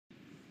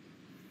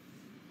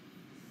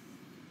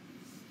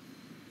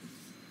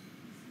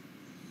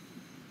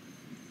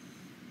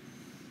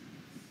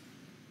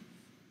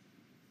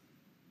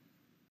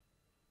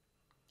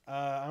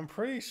I'm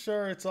pretty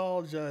sure it's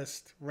all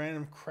just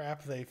random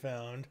crap they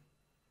found.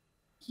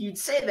 You'd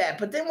say that,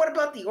 but then what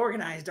about the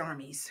organized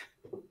armies?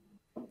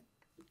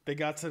 They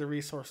got to the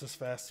resources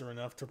faster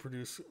enough to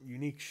produce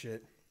unique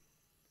shit.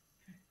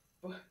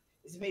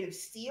 Is it made of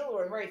steel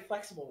or very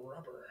flexible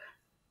rubber?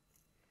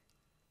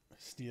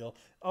 Steel.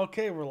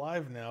 Okay, we're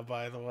live now,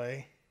 by the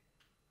way.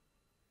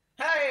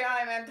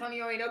 Hi, I'm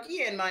Antonio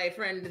Inoki, and my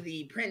friend,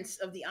 the Prince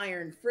of the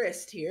Iron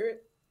Fist here.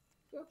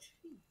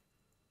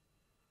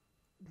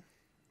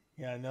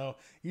 Yeah, no,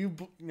 you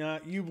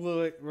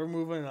blew it. We're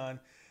moving on.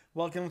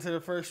 Welcome to the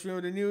first stream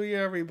of the new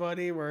year,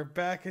 everybody. We're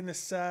back in the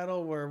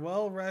saddle. We're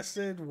well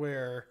rested.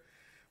 We're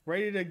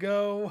ready to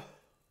go.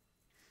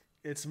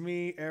 It's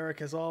me,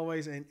 Eric, as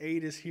always, and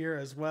 8 is here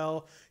as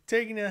well,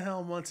 taking the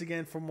helm once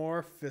again for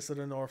more Fist of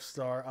the North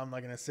Star. I'm not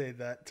going to say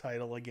that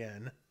title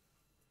again.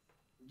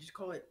 Just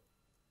call it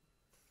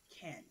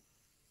Ken.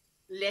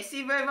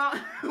 Laissez vivant.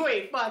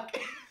 Wait, fuck.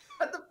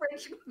 Let the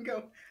French one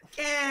go.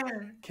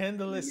 Ken. Ken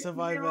the Le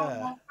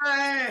Survivor.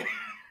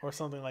 Or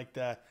something like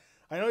that.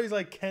 I know he's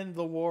like Ken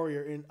the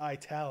Warrior in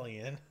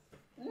Italian.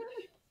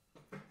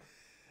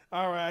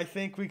 Alright, I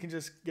think we can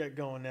just get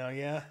going now,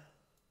 yeah?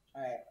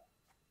 Alright.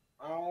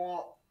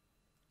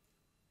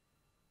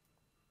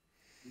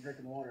 I'm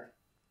drinking water.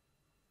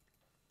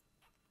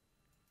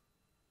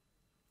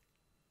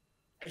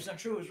 It's not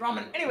true, it's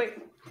ramen. Anyway,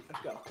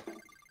 let's go.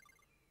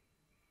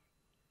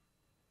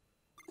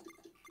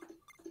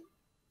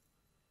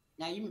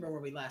 Now you remember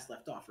where we last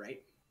left off,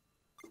 right?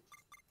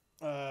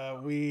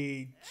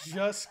 We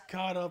just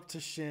caught up to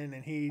Shin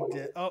and he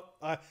did... Oh,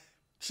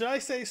 should I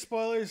say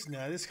spoilers?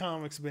 No, this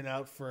comic's been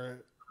out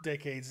for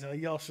decades now.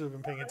 Y'all should have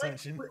been paying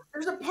attention.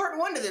 There's a part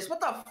 1 to this.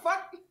 What the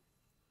fuck?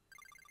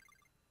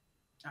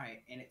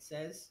 Alright, and it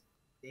says...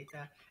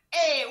 Data.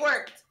 Hey, it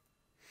worked!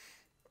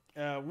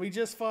 We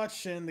just fought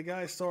Shin. The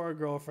guy saw our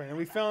girlfriend. And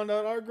we found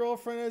out our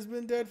girlfriend has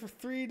been dead for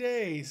 3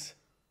 days.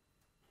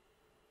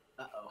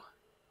 Uh-oh.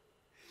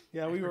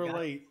 Yeah, we were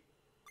late.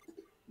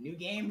 New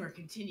game or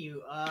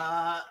continue?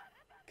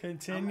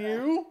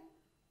 Continue?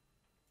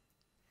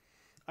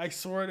 I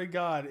swear to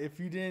God, if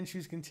you didn't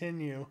choose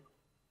continue.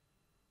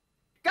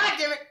 God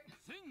damn it!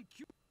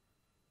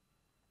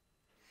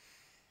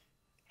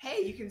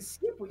 Hey, you can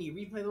skip when you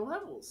replay the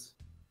levels.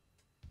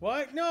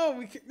 What?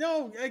 No,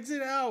 no,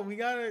 exit out. We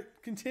gotta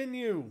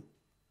continue.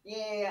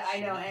 Yeah,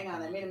 I know. Hang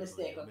on, I made a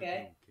mistake,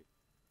 okay?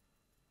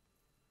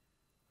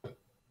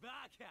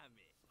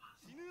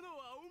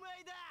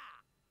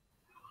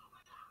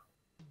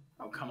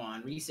 Oh, come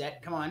on,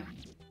 reset, come on.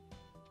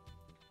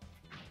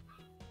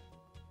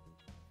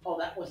 Oh,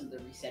 that wasn't the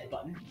reset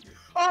button.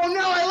 Oh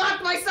no, I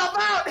locked myself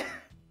out!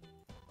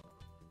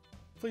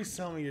 Please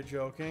tell me you're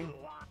joking.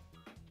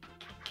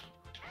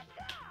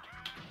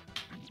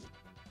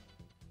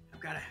 I've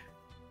gotta...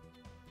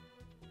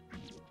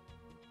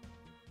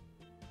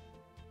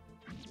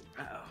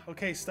 Uh-oh.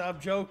 Okay,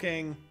 stop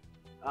joking.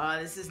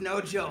 This is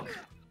no joke.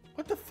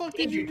 What the fuck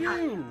did you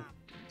do?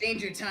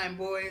 Danger time,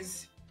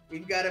 boys.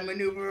 We've got to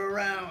maneuver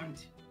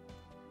around.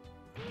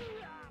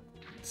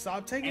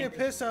 Stop taking a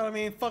piss out of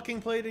me and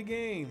fucking play the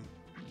game.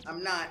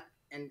 I'm not.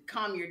 And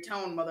calm your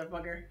tone,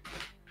 motherfucker.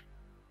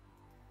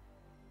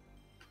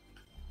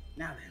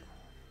 Now then,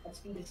 let's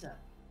speed this up.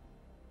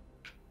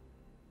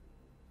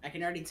 I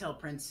can already tell,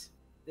 Prince,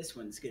 this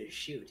one's gonna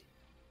shoot.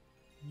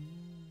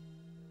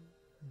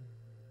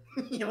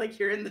 You like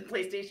hearing the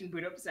PlayStation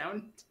boot up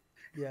sound?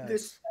 Yes.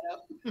 This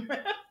setup.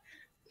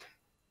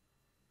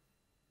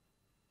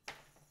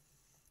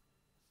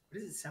 What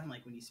does it sound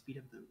like when you speed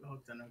up the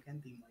Hooked on No Ken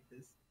theme like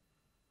this?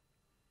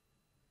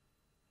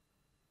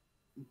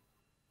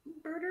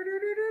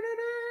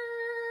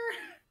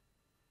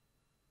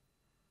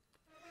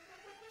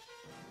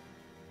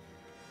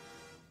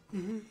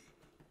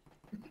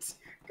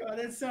 God,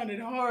 that sounded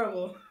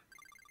horrible.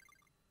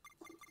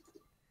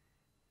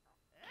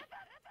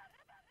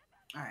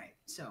 Alright,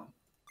 so...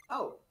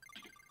 Oh.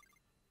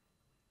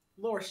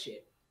 Lore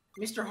shit.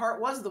 Mr. Hart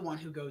was the one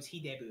who goes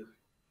he debut.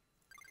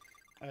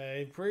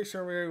 I'm pretty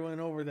sure we already went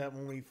over that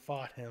when we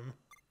fought him.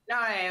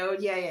 No,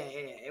 yeah.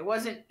 It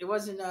wasn't Zed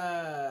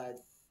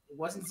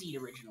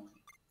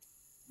originally.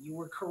 You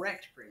were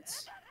correct,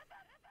 Prince.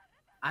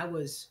 I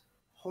was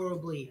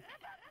horribly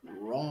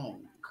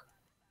wrong.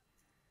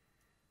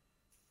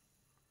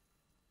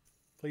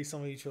 Please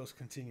tell me you chose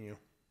continue.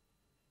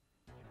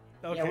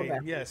 Okay, yeah,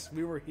 yes,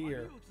 we were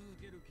here.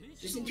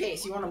 Just in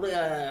case you want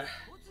to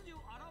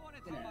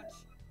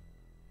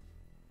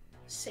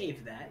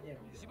save that. There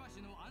we go.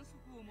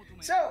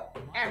 So,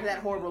 after that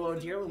horrible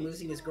ordeal of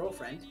losing his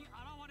girlfriend,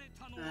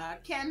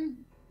 Ken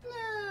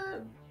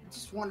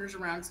just wanders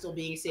around still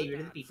being a savior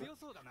to the people,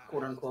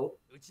 quote unquote.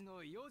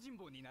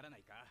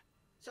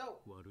 So,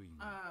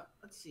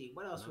 let's see,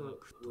 what else would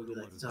we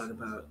like to talk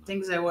about?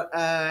 Things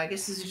I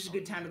guess this is just a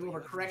good time to go over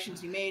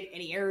corrections we made,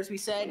 any errors we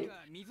said.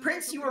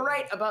 Prince, you were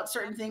right about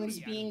certain things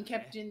being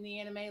kept in the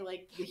anime,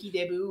 like the he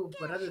debut,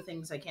 but other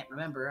things I can't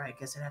remember. I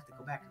guess I'd have to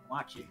go back and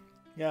watch it.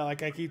 Yeah,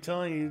 like I keep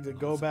telling you to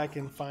go back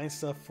and find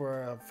stuff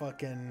for a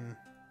fucking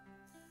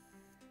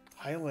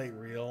highlight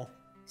reel.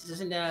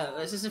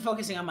 This isn't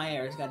focusing on my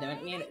errors,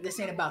 goddammit. Man, this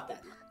ain't about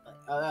that.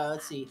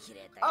 Let's see.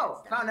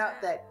 Oh, found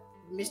out that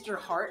Mr.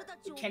 Hart,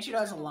 Kenshiro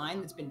has a line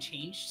that's been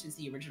changed since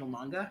the original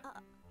manga.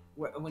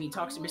 When he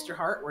talks to Mr.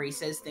 Hart, where he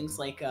says things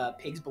like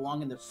pigs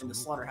belong in the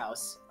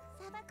slaughterhouse.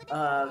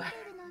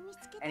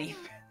 And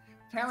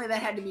apparently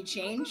that had to be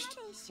changed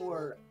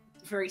for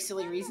very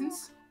silly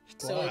reasons.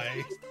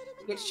 Why?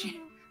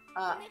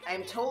 So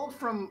I'm told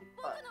from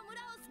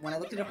when I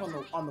looked it up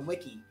on the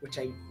wiki, which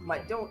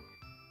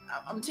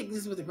I'm taking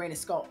this with a grain of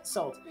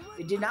salt.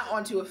 They did not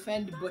want to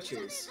offend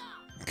butchers.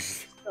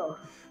 So,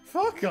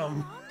 fuck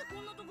them.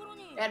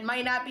 That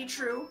might not be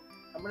true.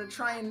 I'm gonna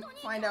try and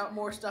find out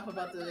more stuff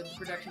about the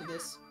production of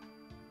this.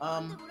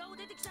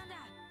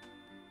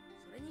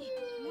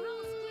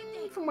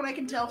 From what I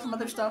can tell from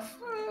other stuff.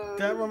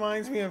 That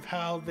reminds me of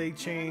how they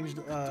changed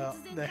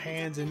the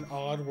hands in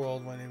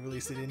Oddworld when they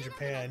released it in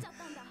Japan,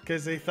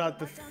 because they thought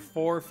the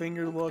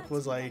four-finger look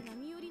was like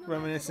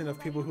reminiscent of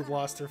people who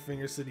lost their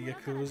fingers to the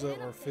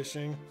Yakuza or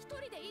fishing.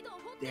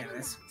 Damn,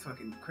 that's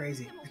fucking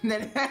crazy.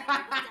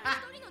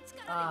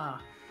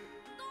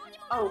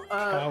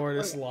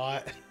 Cowardice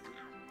lot.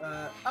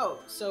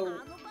 So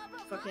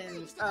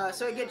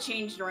it get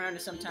changed around to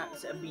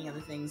sometimes being other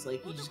things,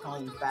 like he just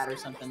calling him fat or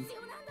something.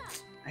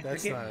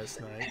 That's not as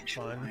nice.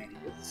 Fun.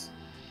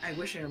 I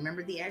wish I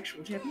remembered the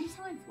actual Japanese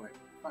line for it.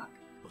 Fuck.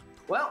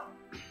 Well,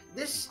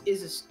 this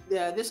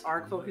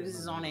arc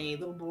focuses on a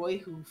little boy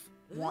who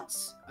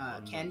wants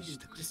Ken to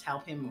just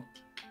help him.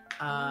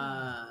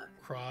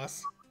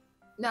 Cross.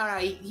 No,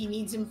 he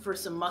needs him for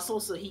some muscle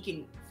so he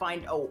can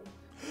find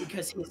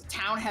because his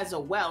town has a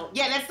well.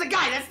 Yeah, that's the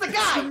guy. That's the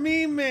guy. It's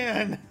me,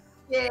 man.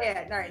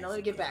 Yeah. All right, now let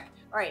me get back.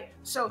 All right,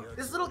 so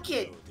this little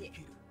kid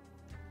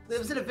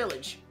lives in a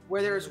village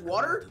where there is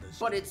water,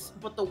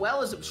 but the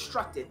well is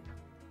obstructed,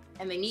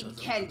 and they need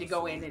Ken to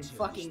go in and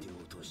fucking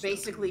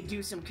basically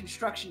do some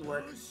construction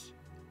work,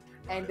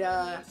 and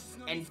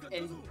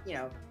you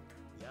know,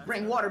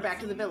 bring water back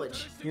to the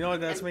village. You know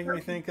what that's making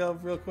me think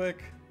of, real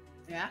quick?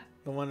 Yeah.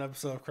 The one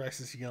episode of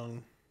Crisis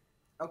Young.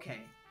 Okay.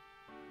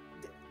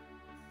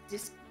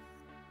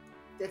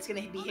 That's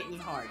gonna be hitting you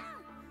hard.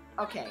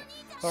 Okay.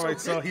 All right,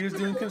 so he was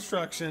doing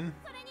construction.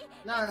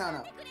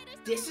 No.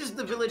 This is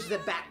the village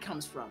that Bat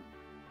comes from.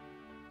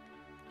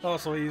 Oh,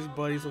 so he's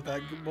buddies with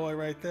that boy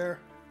right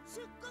there?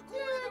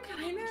 Yeah,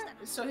 kinda.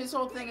 So his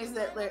whole thing is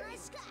that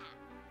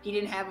he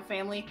didn't have a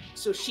family,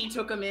 so she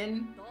took him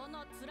in.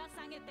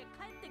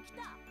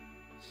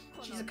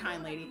 She's a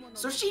kind lady.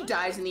 So she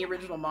dies in the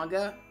original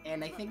manga,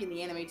 and I think in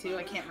the anime too,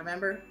 I can't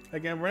remember.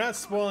 Again, we're not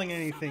spoiling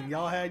anything.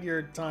 Y'all had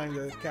your time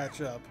to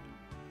catch up.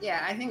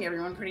 Yeah, I think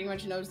everyone pretty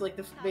much knows like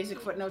the basic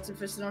footnotes in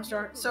Fist of North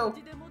Star. So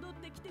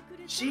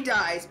she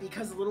dies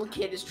because the little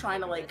kid is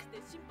trying to like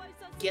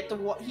get the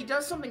water. He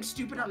does something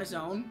stupid on his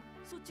own,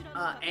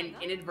 and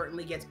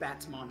inadvertently gets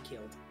Bat's mom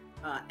killed.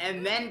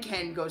 And then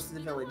Ken goes to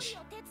the village.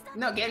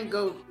 No,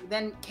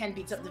 then Ken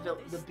beats up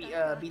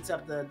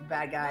the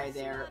bad guy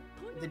there,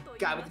 the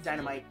guy with the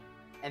dynamite,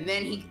 and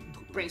then he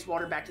brings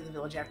water back to the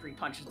village after he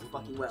punches the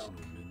fucking well.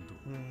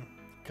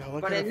 God,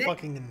 look at that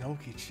fucking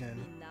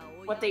Inoki-chin.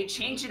 But they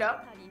change it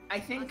up. I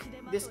think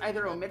this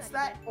either omits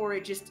that, or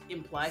it just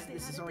implies that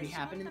this has already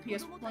happened in the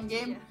PS1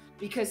 game,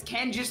 because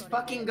Ken just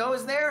fucking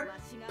goes there,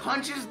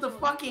 punches the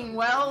fucking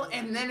well,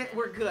 and then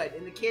we're good.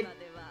 And the kid,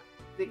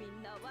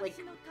 like,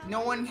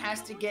 no one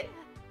has to get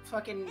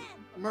fucking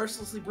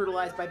mercilessly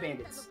brutalized by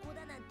bandits,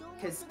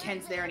 because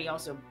Ken's there and he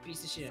also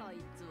beats the shit.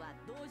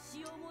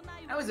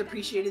 I always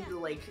appreciated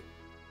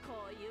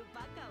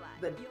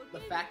the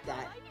fact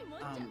that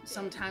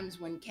sometimes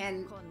when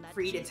Ken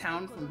freed a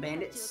town from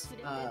bandits,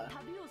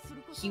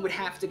 he would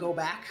have to go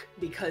back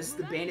because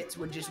the bandits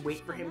would just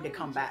wait for him to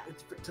come back,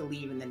 to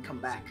leave and then come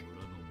back.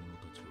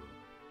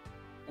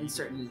 In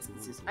certain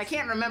instances. I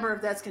can't remember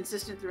if that's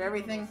consistent through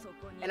everything,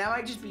 and I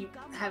might just be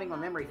having my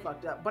memory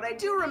fucked up, but I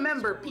do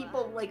remember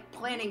people like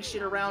planning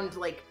shit around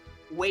like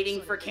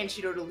waiting for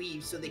Kenshiro to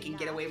leave so they can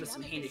get away with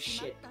some heinous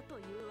shit.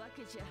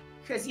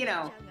 Because, you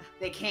know,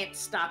 they can't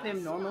stop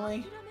him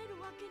normally.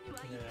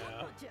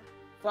 Yeah.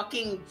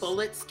 Fucking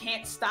bullets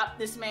can't stop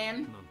this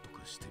man.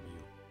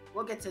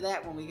 We'll get to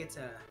that when we get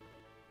to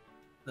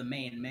the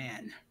main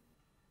man.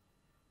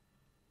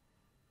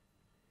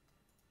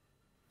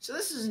 So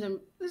this is an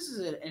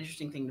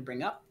interesting thing to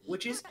bring up,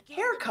 which is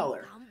hair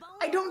color.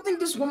 I don't think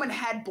this woman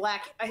had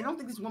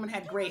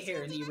gray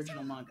hair in the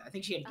original manga. I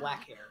think she had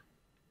black hair.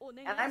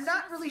 And I'm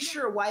not really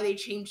sure why they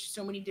changed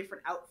so many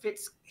different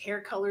outfits, hair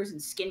colors,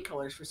 and skin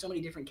colors for so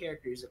many different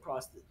characters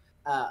across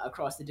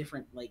the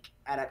different like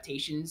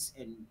adaptations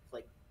and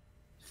like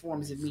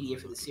forms of media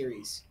for the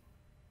series.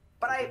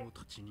 But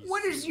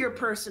what are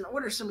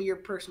some of your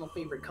personal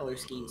favorite color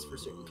schemes for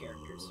certain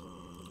characters?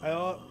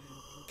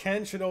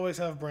 Ken should always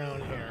have brown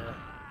hair.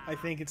 I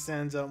think it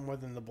stands out more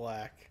than the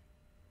black.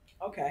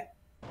 Okay.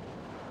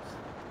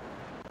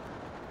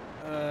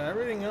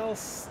 Everything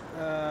else,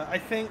 I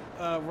think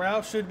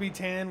Ralph should be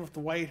tan with the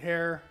white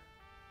hair.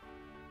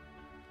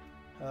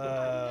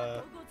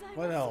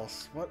 What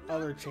else? What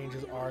other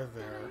changes are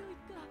there?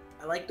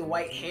 I like the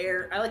white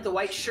hair. I like the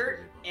white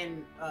shirt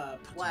and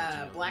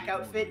black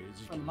outfit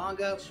from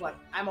manga. But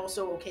I'm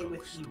also okay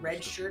with the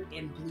red shirt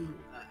and blue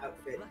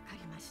outfit.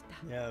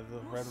 Yeah, the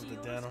red with the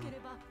denim.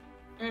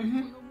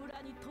 Mm-hmm.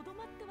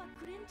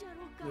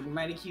 With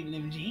mighty cute in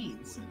them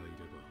jeans.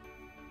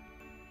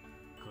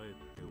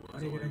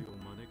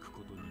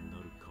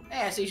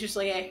 Yeah, so he's just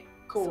like, hey,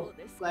 cool.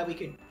 Glad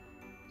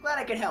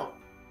I could help.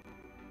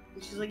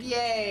 And she's like,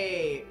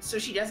 yay! So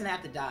she doesn't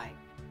have to die.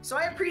 So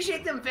I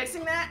appreciate them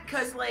fixing that,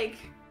 cause like,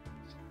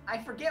 I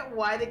forget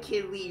why the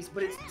kid leaves,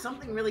 but it's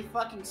something really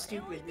fucking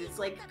stupid. It's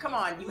like, come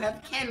on, you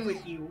have Ken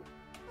with you.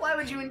 Why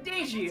would you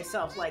endanger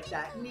yourself like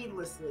that,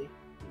 needlessly?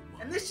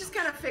 And this just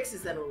kind of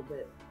fixes that a little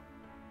bit.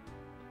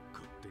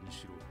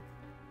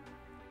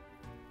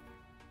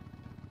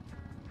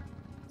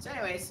 So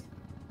anyways,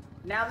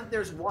 now that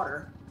there's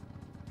water,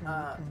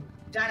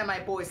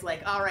 Dynamite Boy's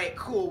like, alright,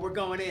 cool, we're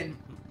going in.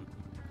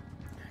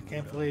 I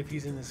can't believe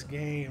he's in this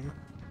game.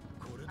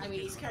 I mean,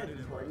 he's kind of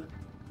important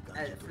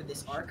for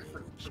this arc,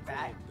 for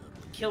Bat.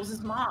 He kills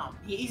his mom.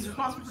 He's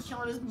responsible for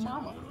killing his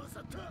mama.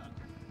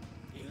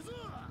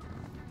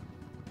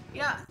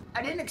 Yeah,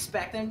 I didn't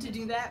expect them to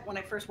do that when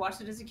I first watched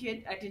it as a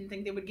kid. I didn't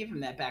think they would give him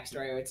that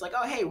backstory. It's like,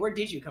 oh, hey, where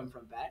did you come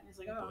from, Bat? And he's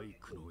like, oh, okay,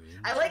 cool.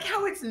 I like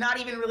how it's not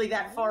even really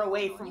that far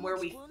away from where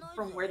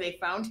they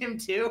found him,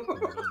 too.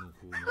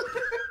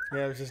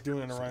 Yeah, I was just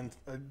doing a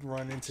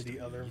run into the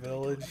other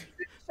village.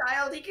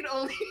 Child, he can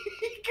only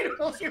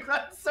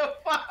run so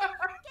far.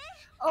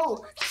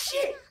 Oh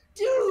shit,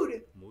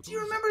 dude! Do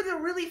you remember the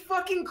really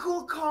fucking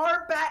cool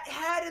car Bat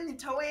had in the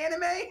Toei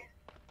anime?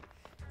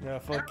 Yeah,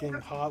 fucking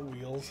Hot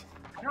Wheels.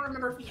 I don't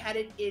remember if he had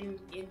it in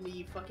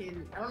the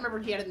fucking. I don't remember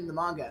if he had it in the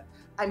manga.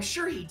 I'm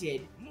sure he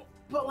did.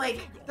 But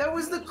like, that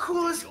was the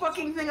coolest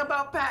fucking thing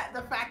about Bat,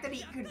 the fact that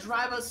he could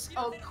drive a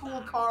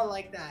cool car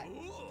like that.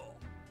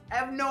 I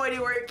have no idea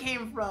where it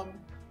came from.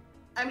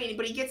 I mean,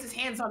 but he gets his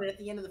hands on it at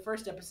the end of the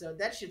first episode.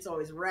 That shit's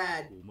always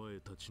rad.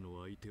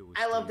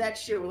 I love that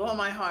shit with all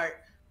my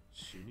heart.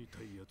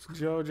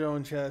 Jojo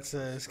in chat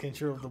says,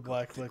 control of the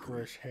black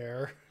licorice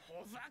hair.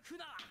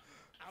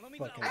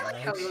 I like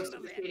how he looks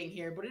sophisticating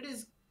here, but it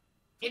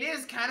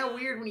is kind of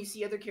weird when you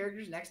see other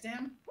characters next to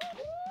him.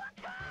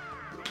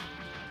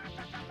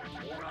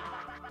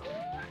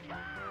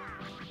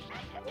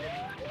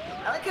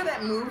 I like how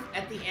that move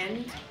at the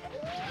end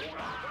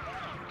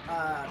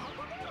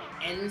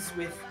ends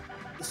with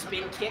the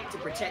spin kick to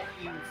protect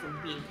you from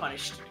being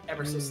punished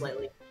ever so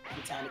slightly if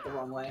you time it the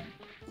wrong way.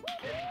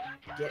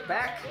 Get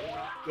back,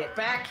 get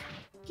back,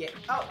 get.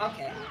 Oh,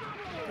 okay.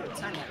 I could have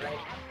timed that right.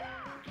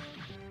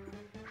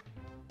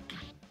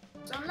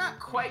 So I'm not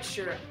quite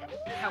sure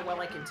how well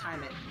I can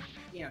time it,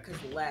 you know, because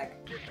of the lag.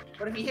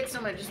 But if you hit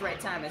someone at just the right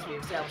time, as we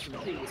established in the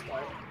previous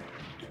part,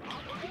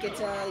 you get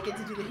to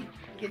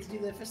do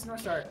the Fist of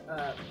North Star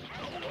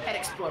head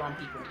explode on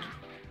people.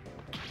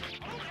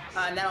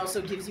 And that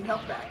also gives you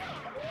health back,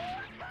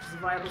 which is a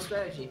viable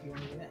strategy if you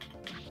want to do that.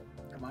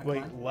 Come on,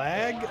 wait,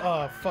 lag?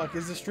 Oh, fuck.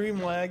 Is the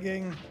stream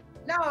lagging?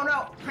 No.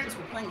 Prince,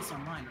 we're playing this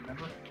online,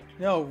 remember?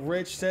 No,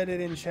 Rich said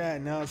it in chat,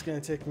 and now it's going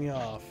to tick me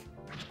off.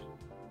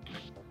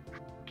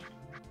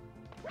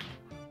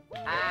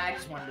 I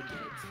just wanted to get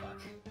it, fuck.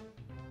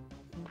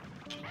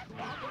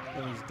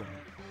 Oh, he's done.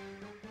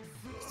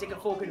 Stick a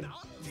fork in him.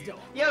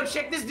 Yo,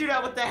 check this dude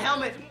out with the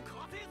helmet!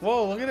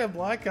 Whoa, look at that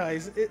black guy.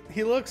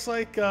 He looks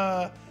like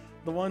the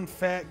one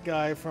fat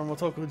guy from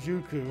Otoko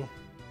Juku.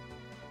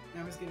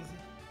 I was gonna say.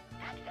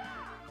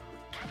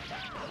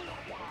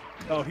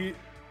 Oh,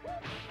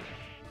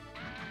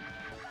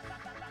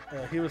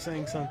 he was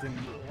saying something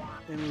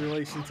in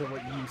relation to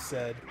what you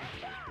said.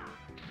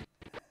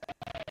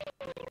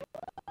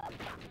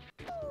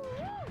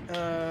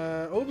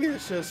 Obi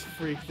is just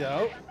freaked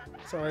out.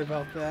 Sorry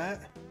about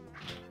that.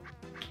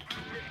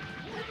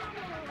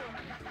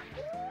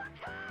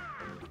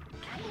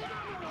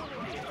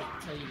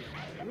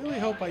 I really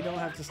hope I don't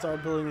have to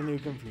start building a new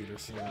computer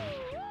soon.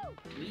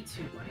 Me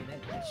too, buddy.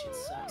 That shit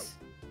sucks.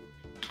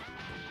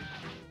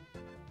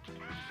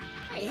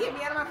 Hey, hit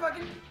me out of my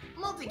fucking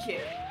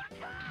multi-kick.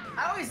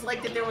 I always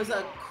liked that there was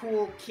a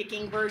cool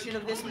kicking version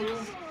of this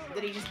move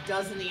that he just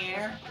does in the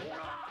air.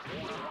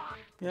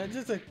 Yeah,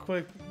 just a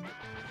quick...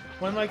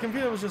 When my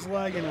computer was just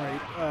lagging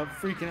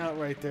freaking out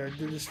right there,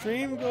 did the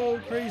stream go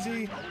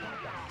crazy?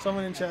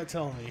 Someone in chat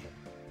tell me.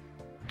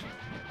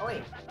 Oh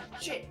wait,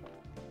 shit.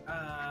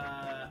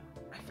 I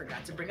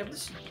forgot to bring up the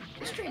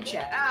stream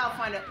chat. I'll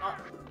find it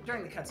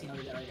during the cutscene. I'll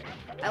do that later.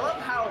 I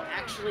love how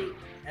actually,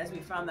 as we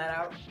found that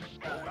out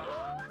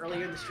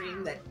earlier in the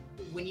stream, that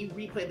when you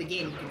replay the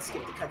game, you can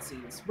skip the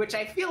cutscenes, which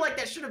I feel like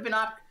that should have been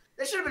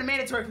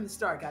mandatory from the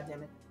start. God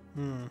damn it.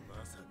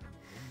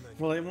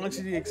 Well, it wants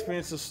you to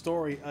experience the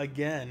story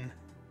again.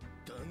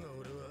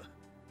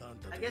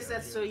 I guess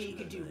that's so you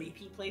can do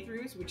repeat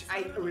playthroughs, which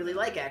I really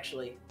like,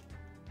 actually.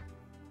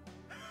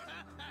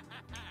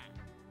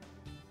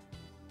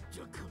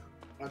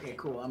 Okay,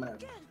 cool. I'm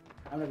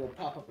gonna go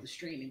pop up the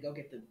stream and go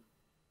get the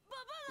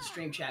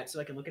stream chat so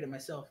I can look at it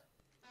myself.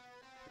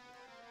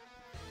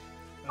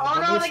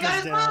 Oh no, they got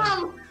his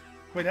mom!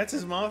 Wait, that's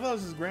his mom? I thought it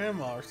was his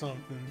grandma or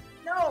something.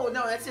 No,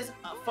 that's his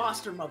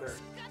foster mother.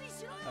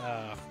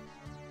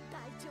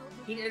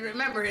 He didn't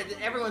remember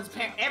that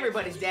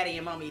everybody's daddy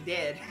and mommy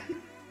dead.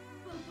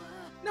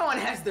 No one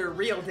has their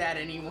real dad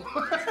anymore.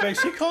 Wait,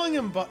 is she calling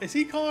him? Is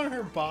he calling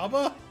her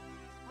Baba?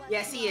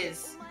 Yes, he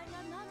is.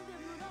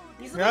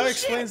 That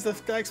explains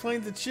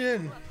the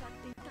chin.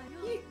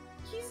 He's...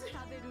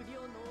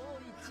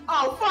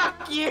 Oh,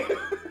 fuck you!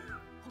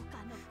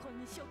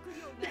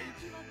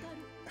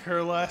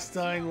 Her last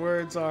dying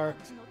words are,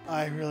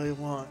 "I really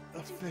want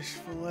a fish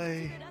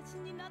fillet."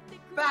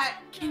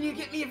 Bat, can you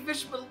get me a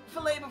fish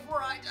fillet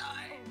before I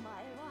die?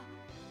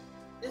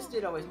 This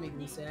did always make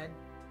me sad.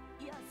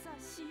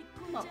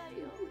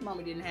 His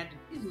mama didn't have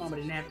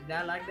to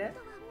die like that.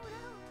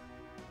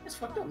 That's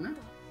fucked up, man.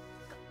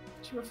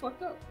 She was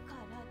fucked up.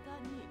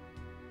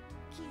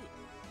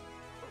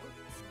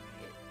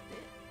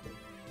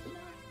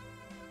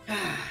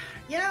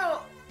 You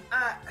know,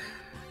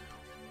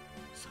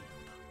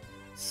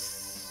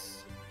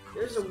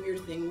 there's a weird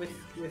thing with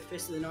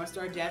Fist of the North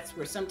Star deaths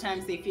where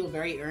sometimes they feel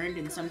very earned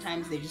and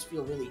sometimes they just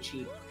feel really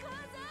cheap.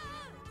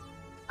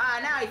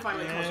 Now he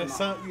finally calls him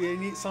off.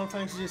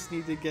 Sometimes you just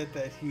need to get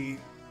that heat.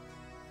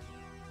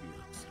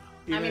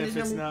 Even I mean, if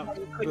it's not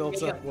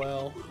built up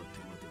well.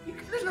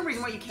 There's no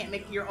reason why you can't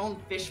make your own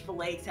fish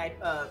fillet type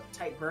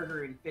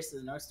burger in Fist of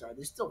the North Star.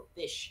 There's still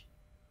fish.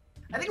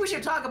 I think we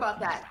should talk about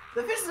that.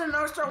 The Fist of the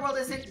North Star world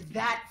isn't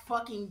that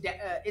fucking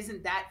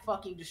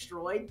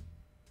destroyed.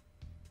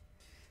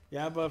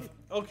 Yeah, but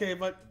okay,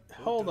 but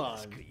hold on.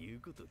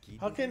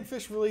 How can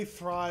fish really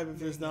thrive if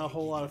there's not a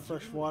whole lot of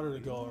fresh water to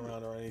go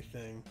around or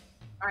anything?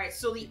 All right,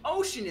 so the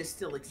ocean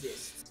still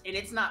exists, and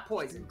it's not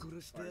poisoned.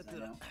 Is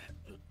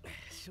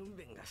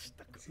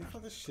he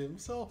about to shit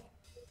himself?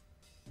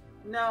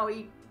 No,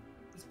 he's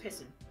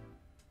pissing.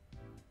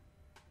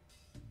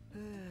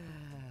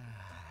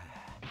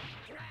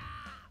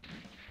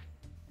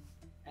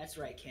 That's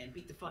right, Ken.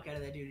 Beat the fuck out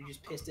of that dude who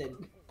just pissed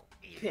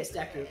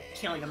after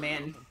killing a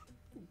man.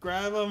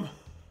 Grab him.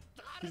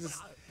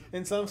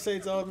 In some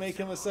states, I would make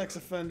him a sex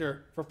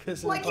offender for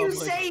pissing like in public. You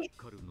say,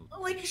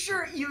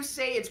 sure, you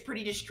say it's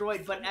pretty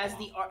destroyed, but as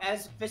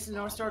Fist of the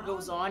North Star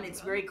goes on,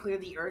 it's very clear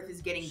the Earth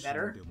is getting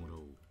better.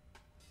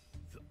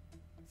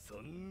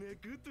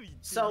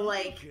 So,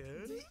 like,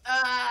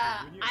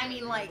 I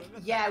mean, like,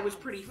 yeah, it was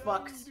pretty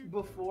fucked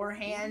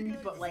beforehand,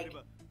 but, like,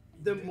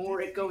 the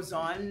more it goes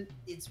on,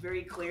 it's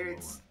very clear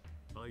it's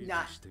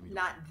not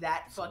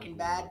that fucking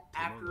bad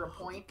after a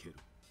point.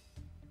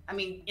 I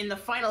mean, in the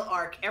final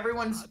arc,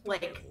 everyone's,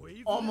 like,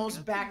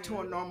 almost back to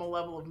a normal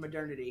level of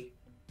modernity.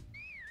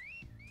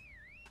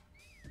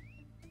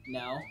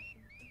 No,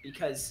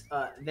 because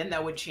then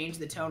that would change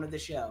the tone of the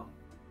show.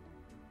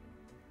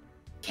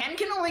 Ken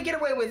can only get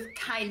away with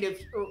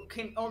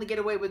can only get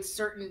away with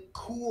certain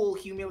cool,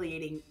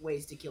 humiliating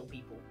ways to kill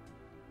people.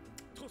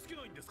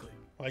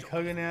 Like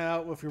hugging it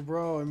out with your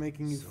bro and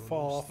making you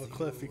fall off a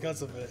cliff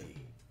because of it.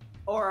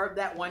 Or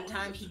that one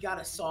time he got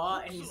a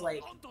saw and he's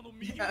like,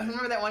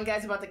 remember that one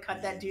guy's about to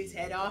cut that dude's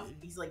head off?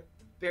 He's like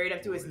buried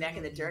up to his neck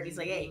in the dirt. He's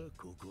like, hey,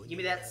 give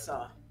me that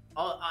saw.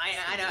 Oh,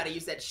 I know how to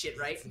use that shit,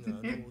 right?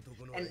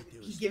 And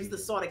he gives the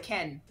saw to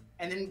Ken.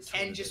 And then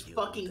Ken just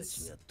fucking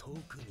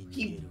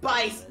he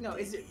bites. No,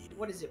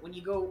 what is it when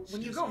you go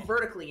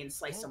vertically and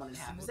slice someone in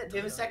half? Is that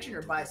vivisection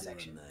or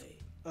bisection?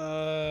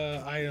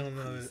 I don't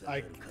know.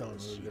 I don't know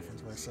the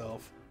difference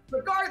myself.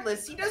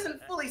 Regardless, he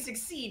doesn't fully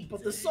succeed,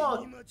 but the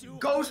saw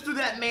goes through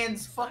that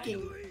man's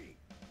fucking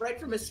right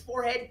from his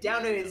forehead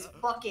down to his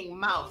fucking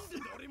mouth.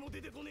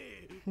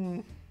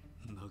 You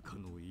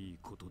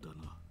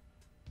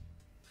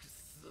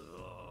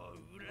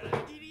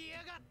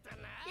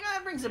know,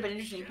 that brings up an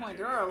interesting point.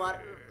 There are a lot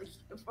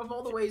of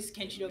all the ways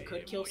Kenshiro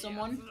could kill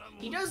someone.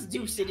 He does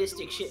do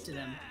sadistic shit to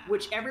them,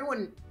 which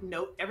everyone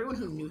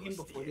who knew him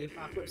before the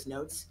apocalypse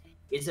notes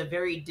is a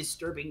very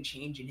disturbing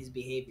change in his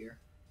behavior.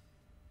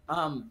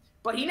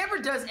 But he never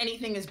does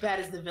anything as bad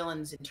as the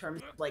villains in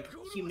terms of like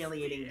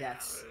humiliating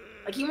deaths.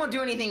 Like he won't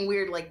do anything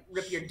weird like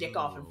rip your dick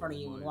off in front of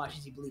you and watch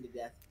as you bleed to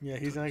death. Yeah,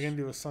 he's not gonna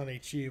do a Sonny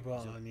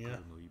Chiba on you.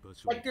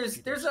 Like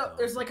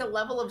there's like a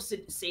level of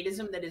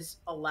sadism that is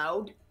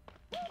allowed.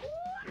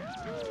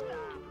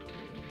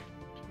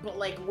 But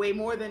like way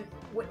more than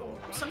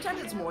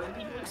sometimes it's more than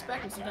people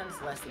expect, and sometimes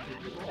it's less than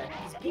people expect.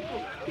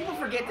 Because people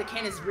forget that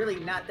Ken is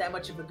really not that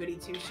much of a goody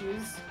two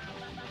shoes.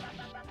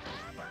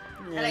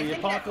 Yeah, and the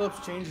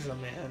apocalypse changes a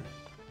man.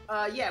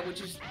 Yeah,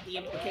 which is the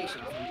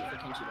implication for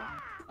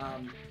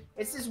Kenshiro.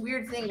 It's this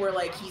weird thing where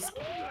like he's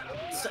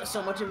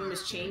so much of him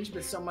has changed,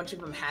 but so much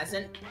of him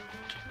hasn't.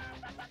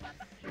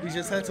 He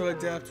just had to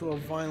adapt to a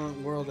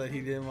violent world that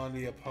he didn't want to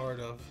be a part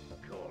of.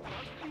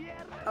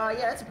 Yeah,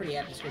 that's a pretty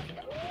apt description.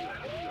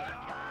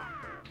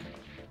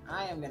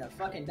 I am gonna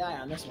fucking die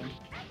on this one.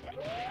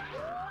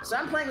 So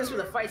I'm playing this with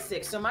a fight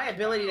stick, so my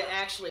ability to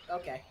actually...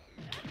 Okay.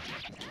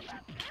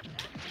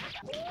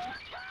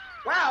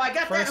 Wow, I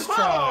got First that...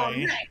 try. Oh,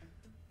 nice.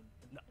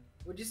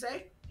 What'd you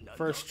say?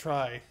 First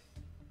try.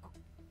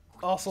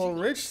 Also,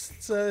 Rich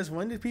says,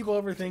 when did people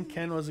ever think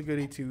Ken was a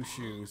goody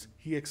two-shoes?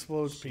 He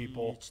explodes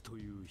people.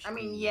 I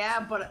mean,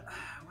 yeah, but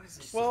what is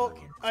this? Well,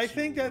 I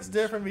think that's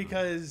different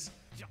because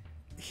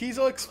he's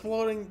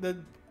exploding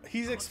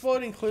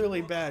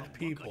clearly bad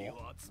people.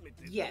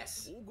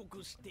 Yes.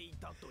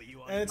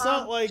 And it's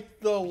not like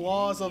the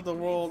laws of the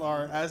world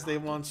are as they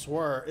once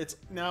were. It's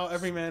now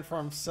every man for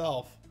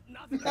himself.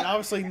 And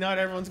obviously not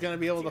everyone's going to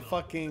be able to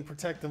fucking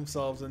protect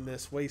themselves in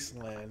this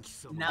wasteland.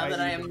 Now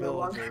that I am no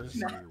longer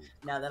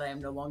now that I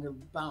am no longer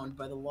bound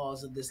by the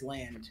laws of this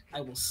land,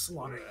 I will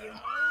slaughter you.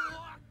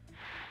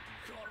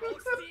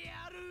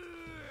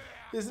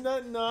 Isn't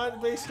that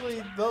not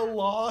basically the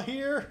law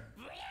here?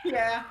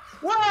 Yeah.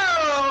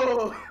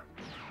 Whoa!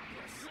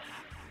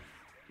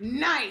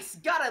 Nice!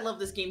 God, I love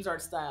this game's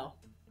art style.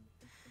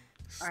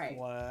 Alright.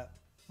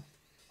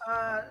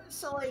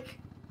 So like,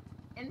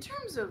 in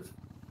terms of...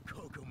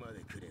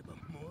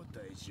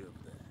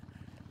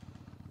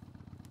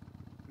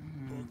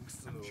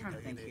 I'm trying to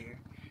think here.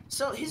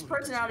 So his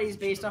personality is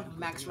based off of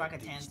Max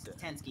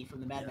Rokitansky from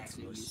the Mad Max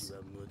movies.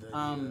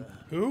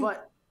 Who?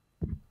 But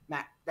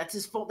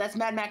that's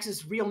Mad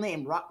Max's real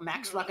name,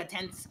 Max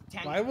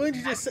Rokitansky. Why wouldn't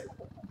you just say?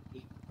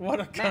 What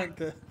a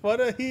cunt!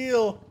 What a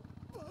heel!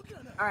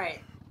 All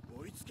right.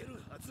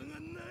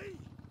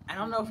 I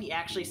don't know if he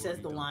actually says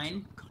the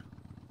line.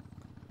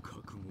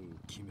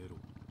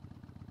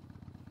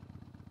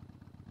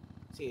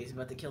 See, he's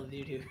about to kill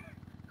the dude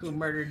who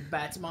murdered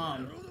Bat's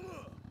mom.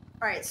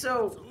 Alright,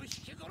 so...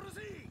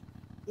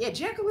 Yeah,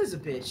 Jekyll is a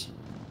bitch.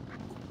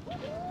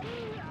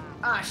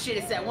 Ah, shit,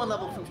 it's that one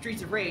level from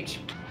Streets of Rage.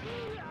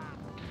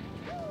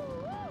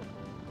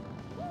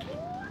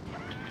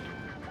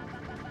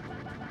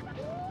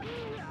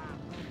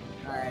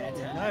 Alright, I did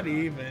it. Not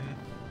even.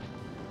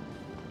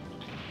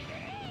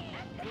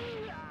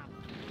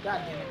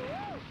 God damn it.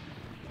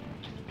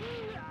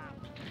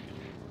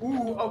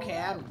 Ooh, okay,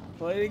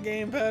 Play the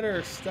game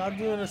better. Stop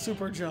doing a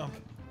super jump.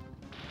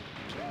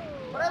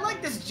 But I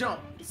like this jump.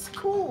 It's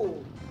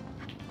cool.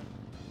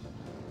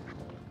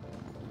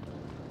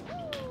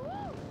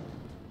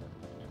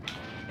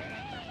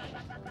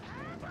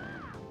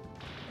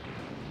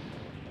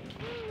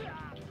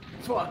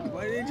 Fuck.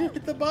 Why did you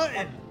hit the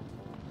button?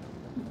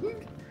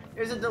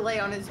 There's a delay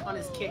on his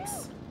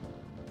kicks.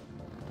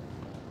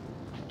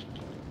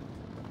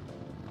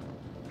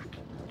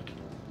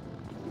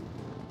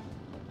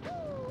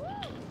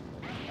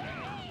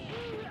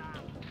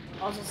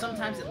 Also,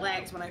 sometimes it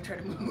lags when I try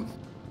to move.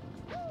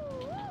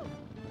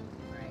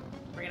 Alright,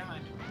 bring it on.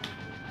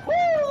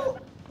 Woo!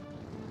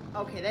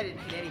 Okay, that didn't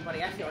hit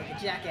anybody. I feel like a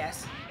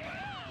jackass.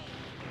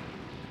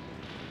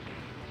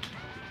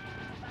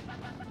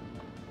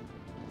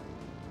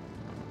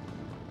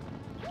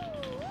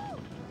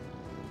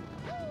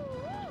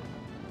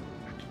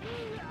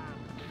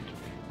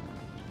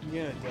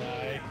 You're gonna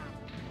die.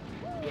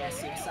 Yes,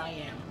 yes, I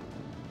am.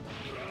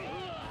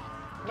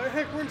 Why the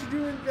heck weren't you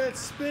doing that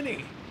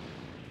spinny?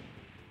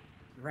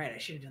 Right, I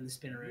should have done the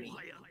spin already.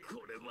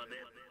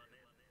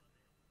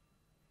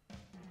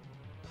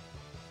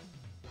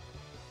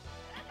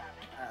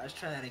 Let's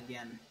try that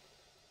again.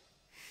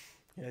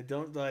 Yeah,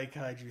 don't die,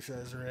 Kaiju,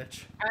 says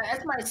Rich.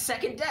 That's my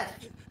second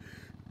death.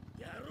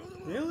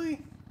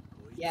 Really?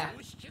 Yeah.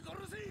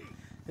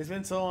 It's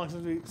been so long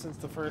since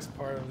the first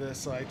part of this,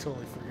 so I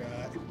totally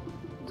forgot. It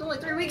was only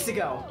 3 weeks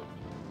ago.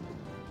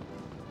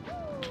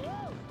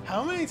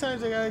 How many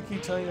times I gotta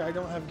keep telling you I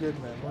don't have good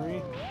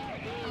memory?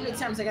 How many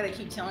times I gotta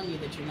keep telling you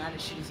that you're not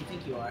as shit as you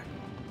think you are?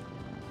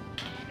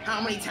 How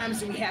many times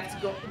do we have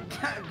to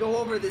go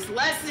over this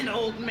lesson,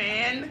 old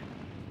man?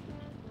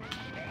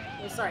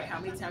 Oh, sorry, how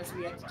many times do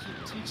we have to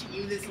keep teaching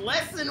you this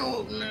lesson,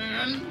 old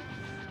man?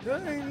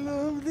 I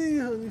love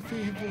the other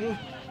people.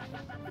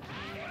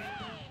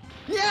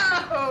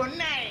 Yo,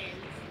 nice!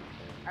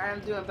 Alright,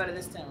 I'm doing better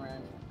this time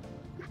around.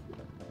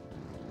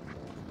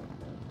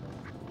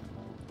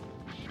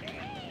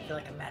 I feel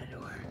like a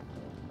matador.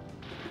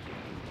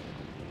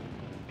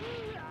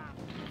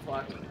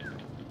 Fuck.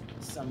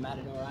 Some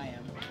matador I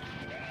am.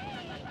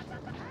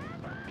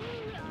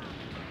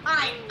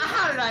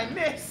 How did I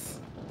miss?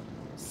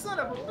 Son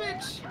of a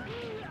bitch!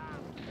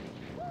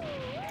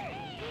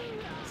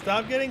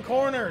 Stop getting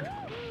cornered!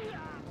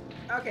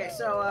 Okay,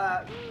 so,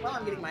 while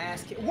I'm getting my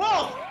ass kicked.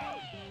 Whoa!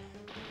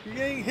 You're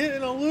getting hit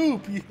in a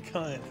loop, you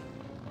cunt.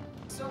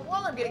 So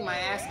while I'm getting my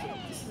ass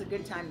kicked, this is a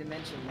good time to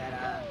mention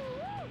that,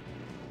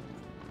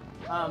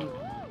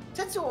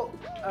 Tetsuo,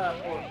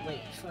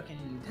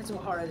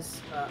 Tetsuo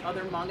Hara's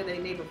other manga that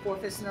he made before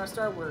Fist and North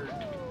Star were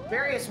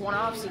various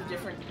one-offs of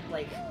different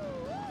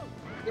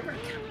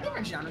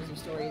genres of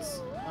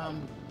stories.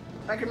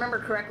 If I can remember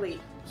correctly,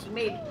 he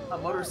made a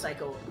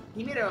motorcycle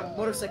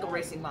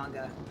racing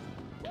manga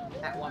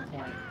at one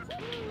point.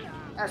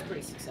 That was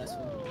pretty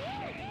successful.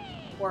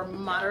 Or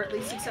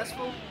moderately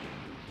successful.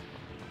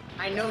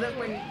 I know that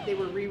when they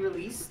were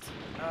re-released,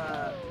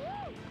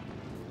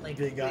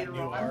 they got new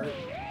art.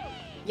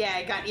 Yeah,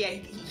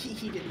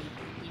 he did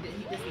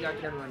the art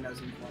that everyone knows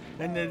him for.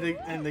 And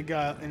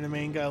the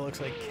main guy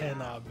looks like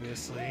Ken,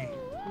 obviously.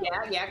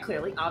 Yeah,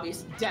 clearly,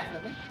 obvious,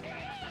 definitely.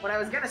 what I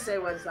was gonna say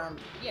was,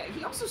 yeah,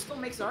 he also still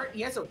makes art.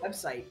 He has a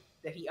website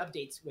that he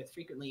updates with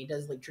frequently. He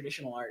does like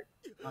traditional art.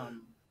 Oh,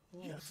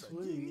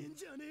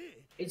 sweet.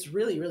 It's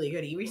really, really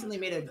good. He recently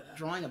made a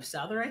drawing of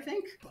Souther, I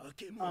think,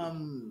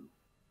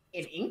 in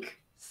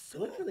ink. It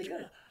looked really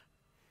good.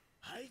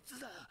 I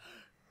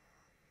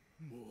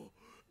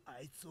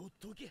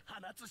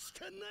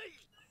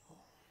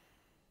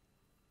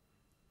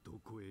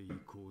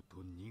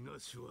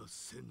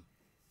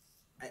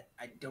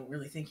don't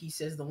really think he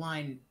says the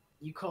line,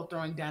 "You call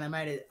throwing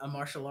dynamite a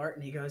martial art,"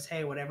 and he goes,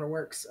 "Hey, whatever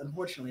works."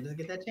 Unfortunately, doesn't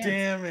get that chance.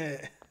 Damn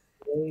it.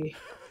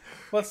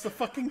 What's the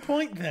fucking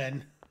point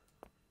then?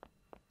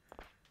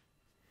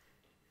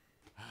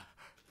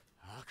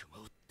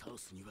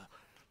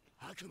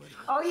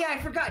 Oh yeah,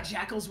 I forgot.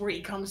 Jackal's where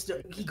he goes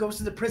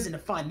to the prison to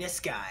find this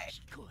guy.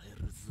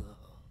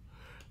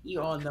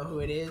 You all know who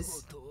it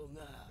is.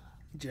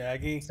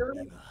 Jaggy?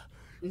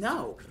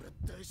 No.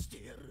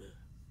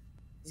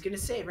 He's gonna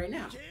say it right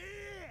now.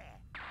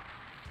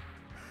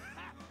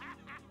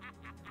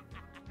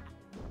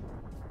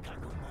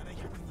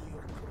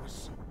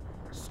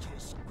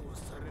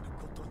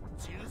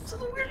 So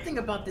the weird thing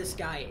about this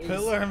guy is...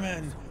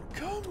 Pillarman,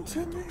 come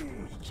to me!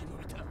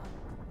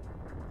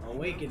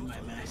 Awaken, my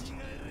master.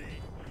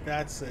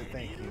 That's it,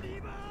 thank you.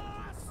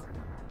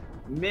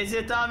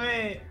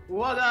 Mizutame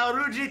waga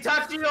ruji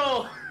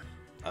tachiyo!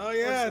 Oh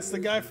yeah, it's the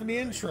guy from the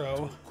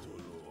intro.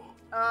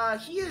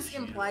 He is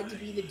implied to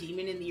be the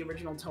demon in the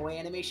original Toei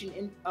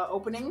animation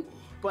opening,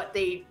 but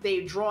they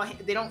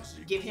don't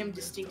give him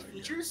distinct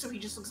features, so he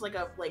just looks like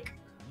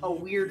a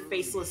weird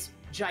faceless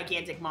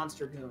gigantic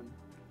monster goon,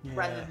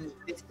 rather than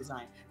this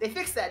design. They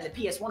fixed that in the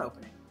PS1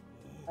 opening,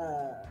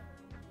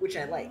 which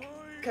I like,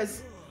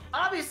 because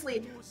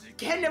obviously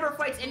Ken never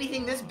fights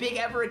anything this big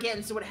ever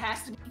again, so it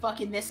has to be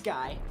fucking this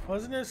guy.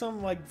 Wasn't there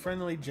some like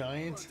friendly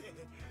giant?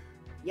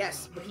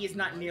 Yes, but he is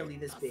not nearly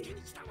this big.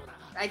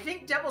 I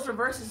think Devil's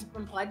Reverse is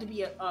implied to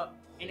be a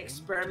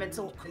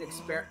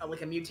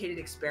mutated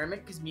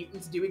experiment, because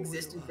mutants do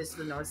exist in Fist of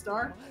the North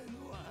Star.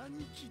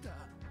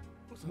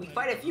 We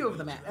fight a few of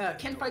them.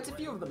 Ken fights a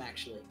few of them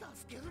actually.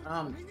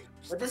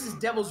 But this is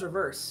Devil's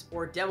Reverse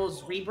or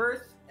Devil's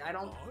Rebirth.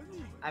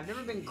 I've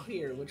never been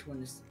clear which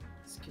one is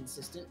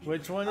consistent.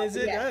 Which one is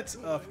it? Yeah. That's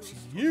up to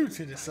you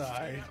to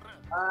decide.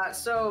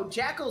 So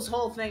Jackal's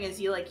whole thing is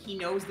he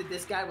knows that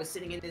this guy was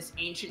sitting in this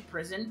ancient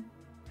prison.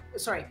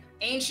 Sorry,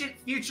 ancient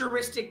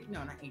futuristic.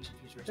 No, not ancient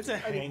futuristic. It's a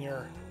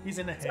hangar. He's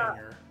in a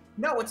hangar.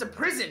 No, it's a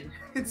prison.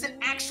 It's an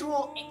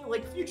actual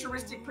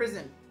futuristic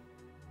prison.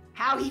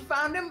 How he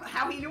found him,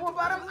 how he knew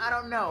about him, I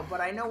don't know. But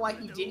I know why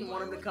he didn't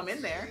want him to come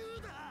in there,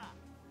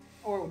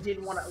 or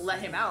didn't want to let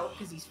him out,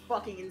 because he's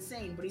fucking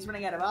insane. But he's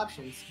running out of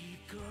options.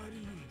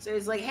 So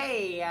he's like,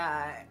 "Hey,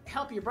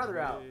 help your brother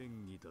out.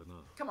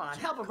 Come on,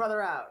 help a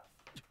brother out,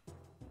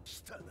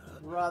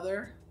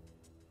 brother."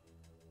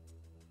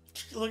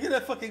 Look at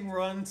that fucking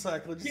run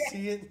cycle. Did you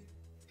see it?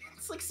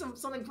 It's like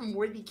something from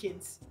Worthy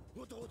Kids.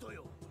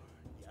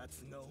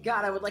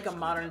 God, I would like a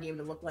modern game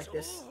to look like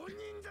this.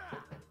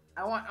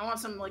 I want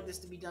something like this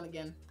to be done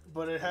again.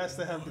 But it has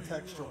to have the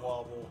texture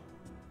wobble.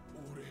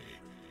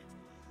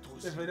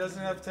 If it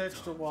doesn't have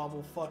texture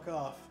wobble, fuck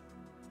off.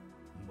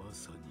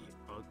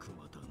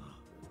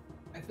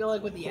 I feel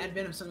like with the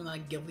advent of something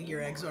like Guilty Gear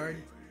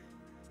Xrd,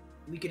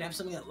 we could have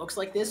something that looks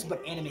like this,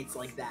 but animates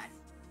like that.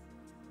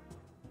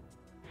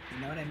 You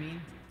know what I mean?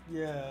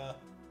 Yeah.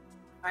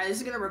 Alright, this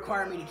is gonna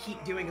require me to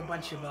keep doing a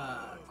bunch of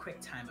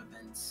quick time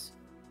events.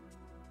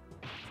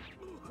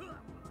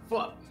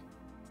 Fuck.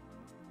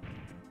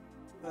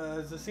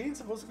 Is the scene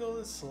supposed to go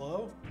this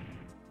slow?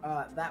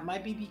 That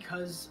might be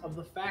because of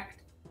the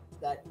fact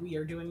that we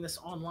are doing this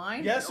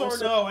online. Yes or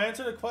no?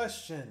 Answer the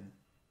question.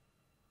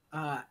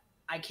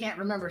 I can't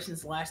remember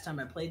since the last time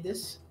I played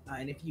this,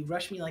 and if you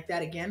rush me like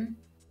that again,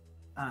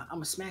 I'm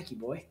gonna smack you,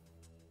 boy.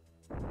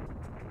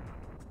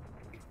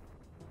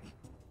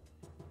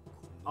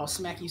 I'll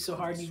smack you so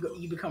hard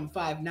you become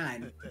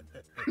 5'9".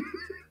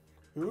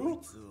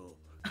 Who?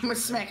 I'm gonna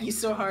smack you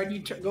so hard you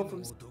go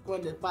from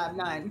 1 to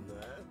 5'9".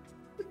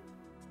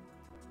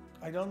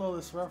 I don't know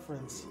this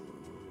reference.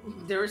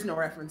 There is no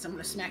reference. I'm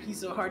gonna smack you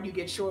so hard you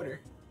get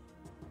shorter.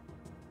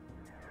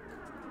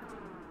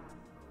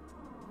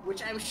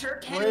 Which I'm sure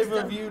Ken Brave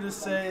of you to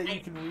say you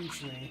can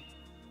reach me.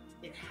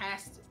 It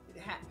has to.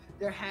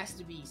 There has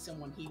to be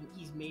someone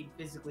he's made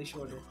physically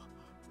shorter.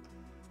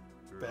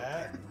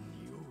 Bat?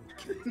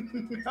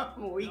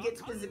 No, he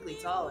gets physically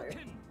taller.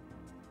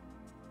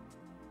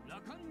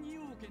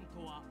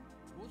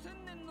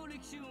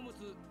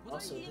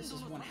 Also, this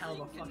is one hell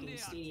of a fucking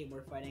stadium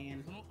we're fighting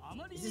in.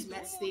 Is this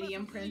Met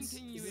Stadium, Prince?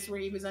 Is this where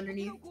he was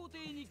underneath?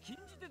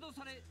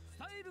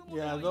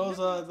 Yeah,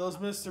 those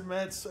Mr.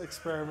 Mets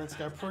experiments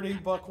got pretty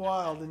buck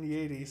wild in the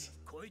 80s.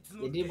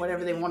 They did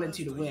whatever they wanted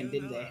to win,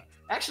 didn't they?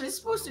 Actually, it's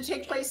supposed to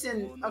take place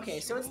in...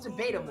 Okay, so it's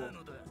debatable.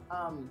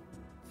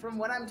 From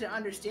what I'm to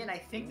understand, I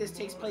think this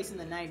takes place in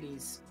the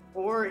 90s.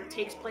 Or it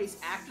takes place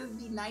after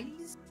the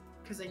 90s?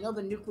 Because I know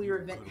the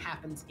nuclear event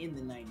happens in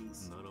the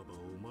 90s.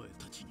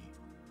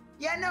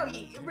 Yeah, no,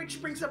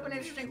 Rich brings up an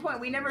interesting point.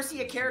 We never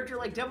see a character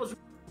like Devil's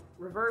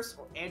reverse,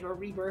 or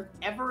rebirth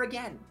ever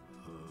again.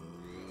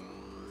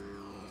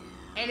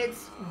 And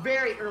it's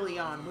very early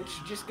on, which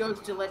just goes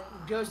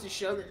to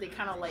show that they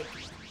kind of like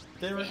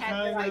they were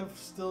kind of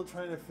still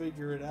trying to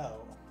figure it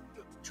out.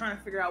 Trying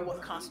to figure out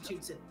what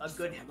constitutes a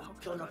good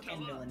Hokuto no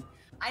Ken villain.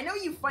 I know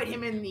you fight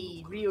him in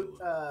the Rio,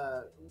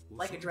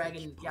 Like a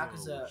Dragon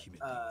Yakuza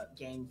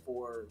game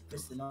for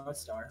Fist of the North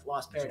Star,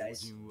 Lost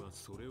Paradise.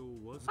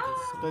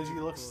 Does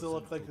he still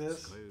look like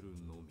this?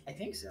 I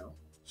think so.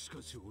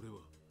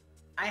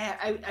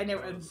 I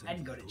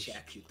didn't go to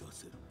check.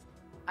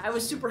 I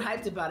was super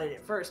hyped about it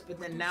at first, but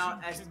then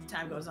now as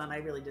time goes on, I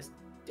really just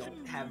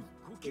don't have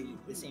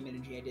the same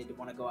energy I did to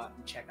want to go out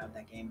and check out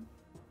that game.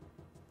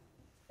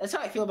 That's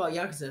how I feel about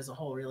Yakuza as a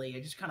whole, really. I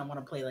just kind of want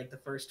to play like the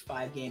first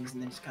 5 games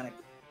and then just kind of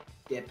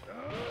dip.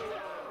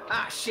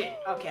 Ah, shit.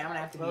 Okay, I'm gonna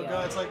have to be... Oh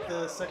god, it's like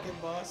the second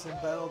boss in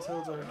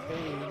Battletoads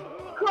Arcade.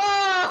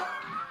 Whoa!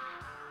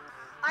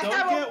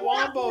 Don't get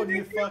womboed,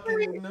 you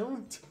fucking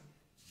noot.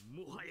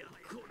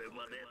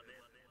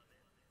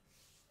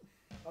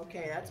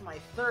 Okay, that's my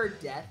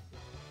 3rd death.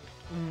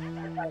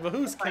 But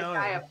who's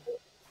counting?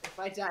 If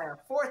I die a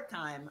 4th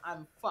time,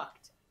 I'm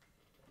fucked.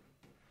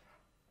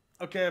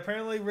 Okay,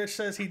 apparently Rich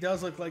says he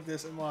does look like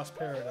this in Lost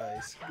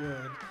Paradise.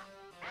 Good.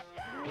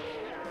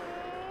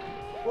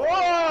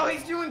 Whoa,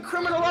 he's doing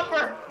criminal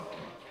upper!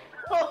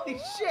 Holy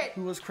shit!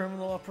 Who was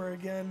criminal upper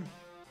again?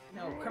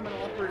 No,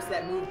 criminal upper is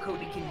that move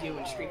Cody can do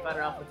in Street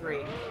Fighter Alpha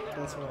 3.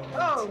 That's what I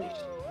meant. Holy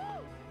shit.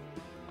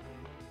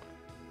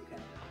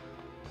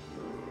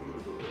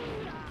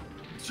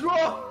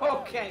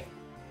 Okay.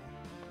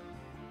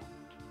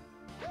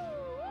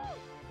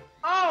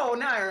 Oh,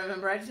 now I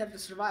remember. I just have to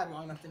survive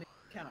long enough to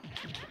count.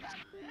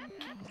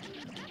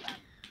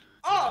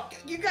 Oh,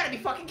 you gotta be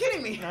fucking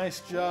kidding me!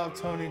 Nice job,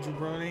 Tony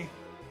Jabroni.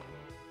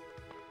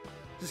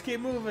 Just keep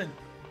moving.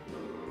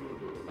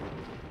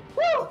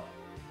 Woo!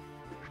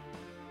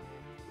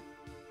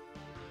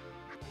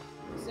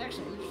 This is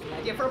actually an interesting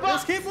idea for a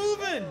boss. Just keep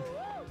moving.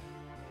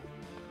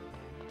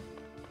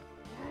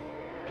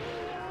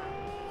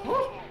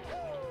 Woo!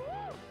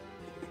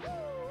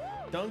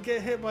 Don't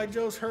get hit by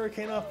Joe's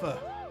Hurricane Upper.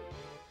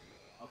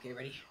 Okay,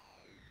 ready?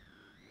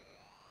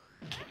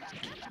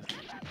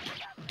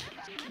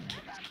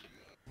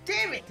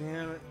 Damn it!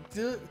 Damn it.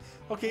 Dude.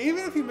 Okay,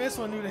 even if you miss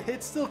one, do the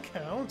hits still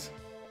count?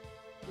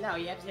 No,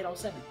 you have to hit all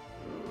 7.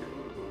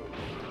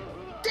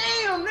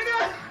 Damn,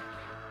 nigga!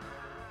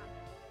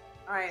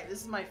 Alright,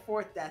 this is my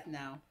 4th death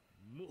now.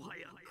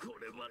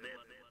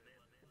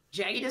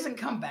 Jaggy doesn't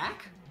come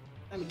back?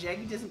 I mean,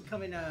 Jaggy doesn't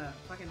come in a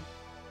fucking...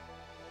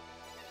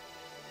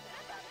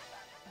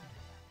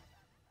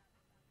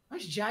 Why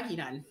is Jaggy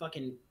not in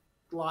fucking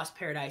Lost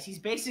Paradise? He's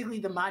basically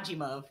the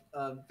Majima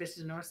of Fist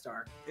of the North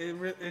Star.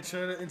 It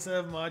should, instead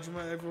of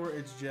Majima everywhere,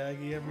 it's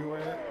Jaggy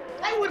everywhere.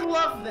 I would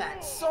love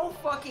that so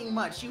fucking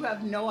much. You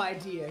have no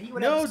idea. He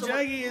would no, have so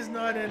Jaggy is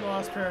not in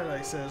Lost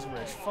Paradise, says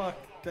Rich. Fuck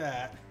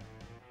that.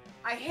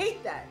 I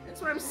hate that.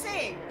 That's what I'm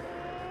saying.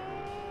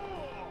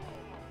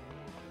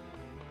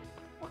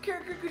 What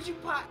character could you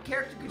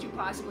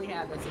possibly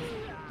have that's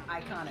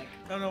iconic?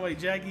 Oh no, wait.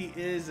 Jaggy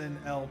is an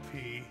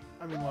LP.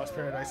 I mean Lost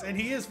Paradise, and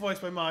he is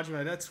voiced by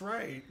Majima. That's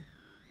right.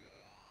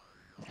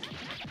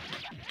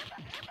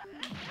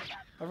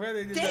 I read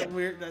they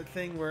did that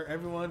thing where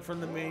everyone from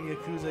the main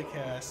Yakuza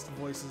cast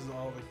voices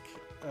all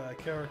the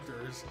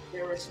characters.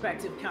 Their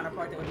respective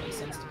counterpart that would make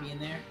sense to be in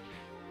there.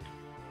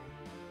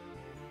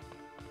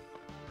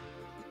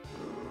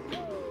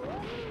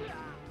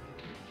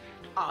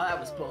 Oh, that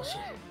was bullshit.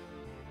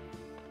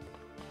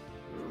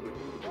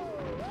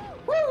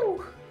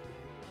 Woo!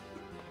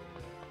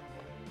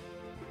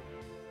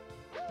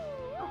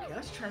 Okay,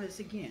 let's try this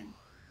again.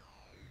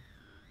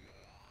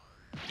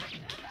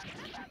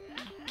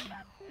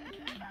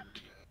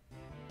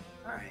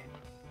 Alright.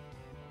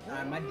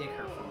 My dick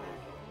hurt from that.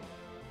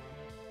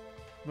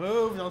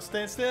 Move, don't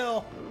stand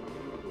still.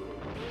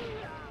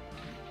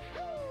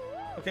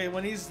 Okay,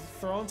 when he's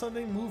throwing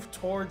something, move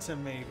towards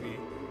him maybe.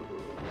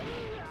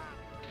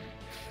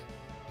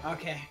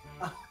 Okay.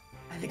 I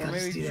think or I'll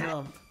maybe just do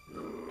jump.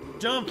 that.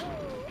 Jump!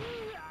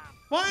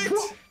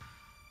 What?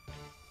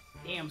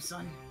 Damn,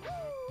 son.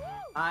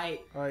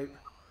 Alright.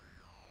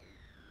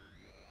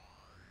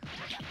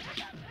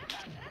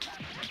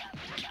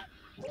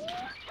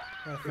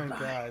 Oh, thank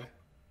God.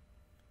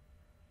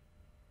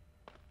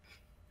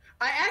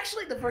 I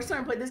actually, the first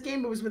time I played this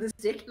game, it was with a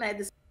stick, and I had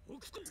this...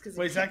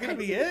 Wait, is that gonna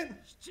be it?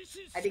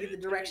 I had to get the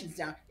directions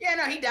down. Yeah,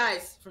 no, he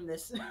dies from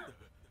this.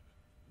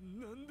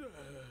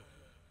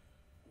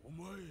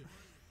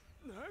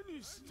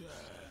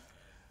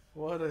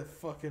 What a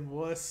fucking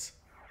wuss.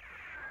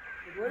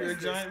 What You're a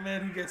is giant this?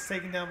 man who gets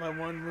taken down by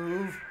one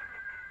move.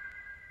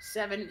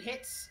 7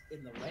 hits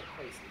in the right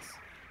places.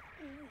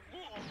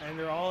 And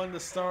they're all in the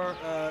star,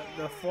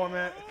 the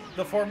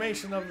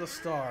formation of the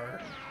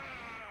star.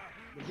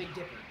 The Big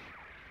Dipper.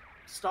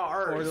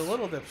 Stars. Or the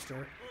Little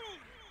Dipster.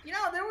 You know,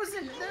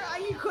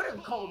 you could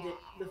have called it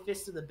the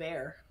Fist of the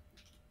Bear.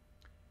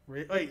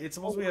 Wait, it's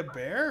supposed to be a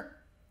bear?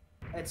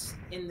 It's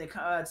in the,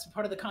 it's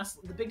part of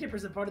the Big Dipper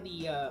is a part of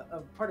the,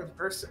 part of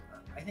Earth's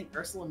I think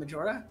Ursula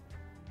Majora,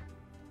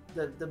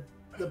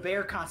 the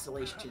bear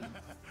constellation.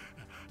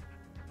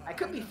 I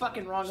could be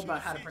fucking wrong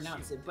about how to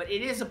pronounce it, but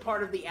it is a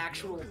part of the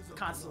actual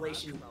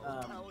constellation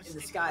in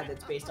the sky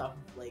that's based off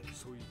of like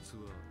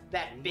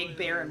that big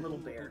bear and little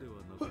bear.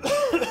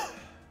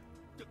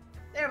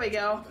 There we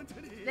go.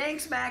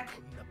 Thanks, Mac.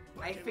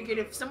 I figured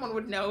if someone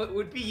would know, it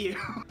would be you.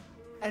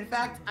 In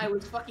fact, I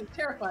was fucking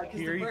terrified because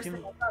the first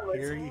thing I thought was...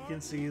 Here you can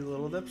see the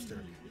little dipster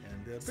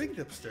and the big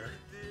dipster.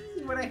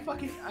 When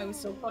I was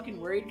so fucking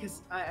worried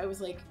because I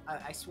was like,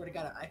 I swear to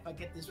God, if I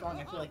get this wrong,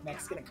 I feel like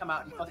Mac's gonna come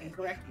out and fucking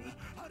correct me.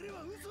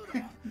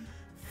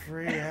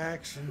 Free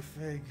action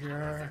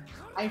figure.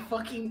 I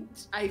fucking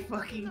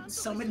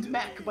summoned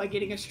Mac by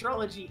getting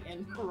astrology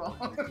in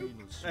wrong.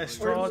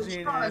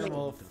 Astrology and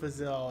animal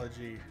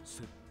physiology,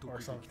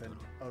 or something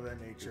of that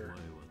nature.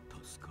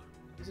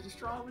 Is it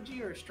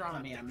astrology or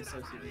astronomy I'm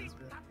associating this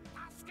with?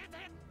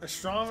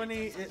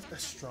 Astronomy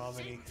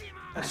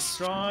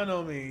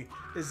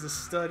is the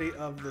study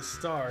of the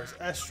stars.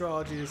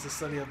 Astrology is the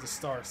study of the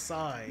star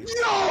signs.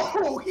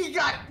 No! He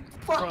got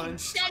fucking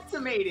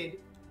decimated!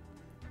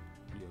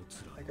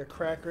 Like a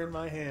cracker in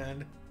my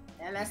hand.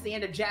 And that's the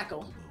end of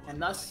Jackal. And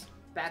thus,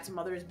 Bat's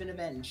mother has been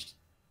avenged.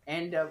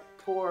 And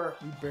poor,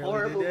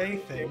 horrible did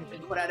anything.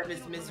 Put out of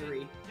his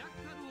misery.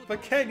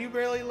 But Ken, you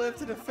barely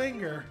lifted a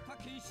finger.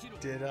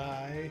 Did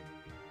I?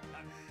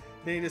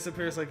 Then he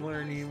disappears like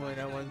Leonard Nimoy in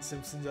that one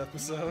Simpsons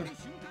episode.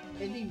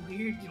 It'd be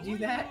weird to do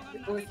that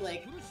with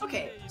like,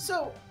 okay,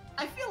 so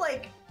I feel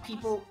like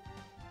people,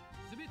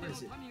 what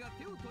is it?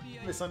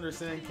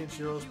 Misunderstand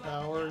Kenshiro's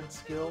power and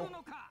skill.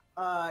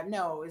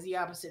 No, it's the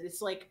opposite.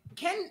 It's like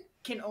Ken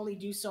can only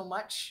do so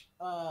much,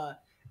 and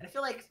I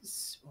feel like,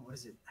 what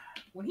is it?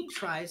 When he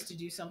tries to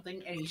do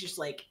something and he's just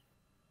like,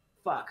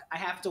 fuck, I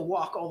have to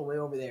walk all the way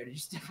over there to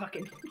just to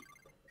fucking,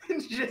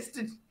 just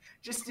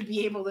to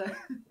be able to.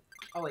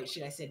 Oh wait,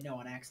 shit, I said no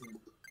on accident.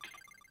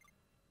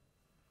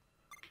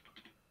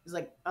 It's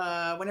like,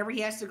 whenever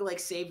he has to like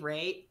save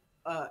Ray,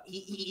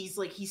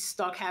 he's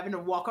stuck having to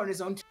walk on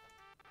his own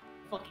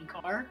fucking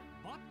car.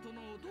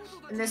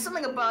 And there's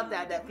something about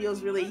that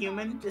feels really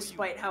human,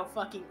 despite how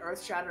fucking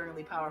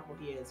earth-shatteringly powerful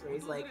he is. Where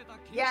he's like,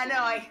 yeah, no,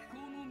 I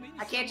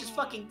can't just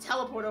fucking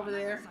teleport over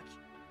there.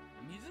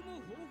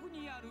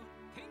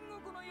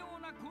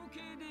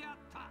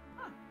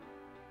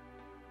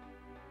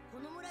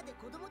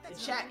 The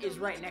chat is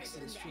right next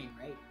to the stream,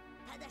 right?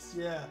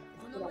 Yeah.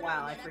 It's been a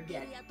while, I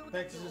forget.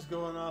 Hex is just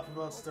going off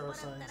about star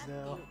signs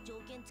now.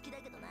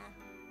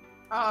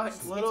 Oh,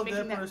 Little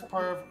Dipper is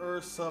part of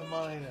Earth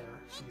Subminor,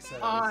 she says.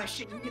 Oh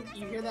shit!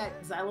 You hear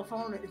that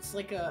xylophone? It's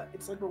like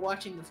we're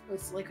watching.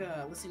 It's like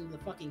listening to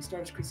the fucking Star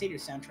Wars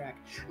Crusaders soundtrack.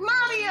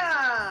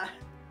 Mamiya!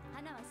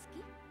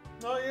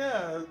 Oh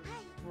yeah,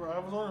 I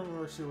was wondering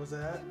where she was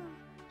at.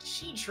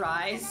 She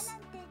tries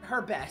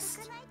her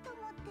best.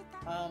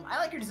 I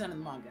like her design in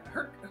the manga.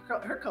 Her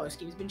color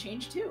scheme's been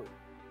changed too.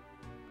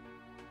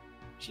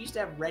 She used to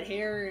have red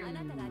hair and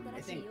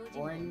I think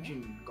orange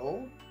and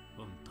gold,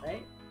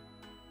 right?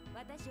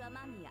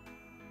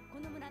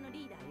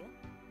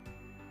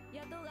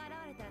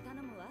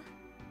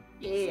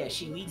 Yeah,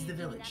 she leads the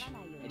village,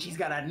 and she's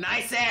got a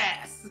nice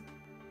ass.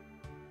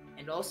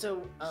 And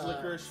also,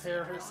 licorice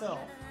hair herself.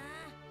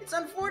 It's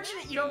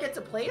unfortunate you don't get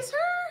to play as her.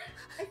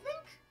 I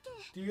think.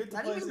 Do you get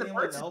to play as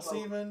anyone else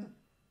even?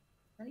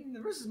 Not even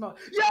the versus mode.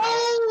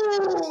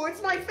 Yo!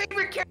 It's my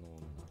favorite character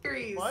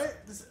series!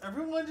 What? Does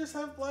everyone just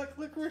have black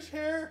licorice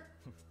hair?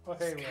 Oh,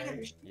 hey,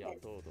 Ray.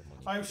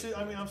 I'm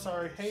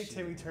sorry. Hey,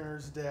 Timmy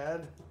Turner's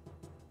dad.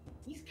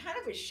 He's kind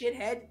of a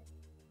shithead,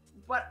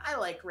 but I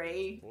like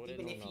Ray,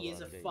 even if he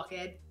is a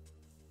fuckhead.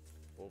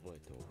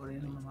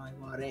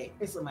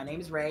 So my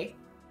name is Ray.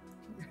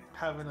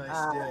 Have a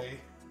nice day.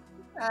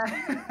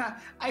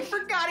 I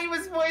forgot he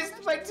was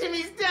voiced by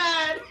Timmy's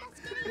dad!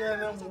 Yeah,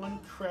 that one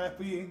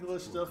crappy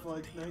English stuff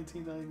like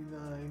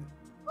 1999.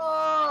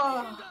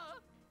 Oh!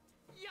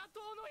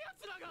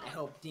 I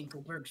hope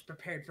Dinkelberg's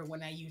prepared for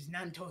when I use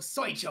Nanto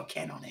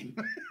Soichoken on him.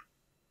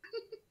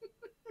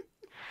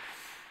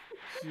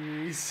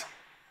 Jeez.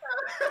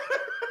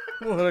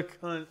 What a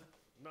cunt.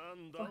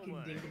 Fucking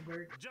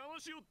Dinkelberg.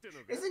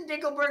 Isn't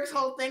Dinkelberg's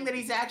whole thing that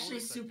he's actually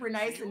super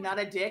nice and not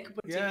a dick?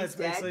 But yeah, Timmy's it's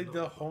basically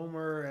the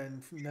Homer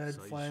and Ned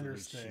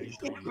Flanders thing.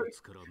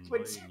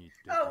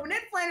 Oh,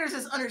 Ned Flanders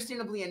is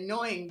understandably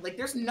annoying. Like,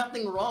 there's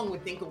nothing wrong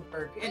with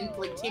Dinkelberg, and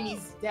like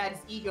Timmy's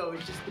dad's ego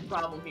is just the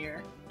problem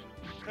here.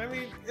 I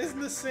mean, isn't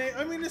the same?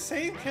 I mean, the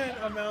same can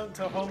amount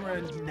to Homer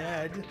and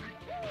Ned.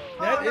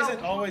 Ned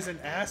isn't always an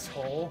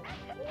asshole.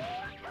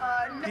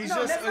 That's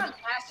not an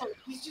asshole.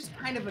 He's just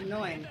kind of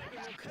annoying.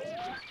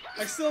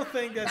 I still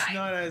think that's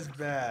not as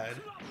bad.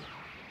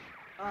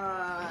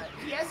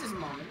 He has his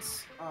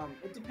moments.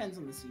 It depends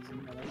on the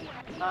season, really.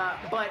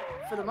 But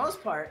for the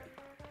most part,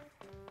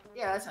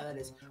 yeah, that's how that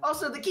is.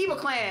 Also, the Kiba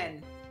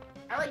Clan.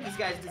 I like these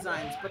guys'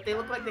 designs, but they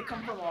look like they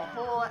come from a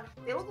whole.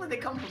 They look like they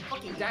come from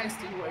fucking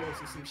Dynasty Warriors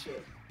or some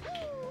shit.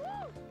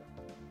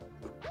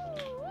 Get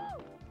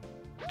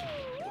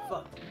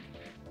fucked.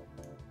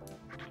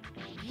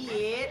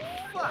 Get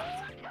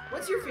fucked.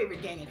 What's your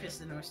favorite gang in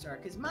Fist of the North Star?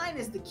 Because mine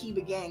is the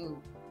Kiba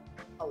gang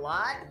a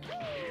lot.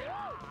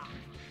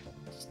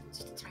 Just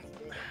a tiny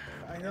bit.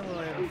 I don't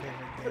really have a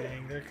favorite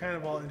gang. They're kind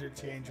of all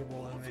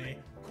interchangeable in me.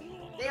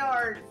 They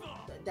are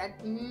that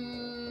to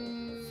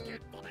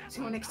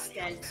an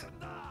extent.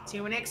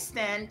 To an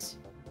extent.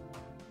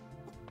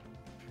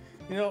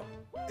 You know,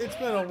 it's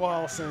been a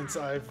while since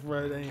I've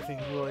read anything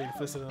related to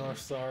Fist of the North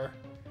Star.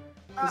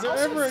 Is there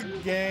ever a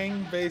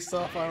gang based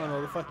off, I don't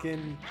know, the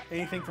fucking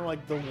anything from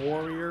like the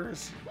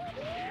Warriors?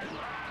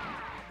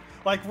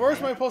 Like, where's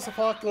my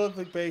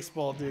post-apocalyptic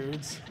baseball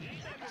dudes?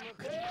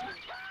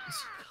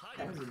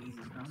 That was an easy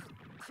one.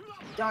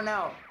 Don't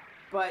know,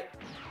 but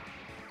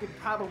could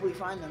probably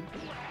find them.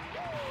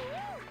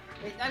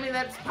 I mean,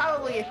 that's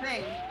probably a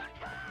thing.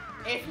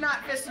 If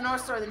not Fist of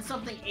North Star, then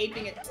something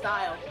aping its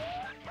style.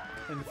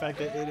 And the fact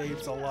that it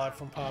apes a lot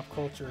from pop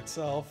culture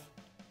itself.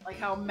 Like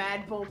how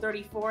Mad Bull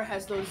 34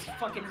 has those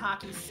fucking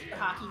hockey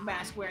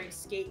mask wearing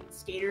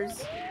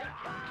skaters.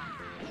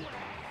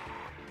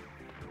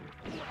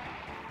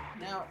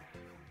 Now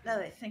that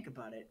I think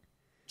about it,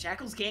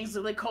 Jackal's gangs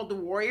are like called the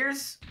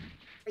Warriors?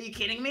 Are you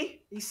kidding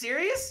me? Are you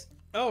serious?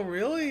 Oh,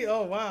 really?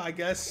 Oh, wow. I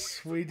guess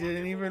we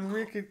didn't even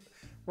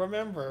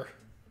remember.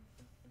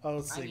 Oh,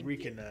 let's see.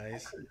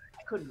 Recognize.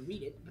 I couldn't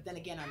read it, but then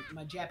again,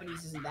 my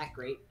Japanese isn't that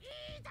great.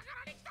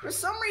 For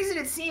some reason,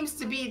 it seems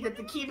to be that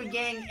the Kiba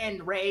gang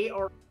and Ray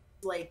are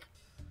like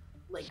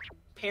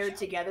paired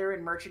together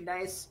in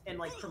merchandise and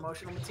like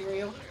promotional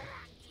material.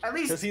 At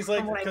least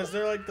because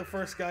they're like the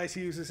first guys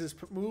he uses his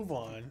move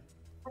on.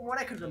 From what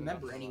I could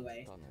remember,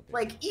 anyway.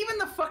 Like even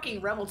the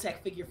fucking Rebel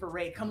Tech figure for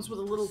Ray comes with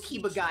a little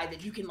Kiba guy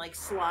that you can like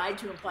slide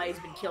to imply he's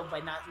been killed by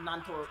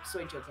Nanto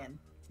Soichoken.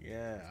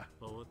 Yeah.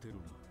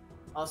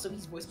 Also,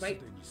 he's voiced by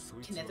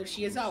Kineto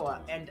Shiozawa,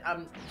 and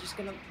I'm just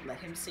gonna let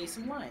him say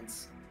some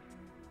lines.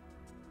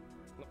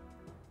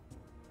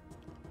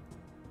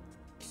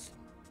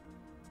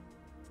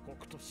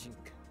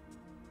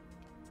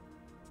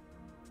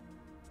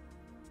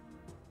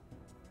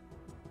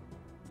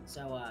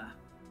 So,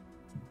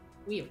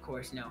 we of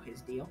course know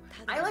his deal.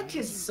 I liked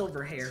his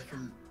silver hair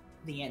from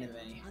the anime.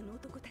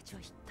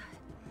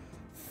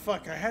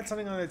 Fuck, I had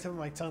something on the tip of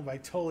my tongue, but I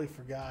totally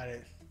forgot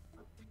it.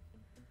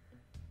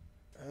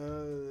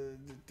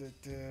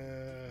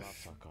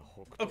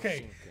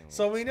 Okay,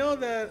 so we know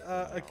that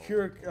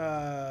Akira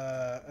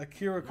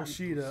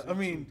Kushida,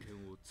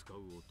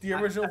 the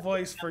original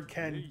voice for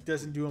Ken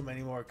doesn't do him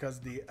anymore because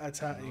the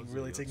attacking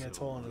really taking a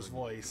toll on his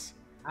voice.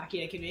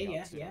 Akira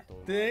Kushida, yeah.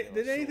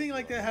 Did anything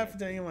like that happen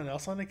to anyone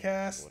else on the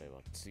cast?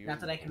 Not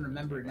that I can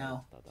remember,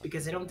 no.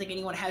 Because I don't think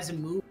anyone has a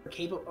move or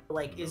capable,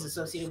 like, is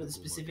associated with a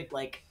specific,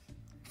 like,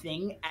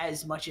 thing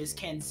as much as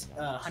Ken's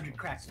 100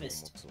 Crack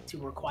Fist to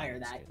require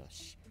that.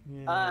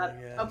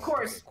 Yeah, of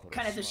course,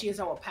 Kaneto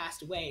Shiozawa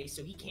passed away,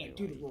 so he can't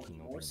do the role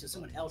anymore, so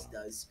someone else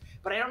does.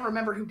 But I don't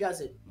remember who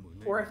does it,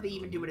 or if they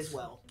even do it as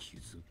well.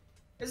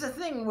 There's a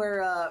thing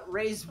where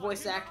Ray's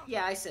voice act.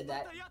 Yeah, I said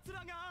that.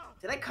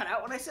 Did I cut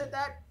out when I said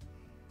that?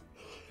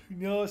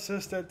 No, it's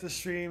just that the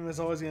stream is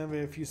always going to be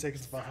a few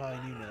seconds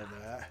behind, you know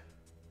that.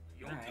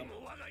 Alright.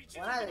 Well,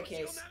 in either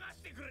case...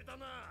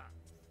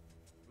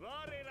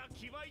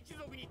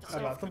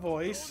 About the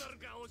voice.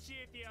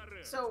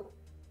 So,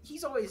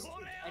 he's always...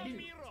 I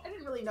didn't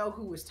really know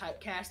who was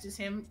typecast as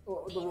him,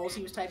 or the roles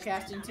he was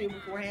typecast into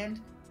beforehand.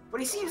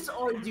 But he seems to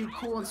always do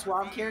cool and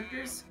suave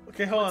characters.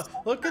 Okay, hold on.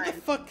 Look at the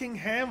fucking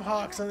ham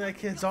hocks on that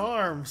kid's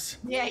arms.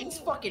 Yeah, he's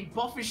fucking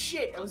buff as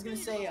shit. I was gonna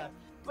say,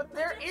 but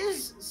there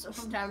is,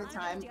 from time to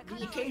time,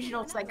 the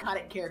occasional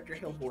psychotic character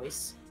he'll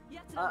voice.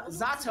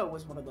 Zato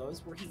was one of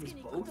those, where he was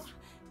both.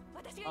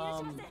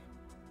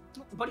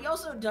 But he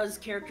also does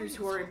characters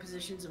who are in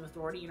positions of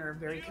authority and are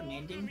very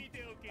commanding.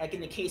 Like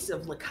in the case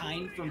of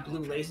Lakine from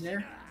Blue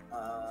Lasner.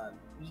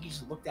 You can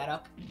just look that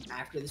up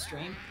after the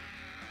stream.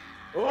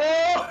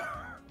 Oh!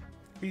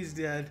 He's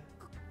dead.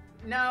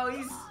 No,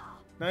 he's...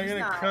 Now you're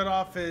gonna cut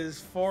off his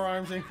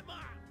forearms and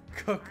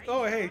cook...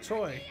 Oh, hey,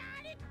 Troy.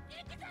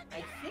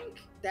 I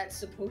think that's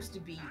supposed to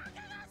be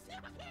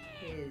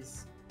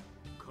his...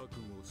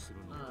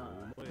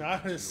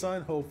 Not his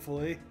son,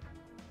 hopefully.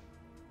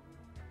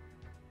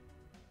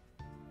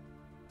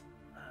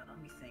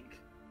 Let me think.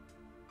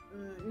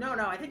 No,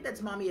 I think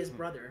that's Mamiya's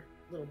brother.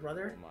 Little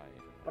brother.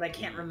 But I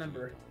can't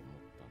remember.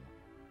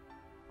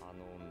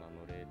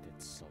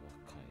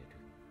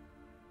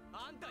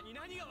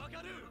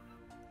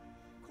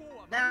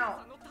 Now,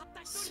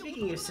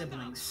 speaking of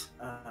siblings,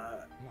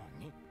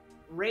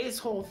 Ray's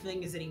whole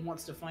thing is that he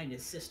wants to find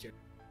his sister.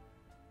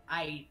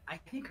 I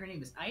think her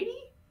name is Airi?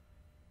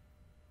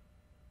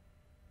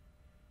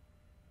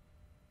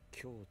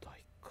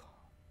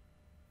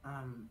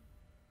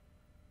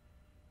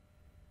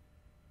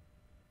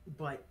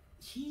 But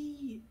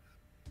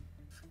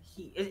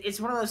it's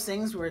one of those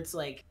things where it's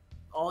like,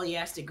 all he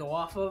has to go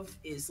off of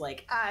is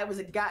like, it was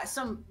a guy,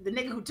 the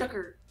nigga who took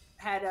her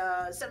had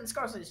 7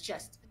 scars on his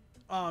chest.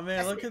 Oh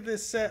man, look at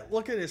this set.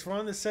 Look at this. We're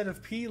on the set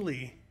of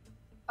Peely.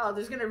 Oh,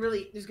 there's gonna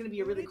be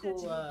a really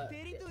cool.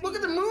 Look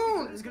at the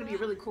moon. There's gonna be a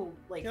really cool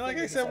like. Like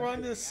I said, we're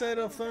on the set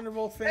of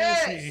Thunderbolt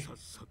Hey! Fantasy.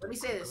 Let me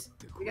say this.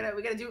 We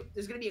gotta do.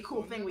 There's gonna be a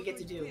cool thing we get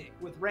to do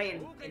with Ray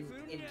and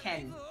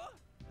Ken.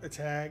 A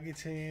tag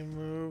team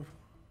move.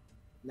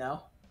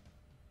 No.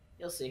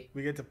 You'll see.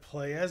 We get to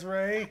play as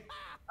Ray.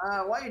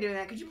 While you're doing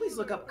that, could you please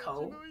look up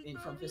Ko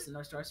from Fist of the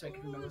North Star so I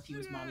can remember if he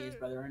was Mamiya's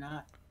brother or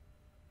not?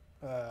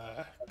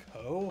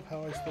 Ko?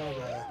 How do I spell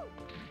that?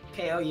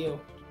 K-O-U.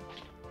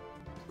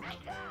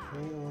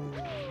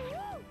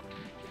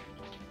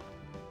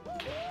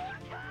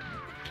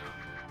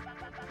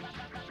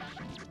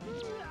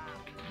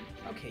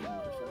 Okay, you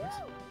motherfuckers.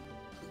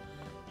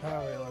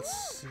 Alright,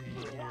 let's see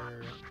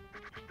here.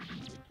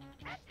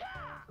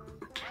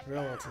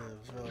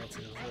 Relatives.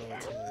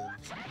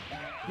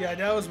 Yeah,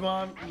 that was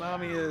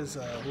Mamiya's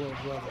little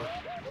brother.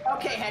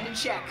 Okay, had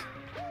to check.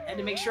 Had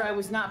to make sure I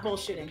was not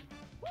bullshitting.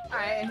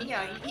 Alright, and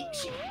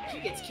she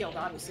gets killed,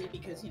 obviously,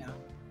 because, you know,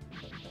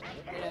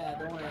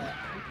 they want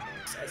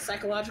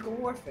psychological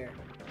warfare.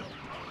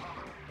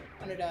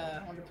 Wanted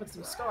to put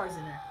some scars in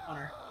her, on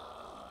her.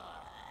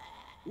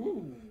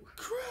 Ooh.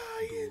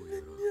 Cry in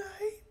the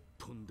night.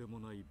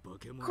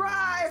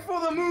 Cry for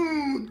the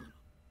moon!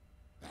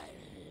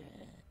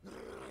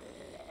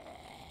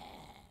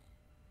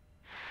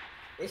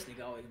 This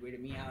nigga always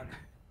weirded me out.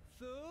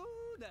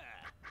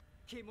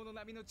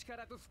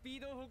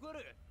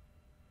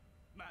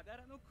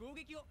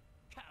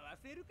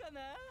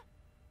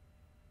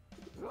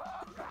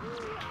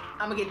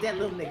 I'm gonna get that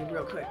little nigga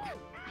real quick.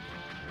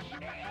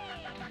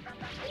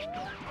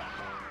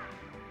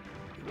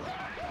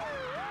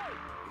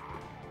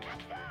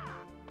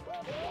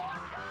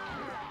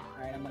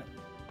 Alright, I'm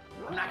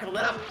not gonna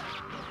let up.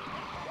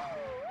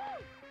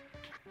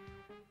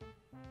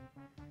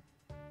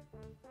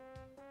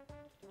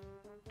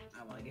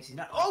 Oh, well, I guess he's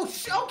not. Oh,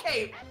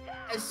 okay!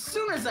 As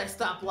soon as I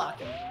stop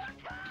blocking.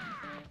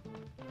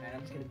 Alright,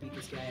 I'm just gonna beat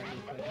this guy up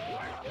real quick.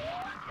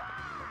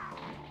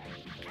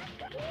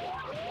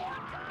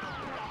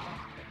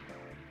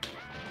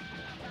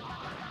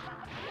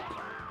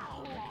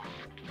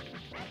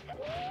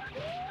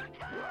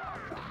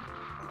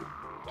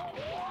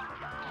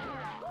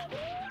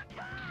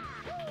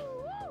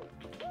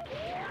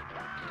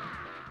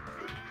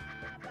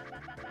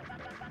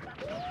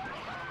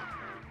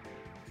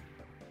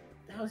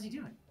 What the hell is he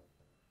doing?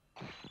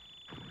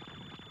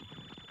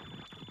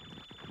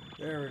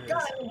 There it is.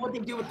 God, I love what they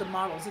do with the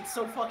models. It's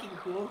so fucking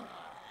cool.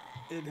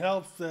 It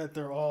helps that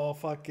they're all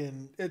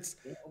fucking. It's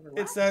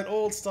that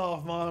old style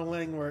of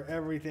modeling where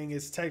everything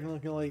is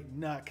technically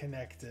not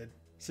connected,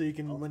 so you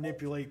can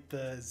manipulate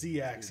the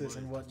Z-axis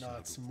and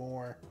whatnot some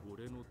more.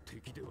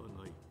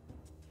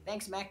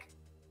 Thanks, Mac,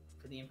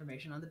 for the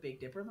information on the Big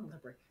Dipper, Little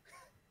Dipper.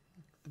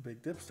 The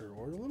Big Dipster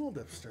or the Little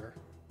Dipster.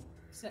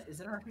 Is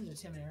that a reference to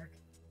Tim and Eric?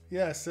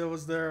 Yes, it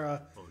was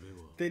their.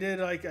 They did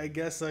like I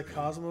guess a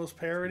Cosmos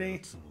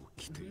parody,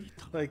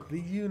 like the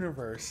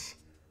universe.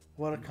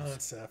 What a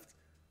concept!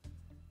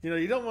 You know,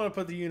 you don't want to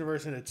put the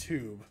universe in a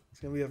tube.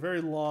 It's gonna be a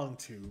very long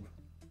tube,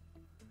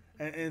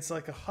 and it's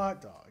like a hot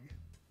dog.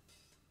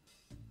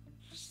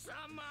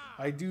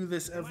 I do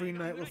this every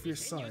night with your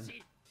son. Alright.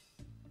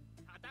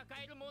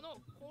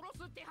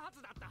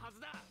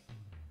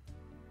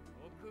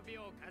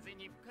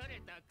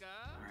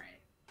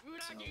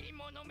 So,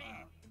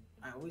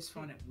 I always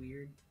found it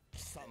weird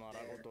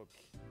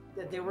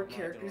that there were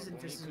characters in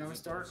Fist of the North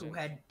Star who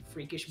had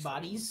freakish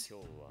bodies,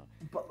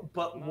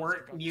 but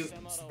weren't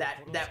mutants.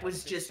 That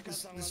was just the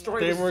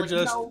story. They was were like,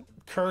 just no.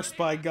 cursed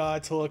by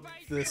God to look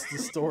this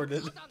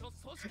distorted.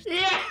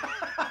 Yeah,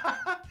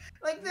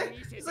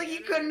 it's like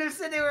you couldn't have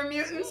said they were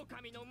mutants.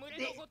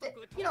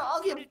 You know,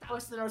 I'll give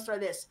Fist of the North Star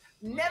this.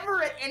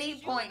 Never at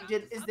any point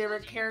is there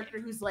a character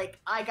who's like,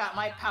 I got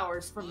my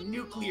powers from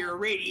nuclear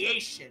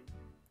radiation.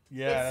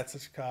 Yeah, that's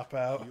a cop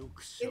out.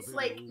 It's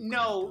like,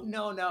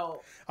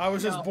 no. I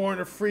was just born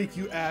a freak,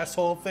 you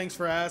asshole. Thanks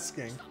for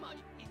asking.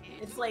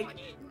 It's like,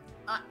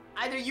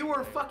 either you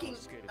were fucking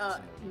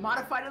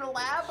modified in a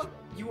lab,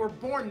 you were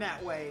born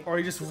that way, or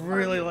you just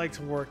really like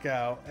to work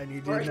out, and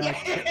you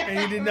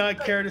did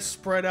not care to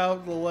spread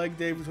out the leg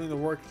day between the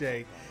work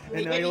day,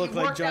 and now you look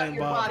like Giant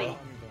Baba.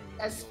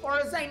 As far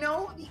as I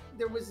know,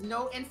 there was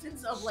no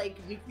instance of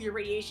like nuclear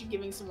radiation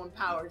giving someone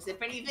powers.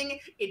 If anything,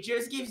 it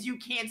just gives you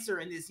cancer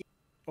in this.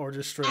 Or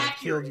just straight up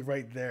killed you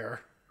right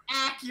there.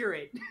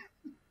 Accurate.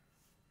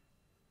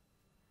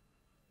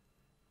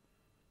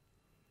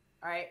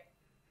 Alright.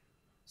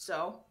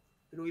 So,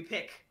 who do we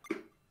pick?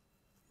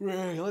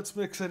 Ray, let's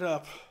mix it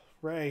up.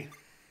 Ray.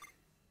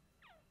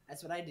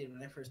 That's what I did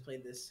when I first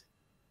played this.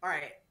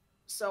 Alright.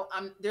 So,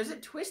 there's a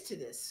twist to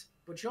this,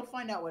 but you'll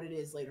find out what it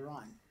is later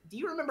on. Do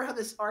you remember how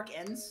this arc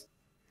ends?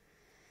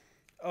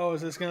 Oh,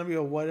 is this going to be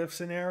a what-if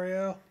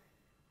scenario?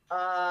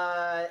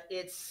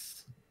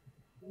 It's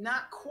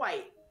not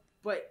quite.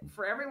 But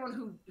for everyone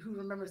who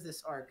remembers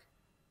this arc,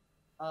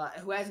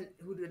 who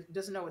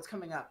doesn't know what's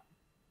coming up,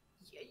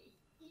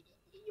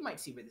 you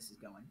might see where this is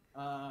going.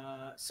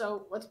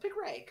 So let's pick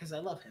Ray because I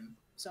love him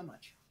so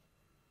much.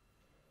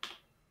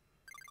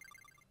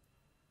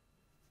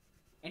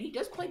 And he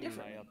does play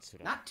differently.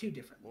 Not too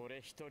differently.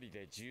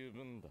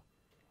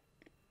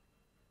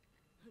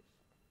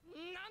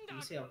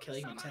 You say I'll kill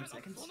you in 10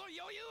 seconds?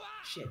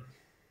 Shit.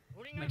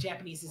 My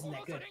Japanese isn't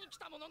that good.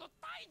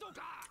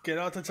 Get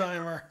out the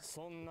timer.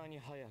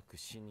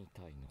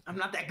 I'm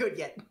not that good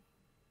yet.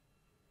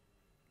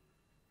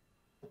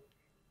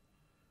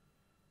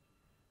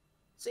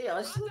 So yeah,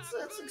 let's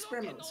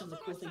experiment with some of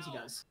the cool things he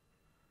does.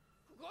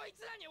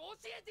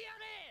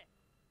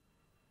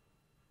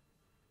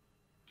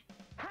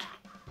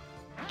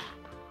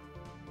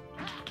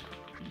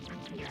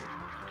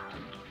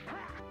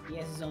 He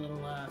has his own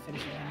little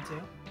finishing hand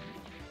too.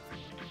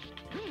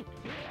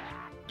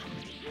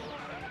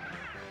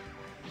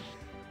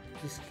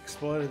 Just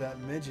exploded that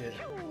midget.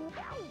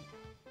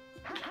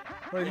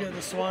 Right here,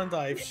 the swan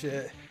dive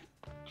shit.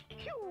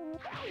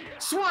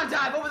 Swan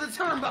dive over the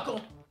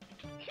turnbuckle!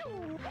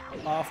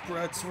 Off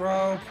Brett's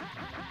rope.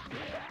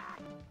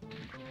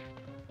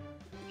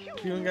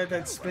 You even got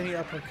that spinny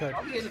uppercut.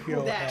 Oh, he has a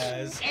cool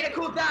dash. And a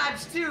cool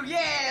dodge too,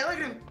 yeah! Look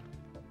at him!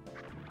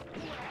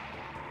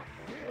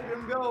 Look at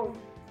him go!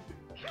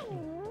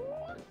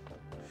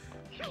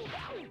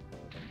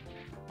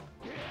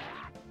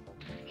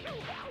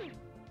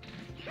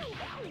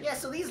 Yeah,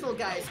 so these little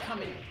guys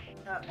come in.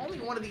 Only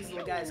one of these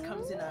little guys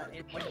comes in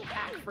like a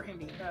pack for him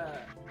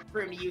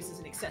to use as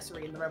an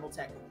accessory in the Rebel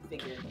Tech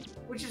figure,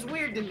 which is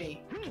weird to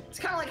me. It's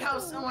kind of like how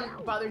someone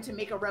bothered to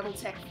make a Rebel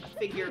Tech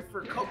figure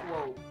for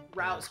Kokuo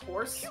Rao's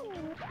horse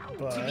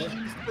to be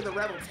used for the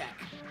Rebel Tech.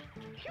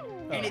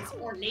 And it's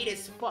ornate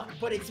as fuck,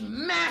 but it's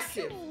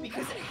massive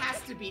because it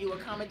has to be to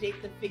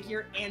accommodate the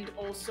figure and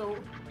also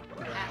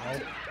have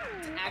to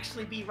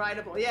actually be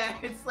rideable. Yeah,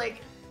 it's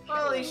like,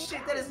 holy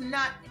shit, that is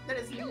not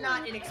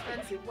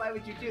inexpensive. Why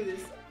would you do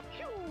this?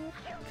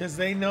 Because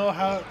they know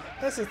how.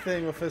 That's the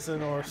thing with Fist of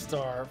the North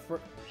Star.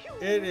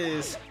 It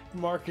is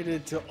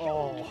marketed to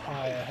all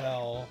high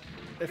hell.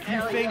 If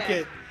you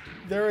think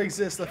there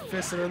exists a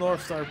Fist of the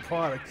North Star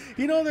product.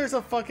 You know, there was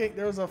a fucking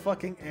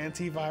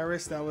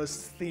antivirus that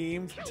was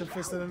themed to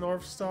Fist of the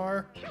North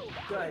Star.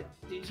 Good.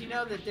 Did you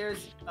know that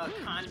there's a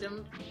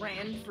condom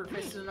brand for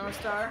Fist of the North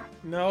Star?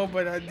 No,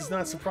 but it does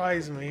not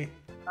surprise me.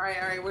 All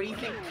right. What do you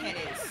think Ken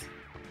is?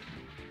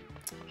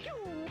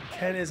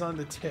 Ken is on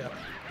the tip.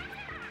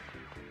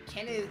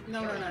 Ken is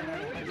no. You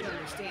don't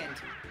understand.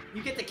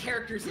 You get the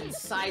characters in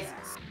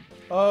sizes.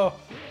 Oh,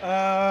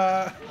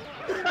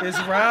 is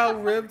Rao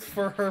ribbed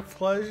for her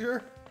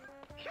pleasure?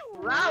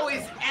 Rao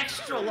is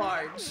extra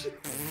large.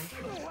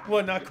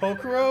 What, not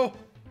Kokoro?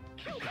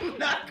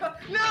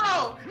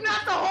 No,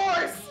 not the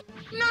horse!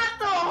 Not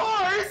the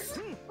horse!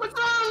 What's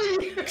wrong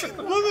with you?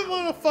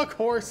 What the fuck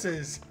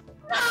horses?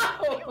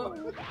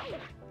 No!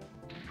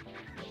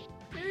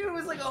 Maybe it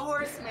was like a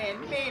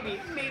horseman. Maybe.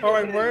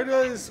 Alright,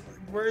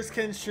 where's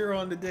Kenshiro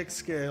on the dick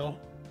scale?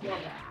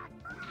 Normal.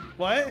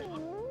 What?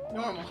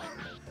 Normal.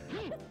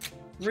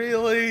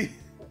 Really?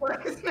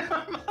 What is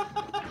normal?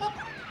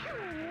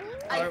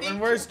 Alright,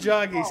 and where's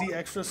Joggy? Is he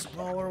extra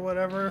small or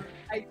whatever?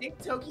 I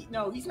think Toki...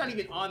 No, he's not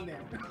even on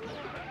there.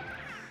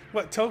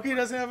 What, Toki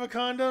doesn't have a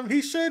condom?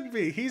 He should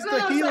be. He's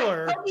the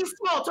healer.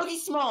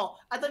 Toki's small.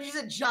 I thought you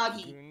said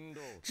Joggy.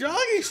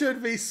 Joggy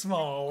should be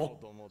small.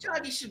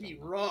 Joggy should be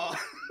raw.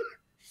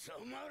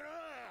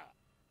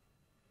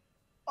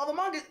 Oh, the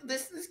manga...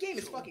 This game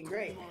is fucking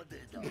great.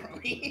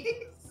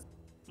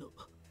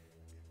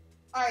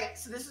 Alright,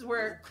 so this is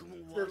where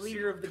the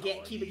leader of the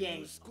Kiba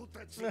gang...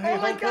 Oh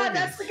my god,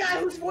 that's the guy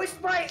who's voiced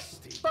by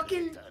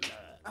fucking...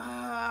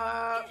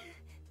 Oh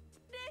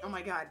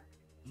my god.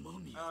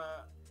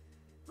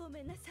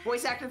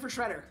 Voice actor for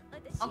Shredder.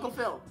 Uncle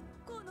Phil.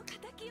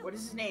 What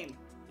is his name?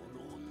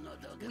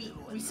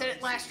 We said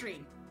it last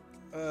stream.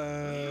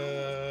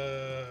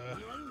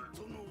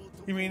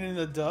 You mean in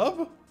the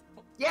dub?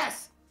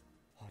 Yes!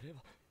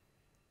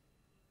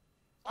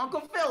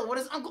 Uncle Phil, what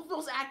is Uncle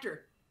Phil's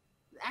actor?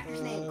 The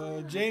actor's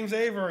name? James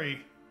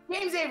Avery.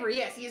 James Avery,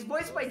 yes, he is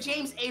voiced by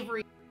James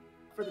Avery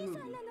for the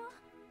movie.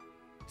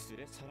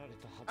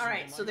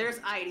 Alright, so there's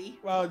Idy.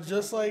 Wow,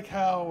 just like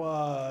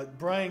how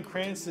Bryan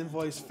Cranston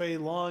voiced Fei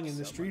Long in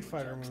the Street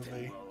Fighter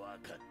movie.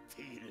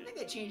 I think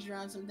they changed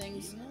around some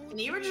things. In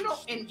the original,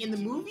 in the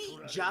movie,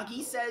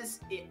 Joggy says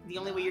the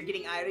only way you're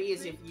getting Idy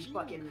is if you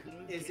fucking,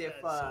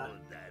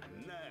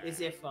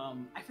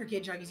 I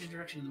forget Joggy's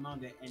introduction in the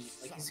manga and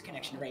like his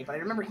connection to Rei, but I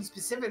remember he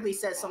specifically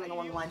says something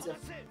along the lines of,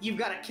 "You've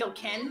got to kill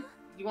Ken,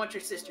 you want your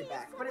sister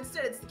back." But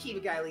instead, it's the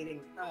Kiba guy leading,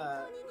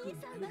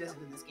 who does it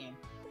in this game.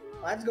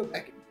 Well, I have to go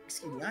back.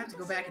 Excuse me. I have to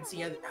go back and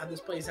see how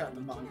this plays out in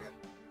the manga.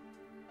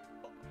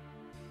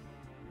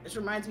 This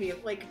reminds me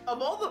of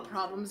of all the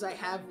problems I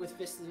have with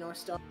Fist of the North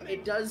Star.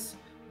 It does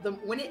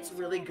when it's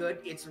really good,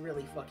 it's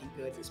really fucking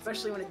good,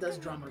 especially when it does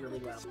drama really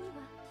well.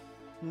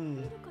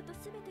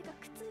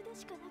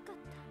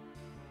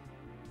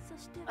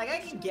 Like I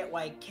can get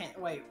why Ken.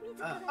 Wait.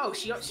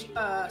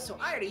 So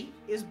Irie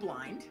is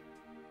blind.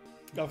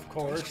 Of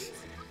course.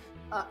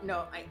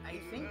 No, I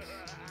think.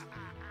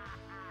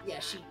 Yeah,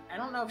 I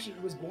don't know if she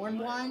was born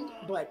blind,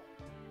 but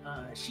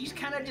She's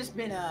kind of just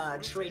been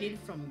traded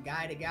from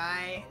guy to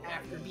guy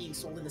after being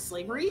sold into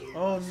slavery.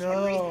 Oh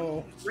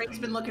no! Ray's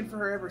been looking for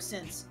her ever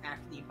since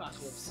after the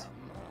apocalypse.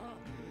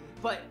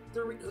 But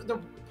the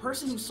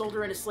person who sold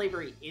her into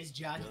slavery is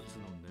Jagi.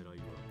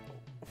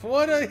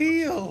 What a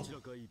heel!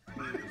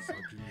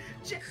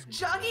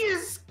 Jagi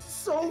is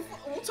so.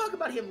 We'll talk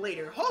about him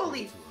later.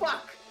 Holy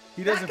fuck!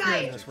 He does that appear guy,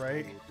 in this,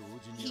 right?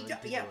 He does,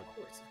 yeah, of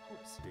course.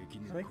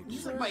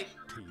 He's like my.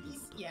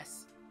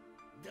 Yes.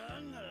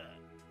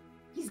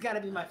 He's got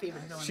to be my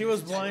favorite villain. She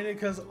was blinded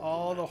because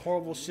all the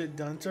horrible shit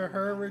done to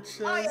her, Rich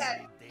says. Oh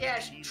yeah,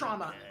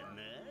 trauma.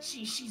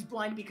 She's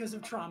blind because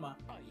of trauma,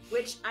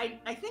 which I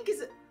think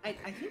is I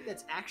think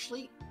that's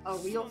actually a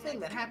real thing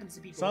that happens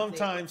to people.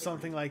 Sometimes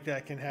something like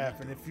that can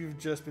happen if you've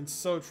just been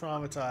so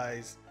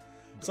traumatized.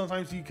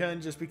 Sometimes you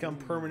can just become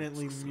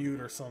permanently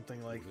mute or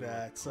something like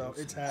that. So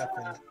it's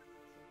happened.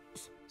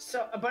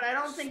 But I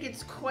don't think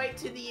it's quite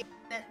to the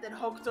extent that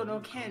Hokuto no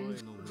Ken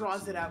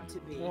draws it out to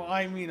be. Well,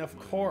 I mean, of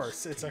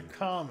course, it's a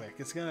comic.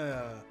 It's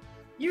gonna.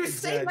 You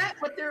say that,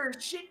 but there are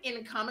shit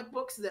in comic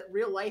books that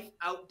real life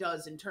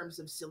outdoes in terms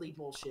of silly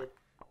bullshit.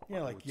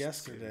 Yeah, like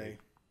yesterday.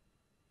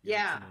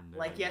 Yeah,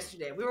 like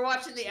yesterday. We were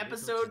watching the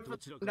episode from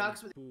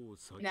Docs with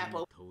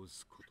Napo,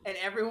 and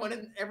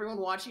everyone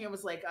watching it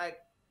was like, I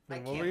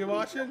What can't were you believe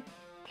watching?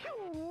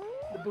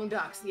 The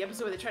Boondocks, the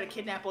episode where they try to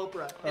kidnap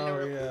Oprah. And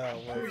Oh yeah,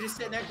 we were just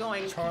sitting there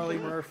going. Charlie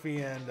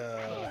Murphy and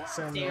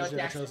Samuel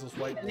Jackson, those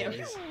white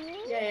boys.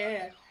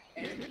 Yeah.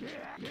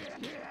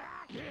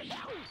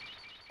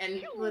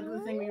 And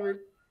the thing we were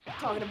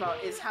talking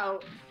about is how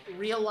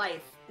real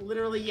life,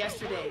 literally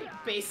yesterday,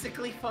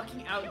 basically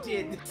fucking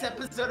outdid this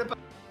episode about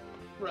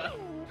Oprah.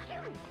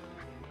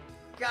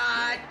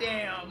 God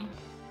damn.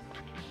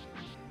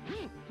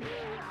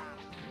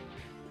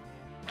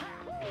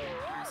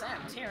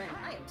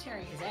 I am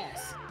tearing his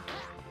ass.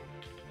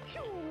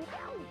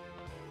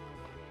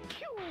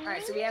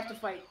 Alright, so we have to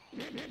fight.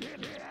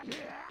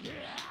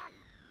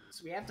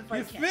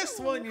 You missed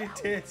one, you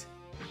tit.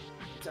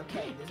 It's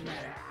okay, it doesn't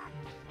matter.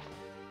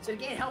 So to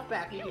gain health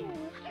back, we do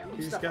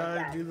He's stuff gotta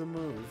like that. do the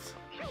moves.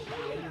 Yeah,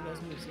 do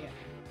those moves, yeah.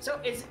 So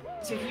if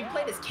you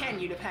played as Ken,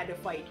 you'd have had to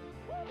fight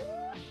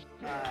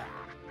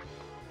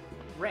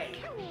Ray,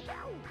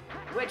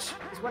 which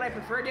is what I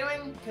prefer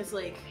doing because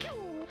like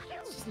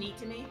it's just neat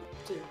to me.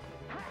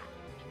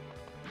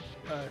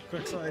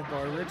 Quick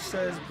sidebar. Rich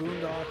says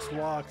Boondocks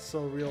walked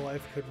so real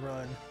life could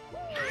run.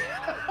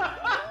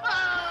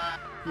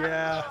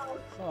 Yeah,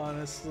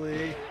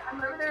 honestly. I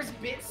remember there's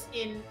bits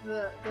in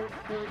the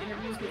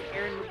interviews with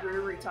Aaron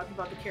McGruder where he talked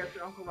about the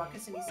character Uncle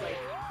Ruckus, and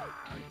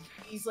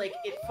he's like,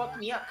 it fucked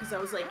me up because I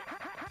was like,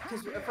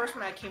 because at first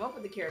when I came up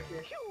with the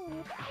character,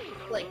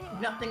 like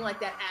nothing like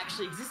that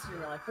actually existed in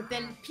real life. But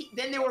then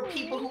there were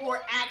people who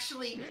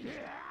actually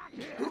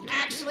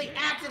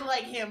acted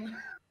like him.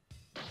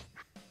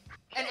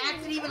 And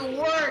acted even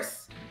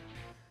worse!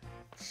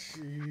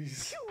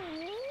 Jeez.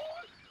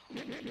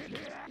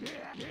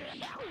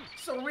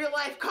 So real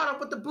life caught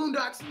up with the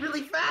Boondocks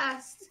really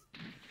fast!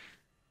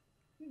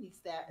 Who needs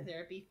that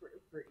therapy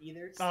for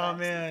either side? Oh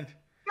man.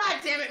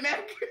 God damn it,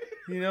 Mac!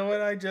 You know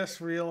what I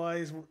just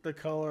realized the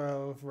color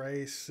of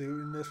Ray's suit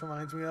in this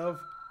reminds me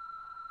of?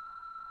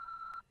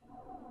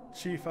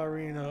 Chief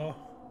Arino.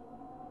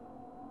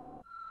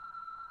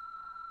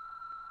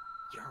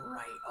 You're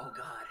right, oh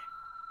god.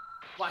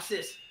 Watch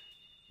this.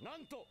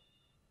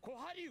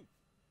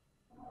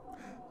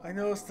 I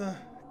noticed the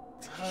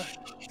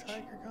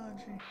Tiger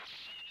Kanji.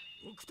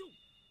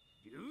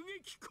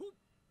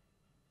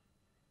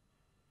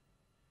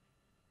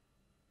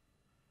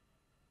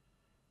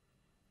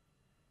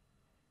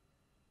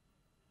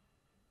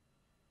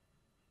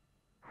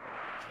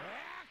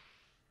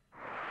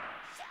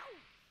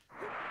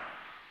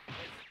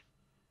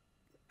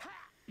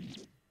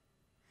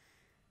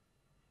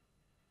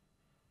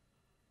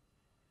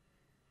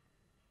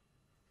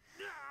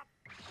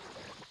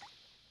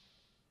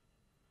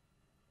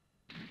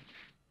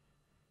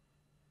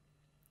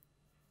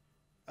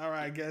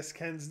 Alright, I guess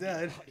Ken's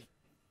dead.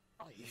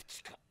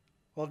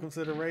 Welcome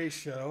to the Ray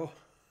Show.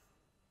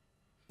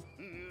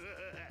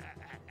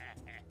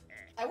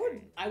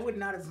 I would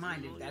not have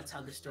minded if that's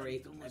how the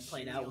story had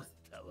played out with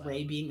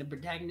Ray being the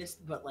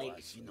protagonist, but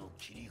like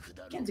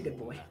Ken's a good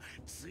boy.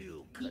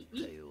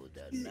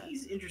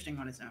 He's interesting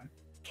on his own.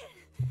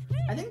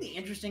 I think the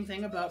interesting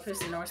thing about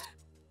Fist of North,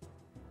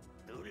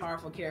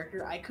 powerful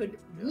character,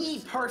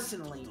 me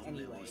personally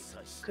anyway,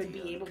 could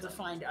be able to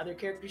find other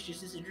characters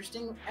just as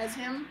interesting as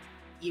him,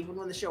 even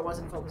when the show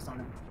wasn't focused on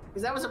him.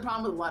 Because that was a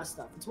problem with a lot of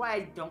stuff. It's why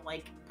I don't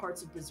like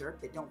parts of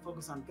Berserk that don't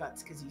focus on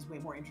Guts, because he's way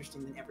more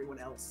interesting than everyone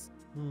else.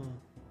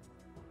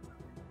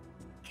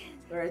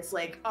 Where it's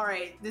like,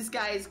 alright, this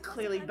guy is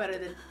clearly better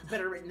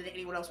written than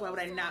anyone else, why would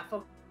I not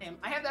focus on him?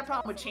 I have that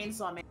problem with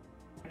Chainsaw Man.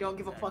 I don't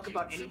give a fuck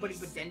about anybody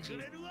but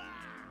Denji.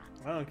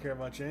 I don't care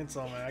about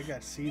Chainsaw Man, I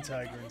got Sea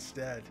Tiger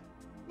instead.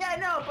 Yeah, I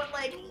know, but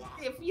like,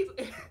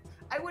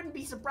 I wouldn't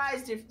be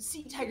surprised if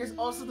Sea Tiger's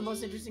also the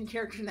most interesting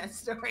character in that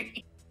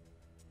story.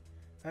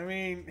 I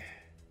mean...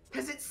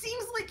 Because it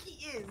seems like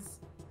he is,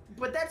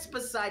 but that's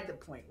beside the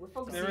point. We're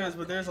focusing. There is,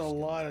 but there's a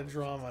lot of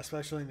drama,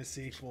 especially in the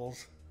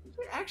sequels.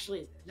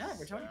 Actually, now that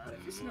we're talking about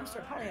it, Fist of the North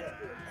Star probably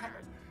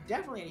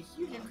definitely had a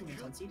huge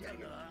influence on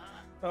CJ.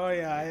 Oh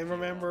yeah, I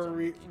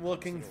remember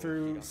looking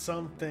through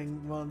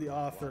something one of the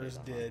authors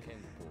did,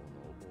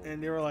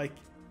 and they were like,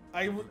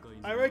 I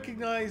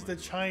recognize the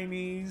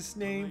Chinese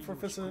name for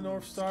Fist of the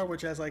North Star,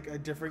 which has like a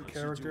different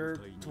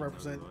character to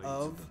represent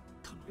of.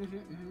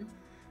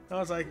 I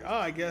was like, oh,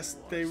 I guess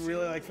they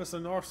really like Fist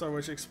of the North Star,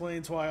 which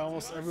explains why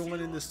almost everyone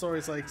in the story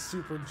is like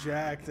super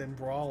jacked and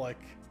brawlic.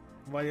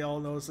 Why y'all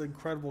knows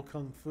incredible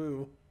kung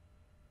fu.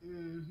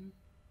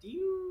 Do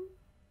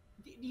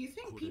you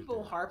think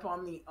people harp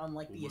on the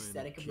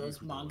aesthetic of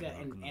those manga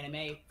and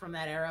anime from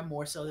that era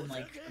more so than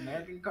like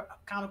American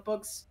comic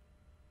books?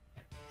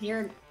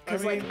 Here, I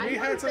mean, we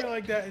had something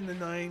like that in the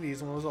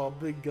 '90s when it was all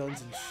big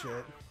guns and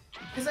shit.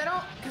 Because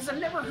I've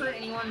never heard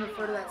anyone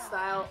refer to that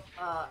style.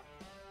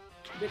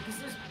 Because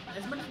there's,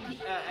 as much as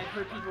I've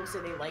heard people say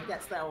they like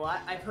that style a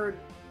lot, I've heard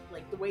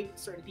like the way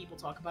certain people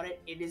talk about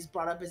it, it is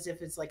brought up as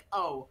if it's like,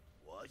 oh,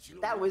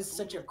 that was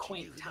such a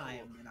quaint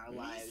time in our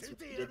lives when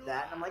we did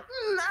that. And I'm like,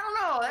 I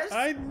don't know.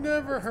 I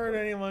never heard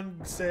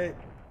anyone say.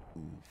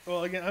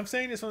 Well, again, I'm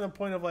saying this from the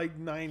point of like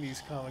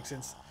 '90s comics,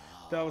 since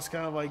that was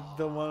kind of like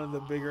the one of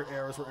the bigger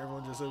eras where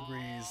everyone just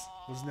agrees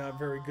was not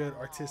very good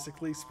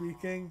artistically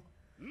speaking.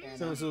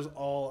 Since it was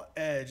all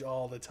edge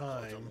all the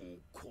time.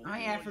 Oh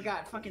yeah, I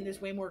forgot. Fucking,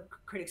 there's way more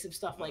critics of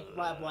stuff like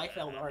Rob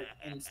Liefeld art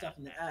and stuff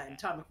in the and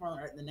Todd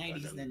McFarlane art in the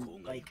 '90s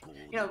than like,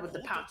 you know, with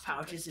the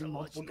pouches and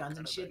multiple guns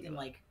and shit, than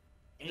like.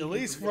 At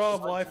least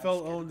Rob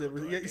Liefeld owned it.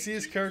 You see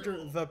his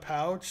character, the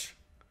Pouch?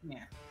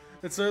 Yeah.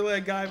 It's literally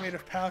a guy made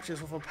of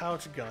pouches with a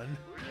pouch gun.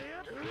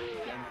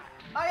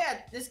 Oh yeah,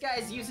 this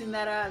guy's using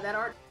that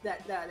art,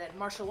 that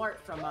martial art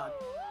from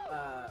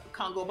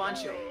Congo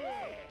Bancho.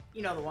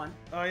 You know the one.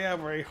 Oh yeah,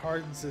 where he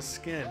hardens his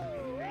skin.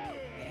 Yeah.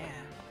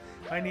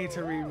 I need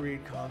to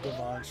reread Congo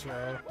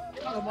Bancho.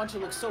 Congo Bancho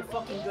looks so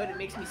fucking good. It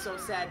makes me so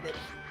sad that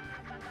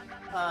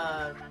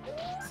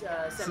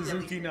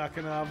Suzuki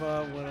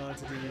Nakanaba went on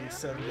to do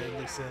Seven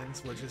Deadly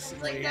Sins, which is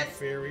like way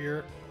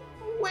inferior.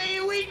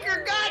 Way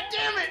weaker. God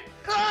damn it!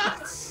 Ah!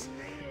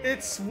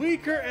 It's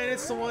weaker, and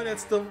it's the one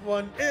that's the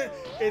one.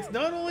 It's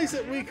not only is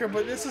it weaker,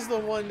 but this is the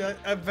one that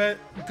event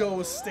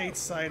goes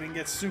stateside and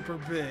gets super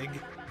big.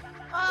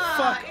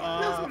 Fuck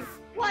off.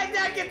 Why'd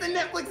that get the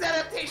Netflix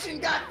adaptation?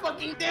 God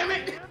fucking damn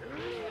it!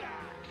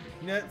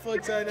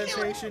 Netflix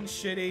adaptation,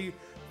 shitty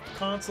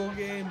console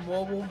game,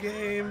 mobile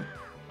game.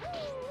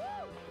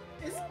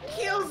 This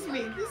kills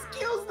me. This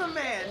kills the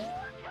man.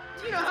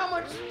 Do you know how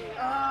much?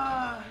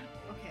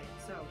 Okay,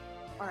 so,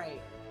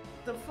 alright.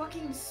 The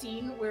fucking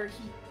scene where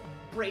he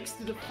breaks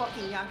through the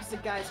fucking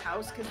Yakuza guy's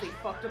house because they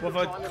fucked up with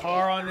a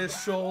car on his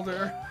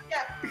shoulder.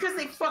 Yeah, because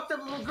they fucked up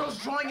the little girl's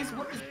drawing is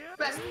what is the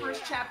best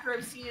first chapter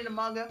I've seen in a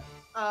manga,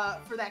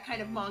 for that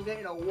kind of manga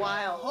in a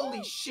while.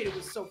 Holy shit, it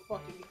was so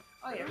fucking.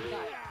 Oh yeah,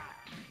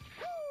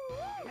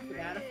 I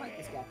forgot how to fight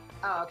this guy.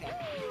 Oh, okay.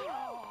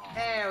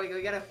 There we go.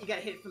 You gotta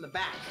hit it from the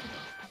back.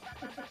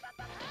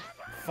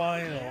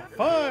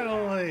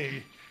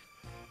 Finally!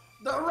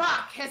 The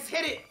Rock has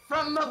hit it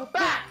from the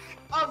back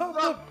of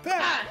the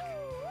back.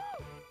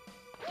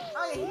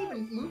 Oh yeah, he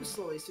even moves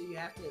slowly, so you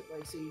have to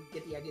so you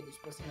get the idea that you're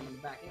supposed to hit him on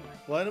the back anyway.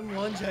 Let him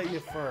lunge at you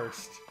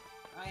first.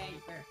 Oh yeah,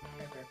 you're fair.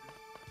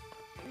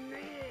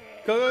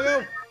 Go!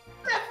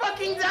 That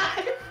fucking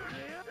dive!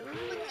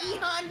 Like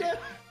E-Honda! Alright,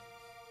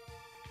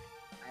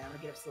 I'm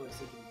gonna get up slowly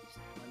so you can just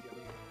lunge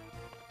over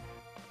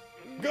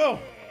here. Go!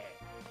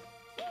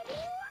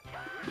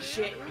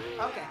 Shit.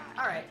 Okay,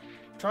 alright.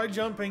 Try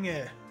jumping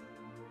it.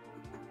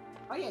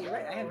 Oh yeah, you're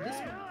right, I have this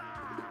one.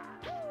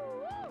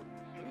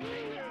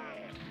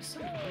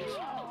 Son of a bitch.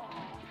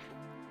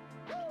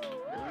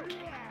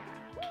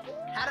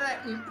 How did I...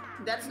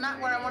 That's not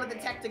where I wanted the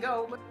tech to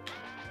go, but...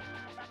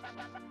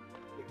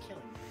 You're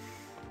killing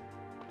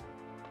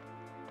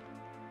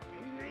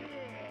me.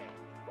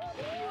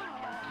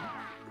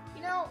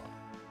 You know,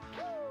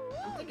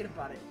 I'm thinking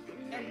about it,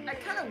 and I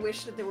kind of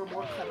wish that there were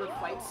more clever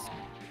fights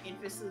in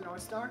Fist of the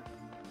North Star,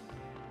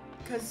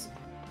 because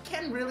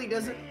Ken really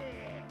doesn't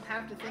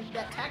have to think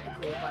that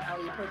tactically about how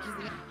he approaches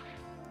the game.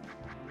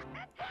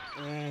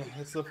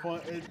 It's the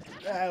point. And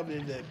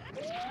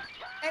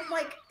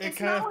like, it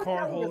kind of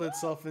cornholed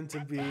itself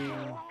into being,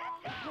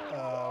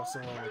 what's the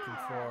one I'm looking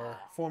for?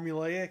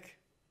 Formulaic?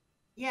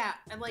 Yeah,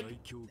 and like,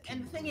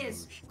 and the thing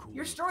is,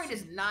 your story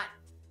does not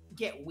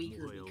get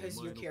weaker because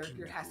your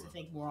character has to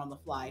think more on the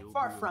fly.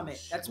 Far from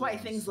it. That's why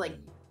things like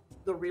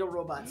the Real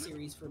Robot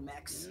series for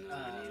mechs,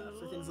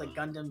 for things like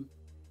Gundam,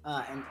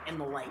 and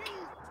the like,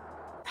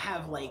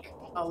 have like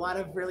a lot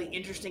of really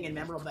interesting and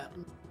memorable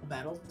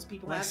battles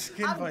people have. My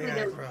skin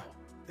Viagra.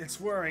 It's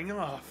wearing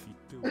off.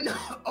 No,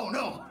 oh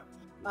no!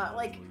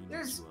 Like,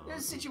 there's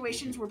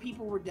situations where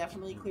people were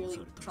definitely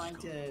clearly trying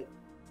to...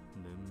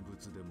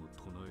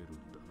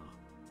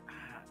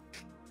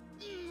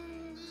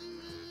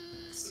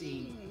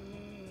 see.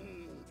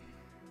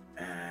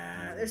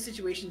 There's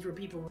situations where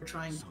people were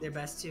trying their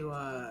best to,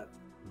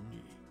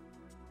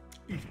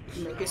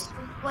 make us...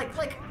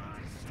 Like,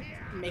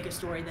 make a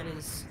story that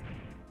is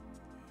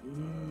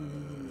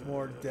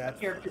more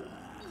depth. Character.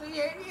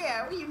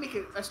 Yeah. When you make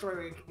a story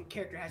where a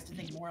character has to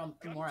think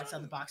more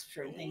outside the box for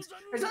certain things.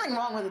 There's nothing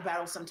wrong with a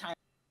battle sometimes.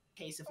 In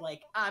the case of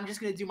like, I'm just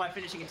gonna do my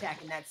finishing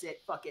attack and that's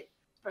it. Fuck it.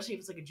 Especially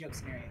if it's like a joke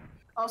scenario.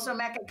 Also,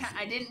 Mac,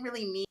 I didn't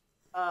really mean.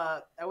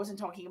 I wasn't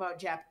talking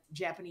about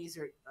Japanese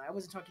or I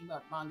wasn't talking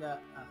about manga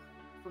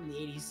from the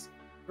 80s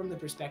from the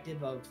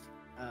perspective of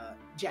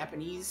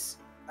Japanese,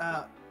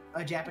 a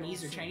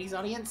Japanese or Chinese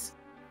audience.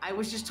 I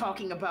was just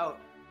talking about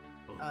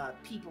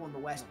people in the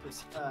West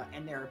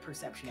and their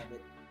perception of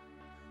it.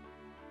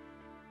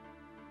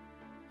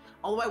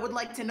 Although I would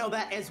like to know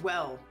that as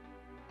well.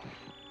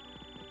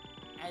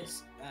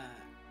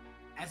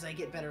 As I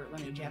get better at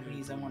learning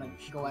Japanese, I want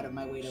to go out of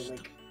my way to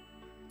like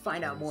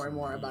find out more and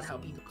more about how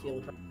people feel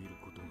about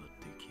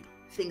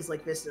things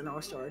like this in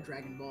All-Star,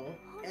 Dragon Ball,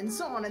 and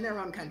so on in their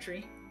own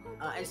country,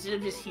 instead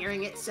of just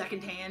hearing it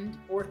secondhand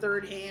or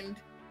third hand.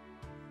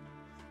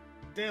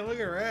 Damn, look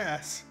at her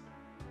ass.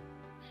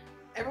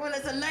 Everyone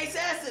has a nice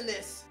ass in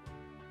this.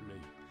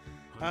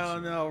 I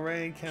don't know,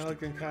 Rain kind of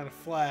looking kind of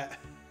flat.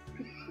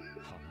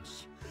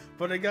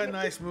 But they got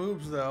nice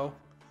moves though.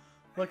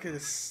 Look at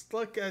this.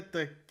 Look at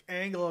the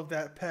angle of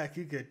that pec.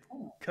 You could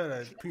cut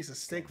a piece of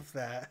steak with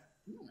that.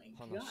 Oh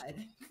my god,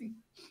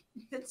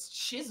 that's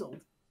chiseled.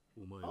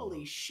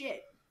 Holy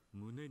shit.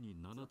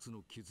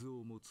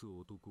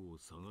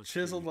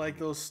 Chiseled like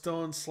those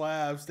stone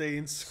slabs they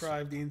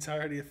inscribed the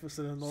entirety of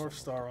the North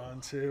Star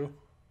onto.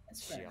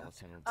 That's fair enough.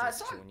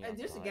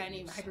 There's a guy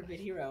named Hyperbit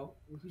Hero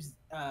who's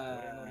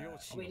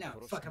wait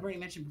no, fuck, I've already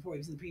mentioned before, he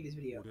was in the previous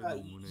video.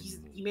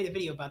 He made a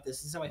video about this.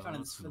 This is how I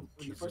found this in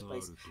the first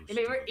place.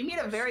 He made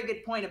a very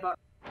good point about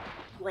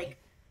like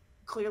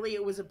clearly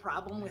it was a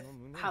problem with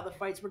how the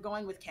fights were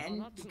going with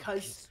Ken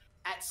because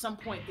at some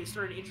point they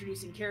started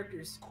introducing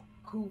characters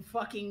who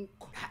fucking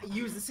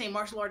use the same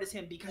martial art as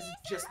him because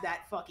it's just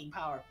that fucking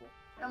powerful.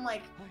 And I'm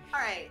like,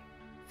 alright,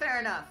 fair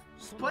enough.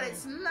 But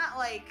it's not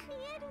like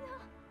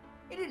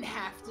it didn't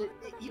have to.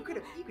 You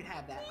could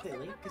have that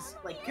clearly, because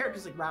like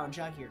characters like Rao and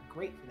Jaggi are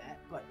great for that.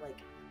 But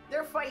like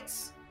their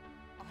fights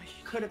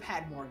could have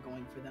had more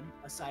going for them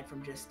aside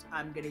from just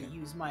I'm gonna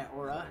use my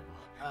aura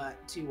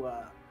to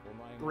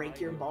break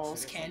your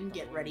balls, Ken.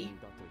 Get ready.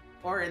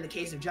 Or in the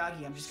case of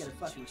Jaggi, I'm just gonna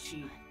fucking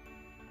cheat.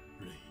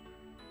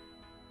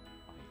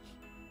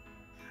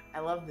 I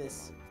love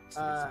this.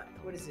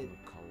 What is it?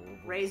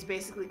 Ray's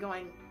basically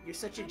going, "You're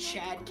such a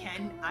Chad,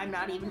 Ken. I'm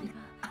not even."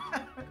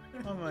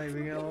 I'm not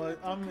even gonna let.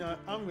 I'm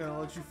gonna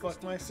let you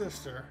fuck my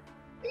sister.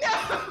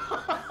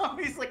 No!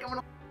 He's like, I'm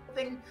gonna let the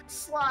thing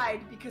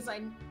slide because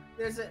I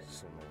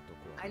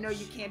know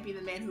you can't be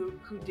the man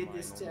who did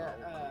this to.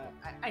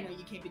 I know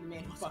you can't be the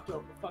man who fucked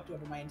over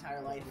my entire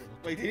life.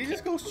 Wait, did he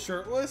just go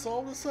shirtless all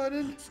of a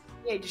sudden?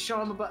 Yeah, just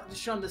show him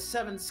the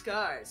 7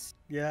 scars.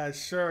 Yeah,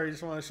 sure. He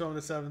just wanted to show him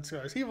the 7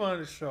 scars. He wanted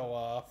to show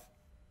off.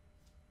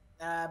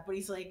 But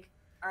he's like,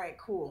 all right,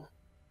 cool.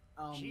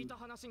 This is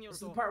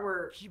the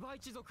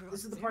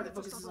part that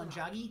focuses on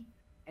Jaggi,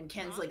 and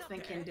Ken's like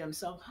thinking to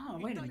himself, "Oh,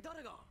 wait a minute.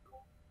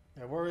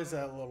 Yeah, where is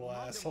that little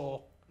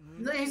asshole?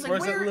 He's like,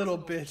 Where's that little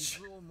bitch?"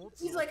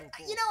 He's like,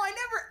 you know, I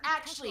never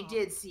actually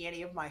did see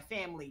any of my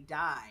family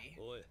die.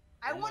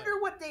 I wonder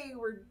what they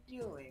were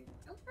doing.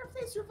 I wonder if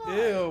they survived.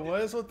 Ew,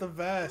 what is with the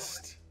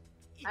vest?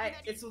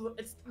 It's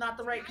not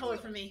the right color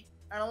for me.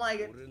 I don't like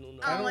it.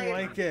 I don't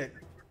like it.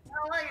 I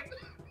don't like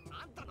it.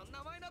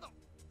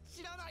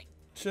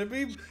 Should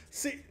be.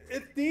 See,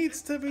 it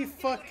needs to be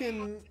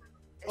fucking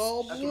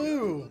all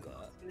blue. It's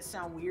gonna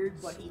sound weird,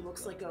 but he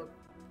looks like a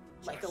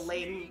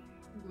lame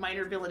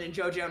minor villain in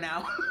JoJo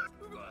now.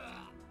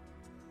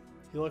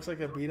 He looks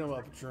like a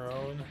beat-em-up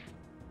drone.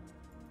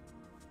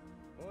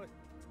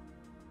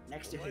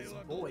 Next to his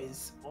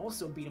boys,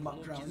 also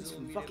beat-em-up drones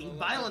from fucking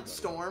Violent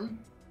Storm.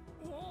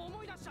 Yo,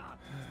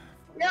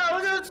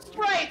 look at those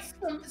sprites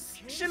from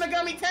Shin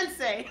Megami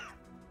Tensei!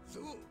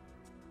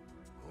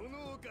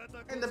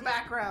 In the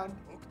background.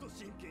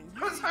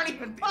 Those aren't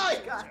even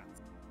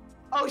polygons!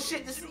 Oh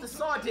shit, this is the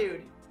Saw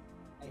dude!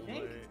 I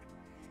think.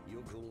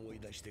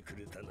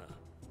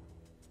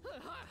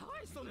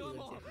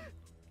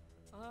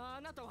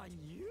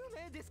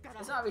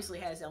 This obviously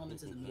has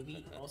elements of the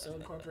movie also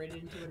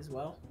incorporated into it as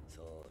well.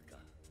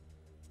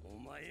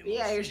 But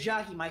yeah, here's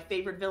Jaggi, my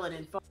favorite villain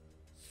in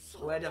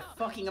who had a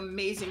fucking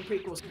amazing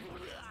prequel.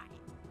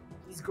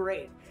 He's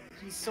great.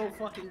 He's so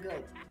fucking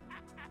good.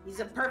 He's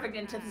a perfect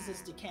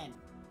antithesis to Ken.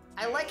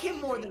 I like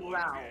him more than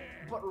Rao,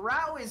 but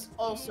Rao is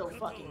also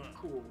fucking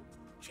cool.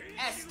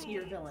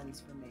 S-tier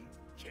villains for me.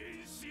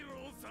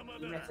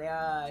 Even if they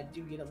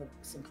do get on the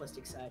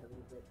simplistic side a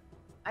little bit.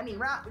 I mean,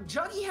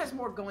 Jaggi has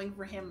more going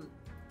for him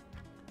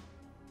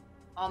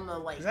on the,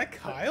 like... Is that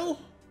Kyle?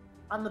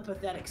 On the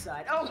pathetic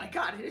side. Oh my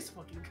god, it is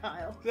fucking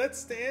Kyle. Is that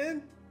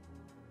Stan?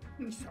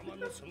 So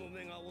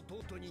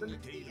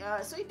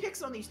he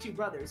picks on these two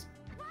brothers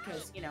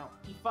because, you know,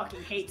 he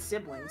fucking hates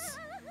siblings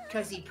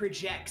because he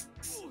projects.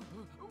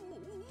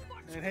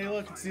 And hey,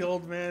 look, it's the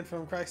old man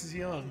from Crisis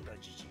Young.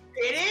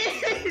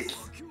 It is!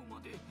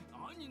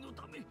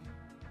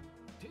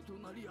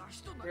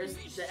 There's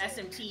the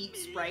SMT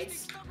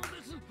sprites.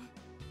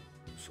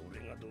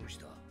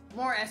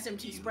 More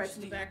SMT sprites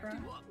in the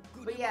background.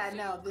 But yeah,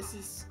 no, this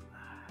is...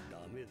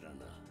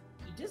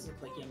 he does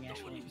look like young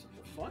Ash Williams.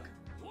 What the fuck?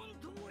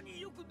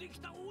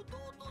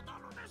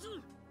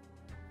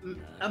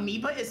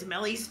 Amoeba is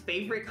Melly's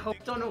favorite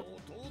Hokuto no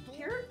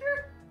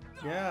character?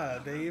 Yeah,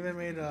 they even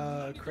made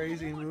a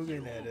crazy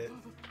Mugen edit.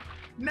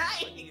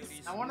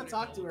 Nice! I want to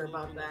talk to her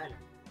about that.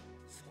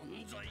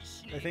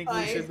 I think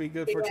we should be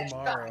good for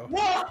tomorrow.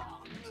 Whoa!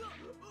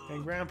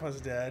 And Grandpa's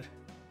dead.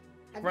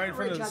 Right in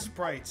front of the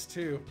sprites,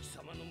 too.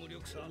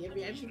 Have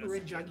you ever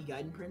read Joggy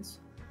Gaiden, Prince?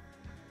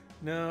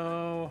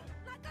 No.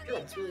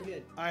 Good, it's really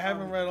good. I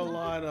haven't read a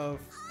lot of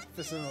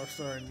Fist of the North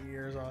Star in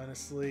years,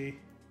 honestly.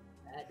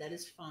 That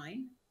is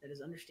fine. That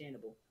is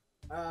understandable.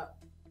 Alright.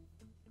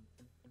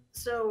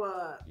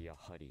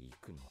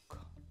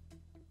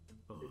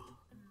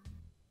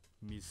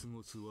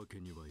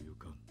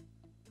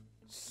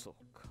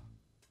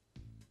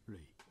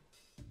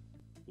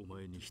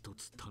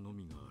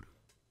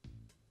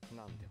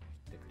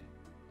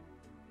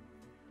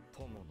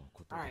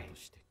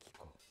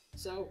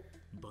 So,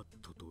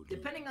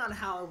 depending on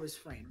how it was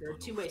framed, there are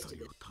two ways to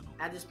do it.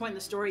 At this point in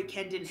the story,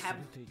 Ken didn't have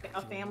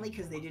a family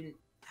because they didn't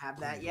have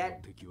that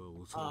yet.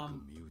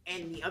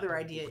 And the other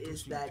idea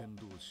is that,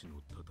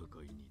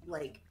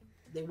 like,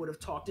 they would have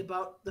talked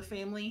about the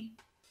family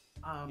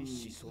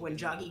when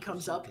Joggy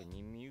comes up,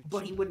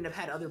 but he wouldn't have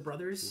had other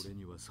brothers.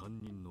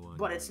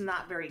 But it's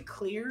not very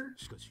clear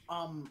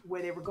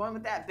where they were going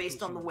with that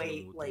based on the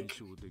way, like,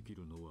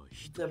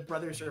 the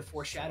brothers are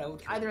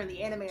foreshadowed, either in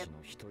the anime or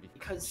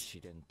because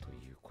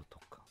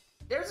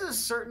there's a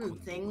certain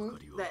thing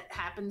that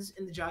happens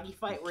in the Joggy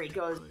fight where he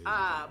goes,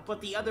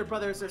 but the other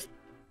brothers are...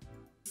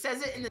 He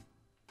says it in the...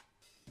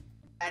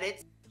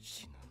 edit.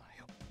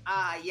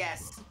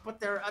 Yes, but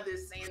there are other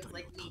Saiyans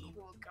like me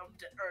who will come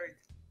to Earth.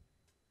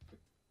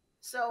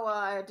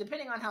 So,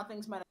 depending on how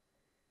things might have...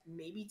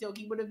 Maybe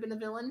Toki would have been a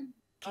villain,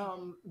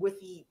 with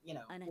the, you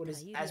know, what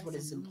is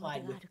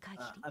implied with,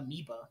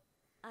 Amoeba.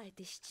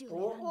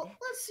 Well,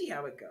 let's see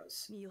how it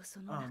goes.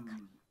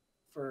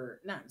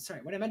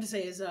 What I meant to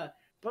say is,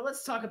 but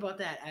let's talk about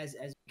that as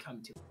we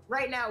come to it.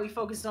 Right now, we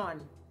focus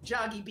on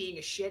Joggy being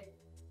a shit,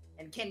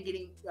 and Ken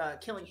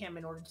killing him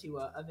in order to,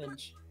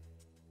 avenge,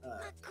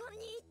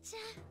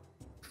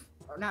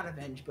 or not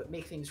avenge, but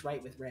make things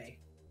right with Ray.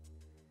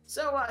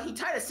 So, he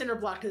tied a cinder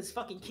block to this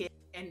fucking kid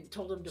and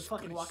told him to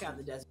fucking walk out in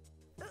the desert.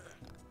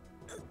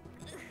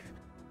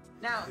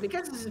 Now,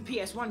 because this is a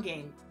PS1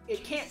 game,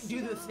 it can't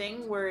do the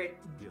thing where it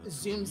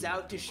zooms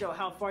out to show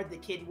how far the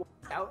kid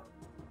walked out,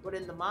 but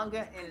in the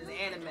manga and in the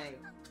anime,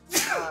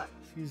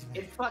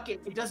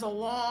 it does a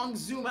long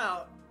zoom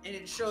out, and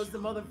it shows the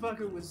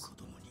motherfucker was,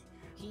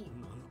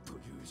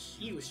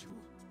 he was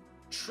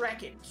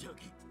trekking.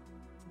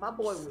 My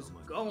boy was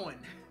going.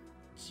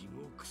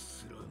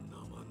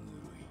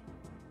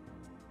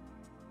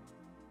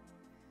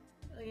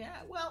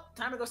 Yeah, well,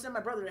 time to go send my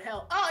brother to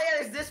hell. Oh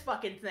yeah, there's this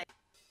fucking thing.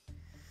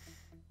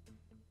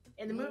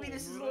 In the movie,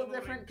 this is a little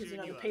different because, you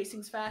know, the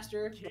pacing's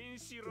faster. The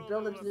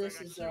build-up to this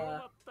is,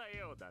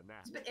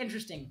 it's been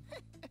interesting.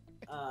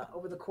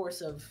 Over the course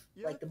of,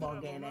 like, the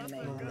manga and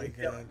anime. Oh my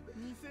god.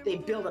 They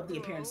build up the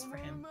appearance for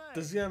him.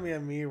 This is gonna be a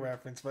me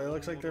reference, but it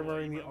looks like they're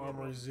wearing the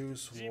armor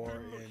Zeus wore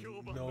in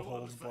No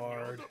Holds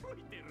Barred.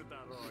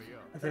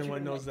 If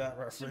anyone knows that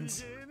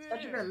reference. I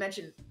thought you were gonna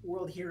mention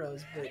World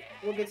Heroes, but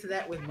we'll get to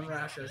that when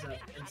Murata shows up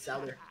and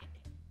Zelda.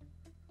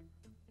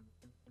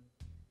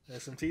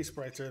 SMT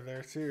sprites are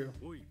there too.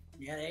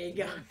 Yeah, there you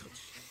go.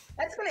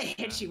 That's gonna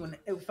hit you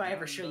if I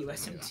ever show you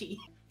SMT.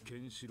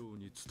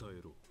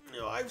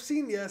 No, I've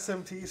seen the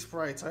SMT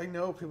sprites. I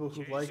know people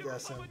who like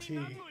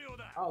SMT.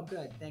 Oh,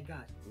 good, thank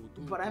God.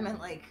 But I meant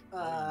like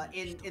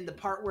in the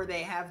part where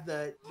they have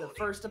the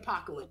first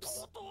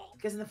apocalypse,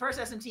 because in the first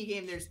SMT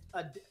game they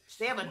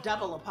have a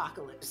double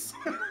apocalypse.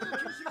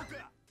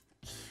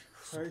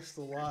 Christ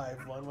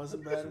alive, one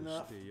wasn't bad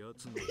enough.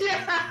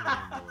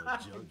 Yeah.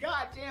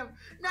 God damn!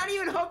 Not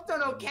even Hokuto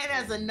no Ken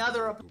has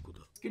another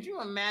apocalypse. Could you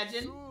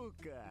imagine?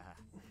 Yeah,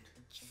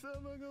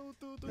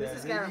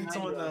 they need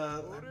someone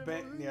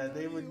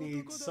they would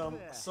need so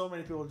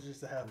many people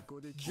just to have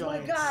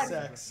giant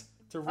sex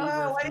to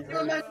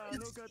rebirth.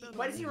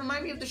 Why does he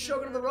remind me of the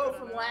Shogun of the Road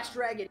from Last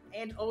Dragon,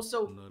 and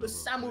also the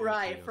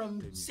samurai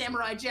from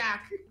Samurai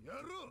Jack?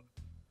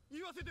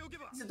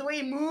 Is it the way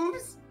he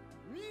moves?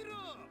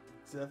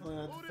 It's definitely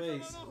not the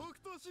face.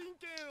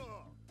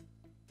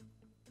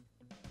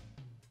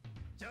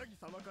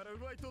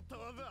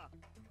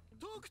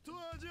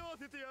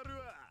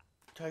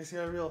 Guy's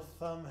got a real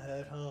thumb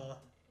head, huh?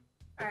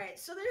 Alright,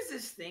 so there's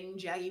this thing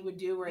Jaggy would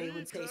do where he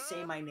would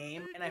say my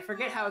name, and I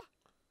forget how,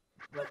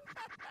 but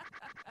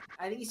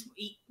I think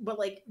but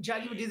like,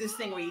 Jaggy would do this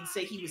thing where he'd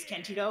say he was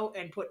Kenshiro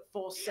and put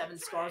full 7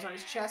 scars on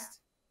his chest.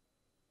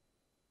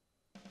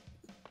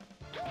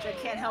 Which I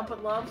can't help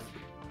but love.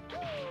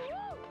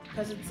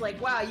 Because it's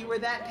like, wow, you were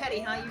that petty,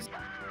 huh?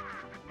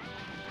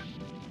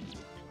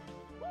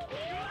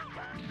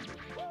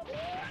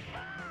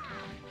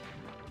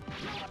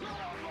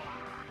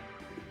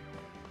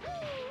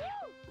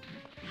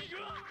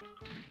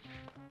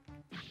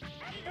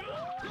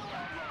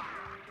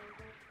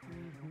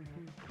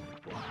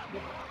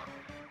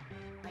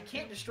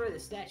 can't destroy the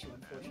statue,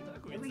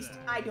 unfortunately. At least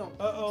I don't.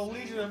 Uh-oh,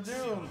 Legion of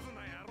Doom.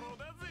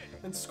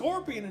 And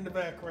Scorpion in the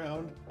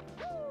background.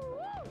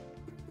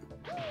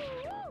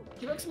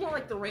 He looks more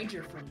like the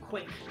Ranger from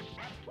Quake.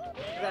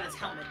 Without his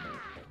helmet.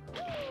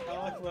 I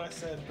like what I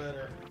said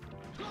better.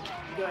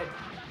 Good.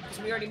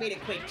 Because we already made a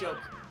Quake joke.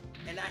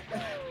 And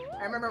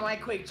I remember my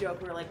Quake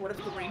joke where, like, what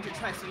if the Ranger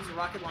tries to use a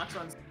rocket launcher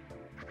on...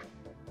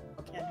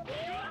 Okay.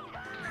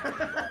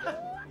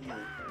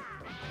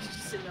 He's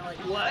just sitting there like,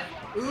 what?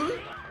 Ooh?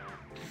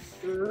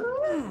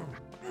 Ooh?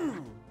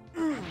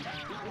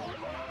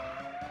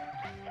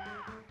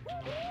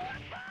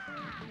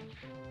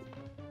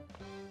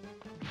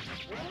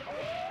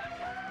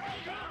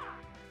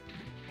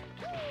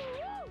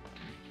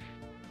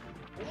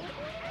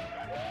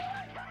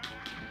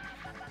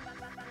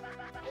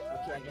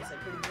 Okay, I guess I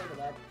couldn't handle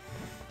that.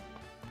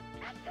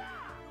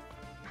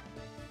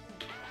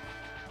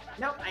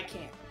 Nope, I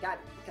can't. God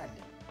damn.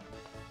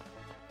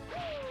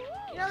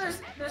 You know,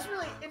 there's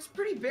really, it's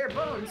pretty bare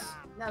bones,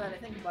 now that I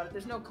think about it.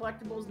 There's no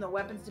collectibles, no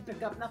weapons to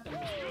pick up, nothing.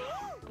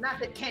 Not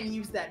that Ken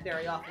used that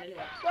very often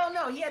anyway. Well,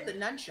 no, he had the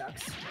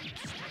nunchucks.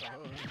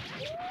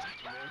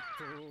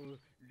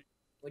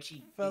 Which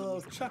he...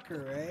 Fellow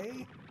chucker,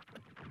 eh?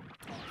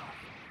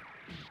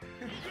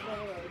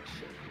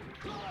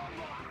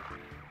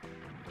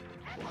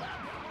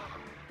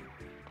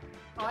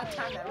 Oh, I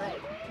timed that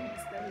right.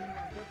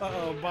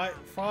 Uh-oh,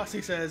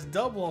 Frosty says,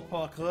 double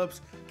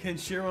apocalypse.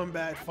 Kenshiro and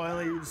Bat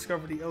finally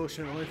rediscover the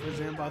ocean, only for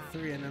Zambot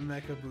 3 and a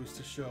Mecha Boost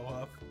to show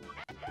up.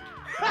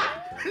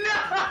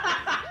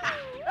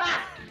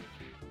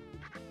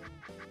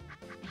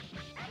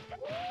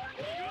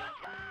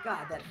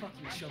 God, that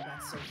fucking show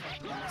got so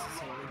fucking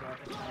unnecessarily dark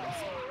at times.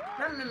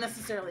 Not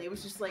unnecessarily, it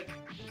was just like,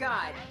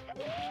 God,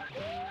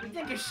 you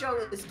think a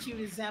show as cute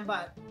as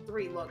Zambot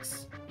 3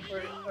 looks,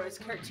 or as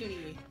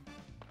cartoony,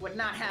 would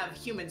not have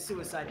human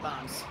suicide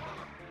bombs.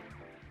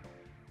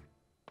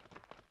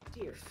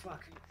 Dear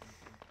fuck.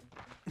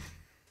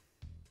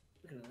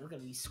 Look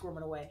at me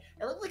squirming away.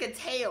 It looked like a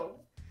tail.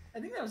 I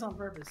think that was on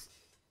purpose.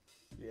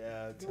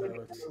 Yeah, it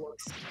looks.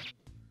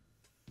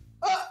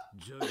 Oh!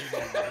 The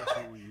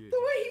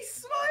way he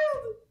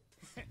smiled!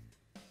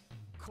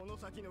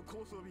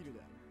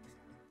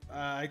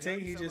 I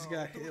think he just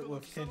got hit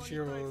with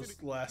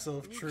Kenshiro's lasso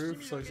of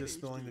truth, so he's just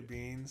spilling the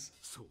beans.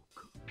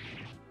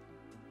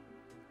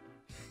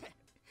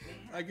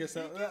 I guess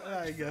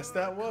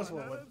that was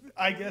what.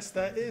 I guess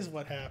that is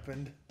what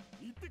happened.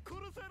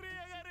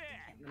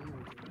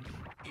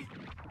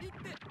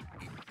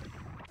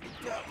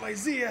 Got my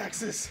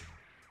Z-axis.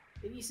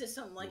 If you said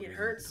something like it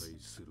hurts,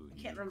 I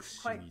can't remember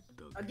quite.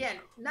 Again,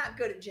 not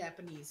good at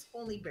Japanese,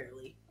 only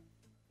barely.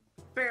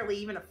 Barely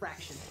even a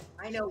fraction.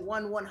 I know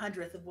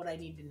 1/100th of what I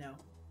need to know.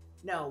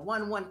 No,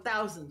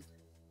 1/1000th.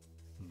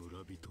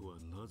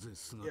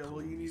 Yeah,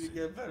 well, you need to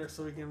get better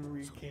so we can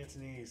read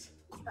Cantonese.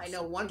 I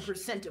know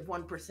 1% of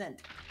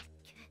 1%.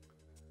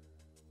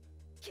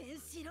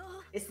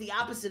 It's the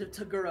opposite of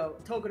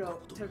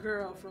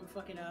Toguro from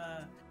fucking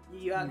Yu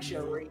Yu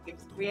Hakusho, where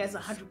he has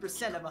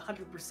 100% of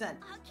 100%.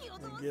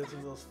 And gives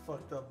him those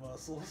fucked up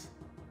muscles.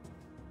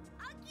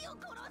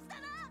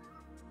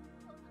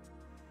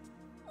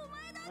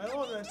 I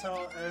know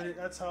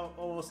that's how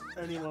almost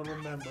anyone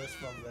remembers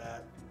from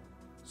that.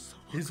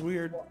 His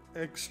weird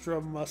extra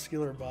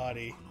muscular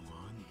body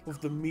with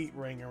the meat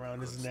ring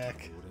around his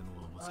neck.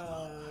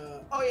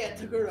 Oh yeah,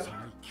 Toguro.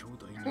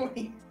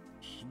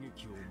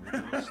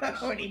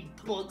 When he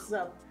bulks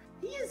up,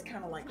 he is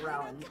kind of like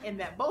Rowan in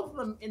that both of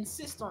them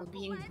insist on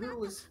being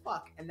brutal as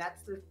fuck, and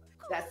that's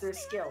their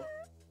skill.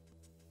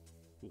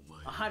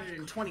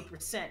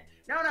 120%.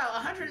 No,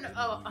 100%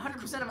 of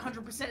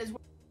 100% is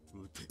what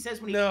he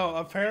says when he. No,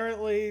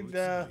 apparently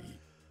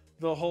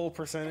the whole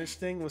percentage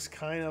thing was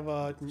kind of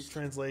a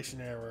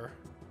translation error.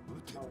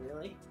 Oh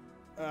really?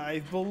 I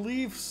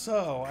believe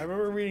so. I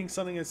remember reading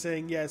something and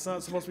saying, yeah, it's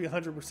not supposed to be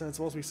 100%, it's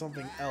supposed to be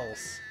something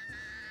else.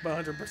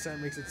 But 100%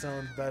 makes it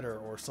sound better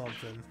or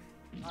something.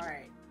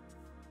 Alright.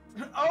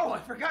 Oh, I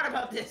forgot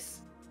about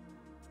this!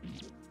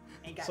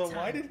 So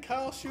why did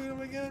Kyle shoot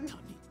him again?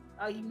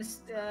 Oh, he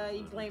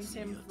blames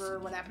him for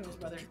what happened to his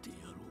brother.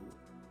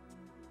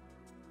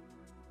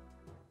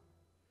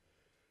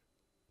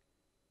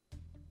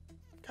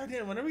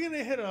 Goddamn, when are we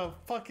gonna hit a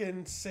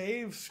fucking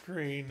save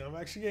screen? I'm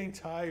actually getting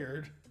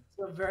tired.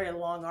 It's a very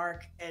long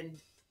arc,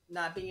 and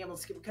not being able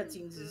to skip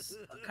cutscenes is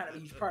kind of a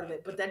huge part of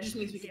it, but that just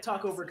means we can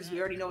talk over it because we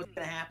already know what's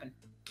gonna happen.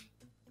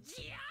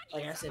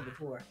 Like I said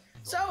before.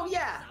 So,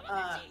 yeah,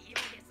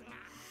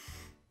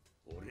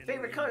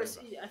 favorite colors.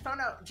 I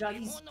found out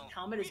Jaggi's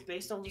helmet is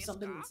based on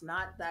something that's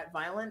not that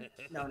violent.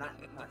 No, not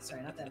that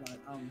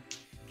violent.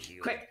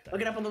 Quick,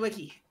 look it up on the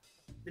wiki.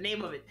 The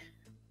name of it.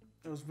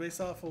 It was based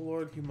off of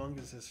Lord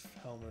Humongous's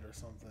helmet or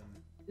something.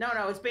 No,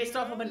 it's based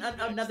off of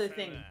another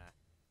thing.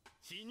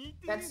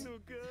 That's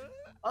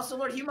also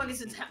Lord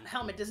Humongous's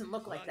helmet doesn't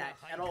look like that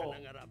at all.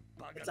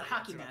 It's a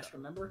hockey mask,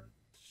 remember?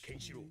 I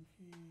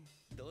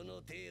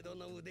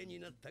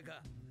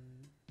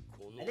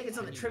think it's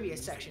on the trivia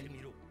section.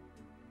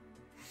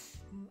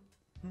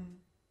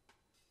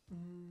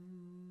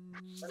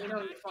 Let me know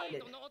when you find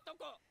it.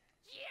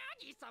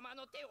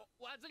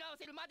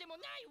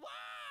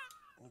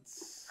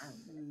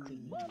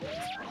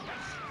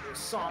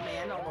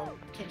 Sawman, although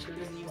Kenshiro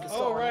doesn't use the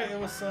saw. Oh, right, it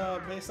was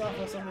based off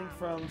of something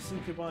from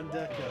Sukeban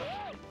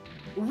Deka.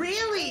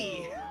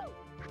 Really?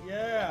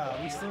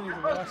 Yeah, we still need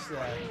to watch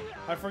that.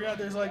 I forgot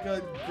there's like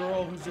a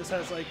girl who just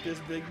has like this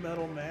big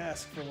metal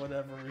mask for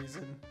whatever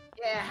reason.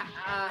 Yeah,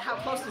 how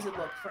close does it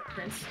look,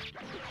 Prince?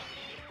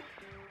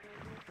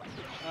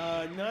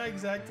 Not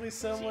exactly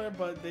similar,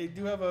 but they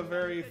do have a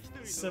very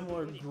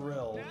similar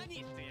grill,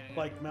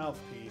 like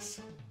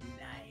mouthpiece.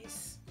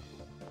 Nice.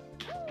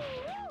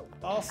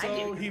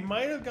 Also, he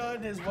might have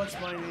gotten his "What's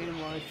My Name"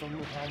 line from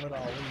Muhammad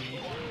Ali.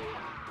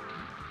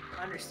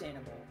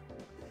 Understandable.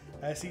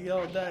 As he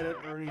yelled that at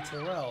Ernie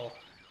Terrell.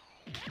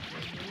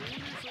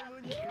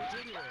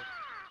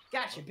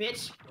 Gotcha,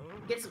 bitch.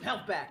 Get some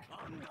health back.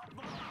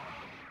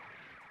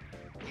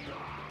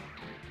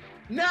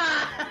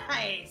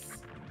 Nice!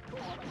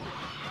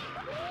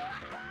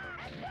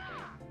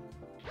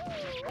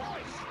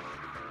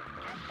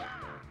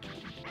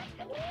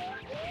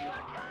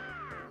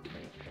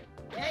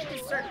 Yeah, you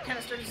can kind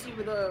of start to see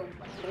where the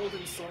gold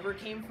and silver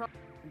came from.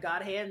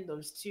 God Hand,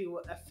 those two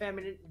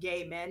effeminate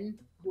gay men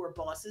who are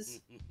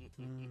bosses.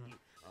 A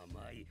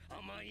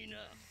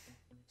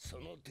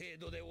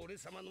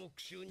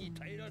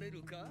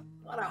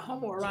lot of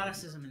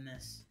homoeroticism in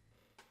this.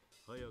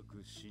 Yeah,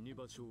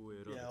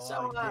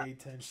 a lot of gay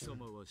tension.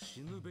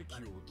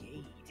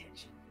 Gay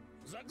tension.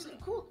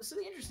 So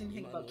the interesting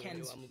thing about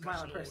Ken's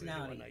violent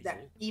personality,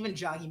 that even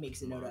Joggy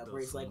makes a note of,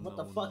 where he's like, what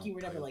the fuck, you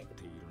were never like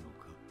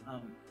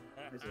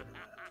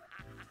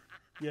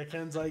Yeah,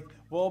 Ken's like,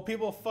 well,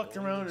 people fucked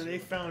around and they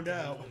found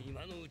out.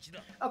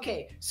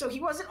 Okay, so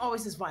he wasn't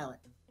always this violent,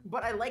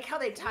 but I like how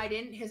they tied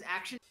in his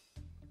action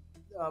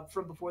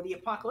from before the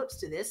apocalypse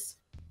to this,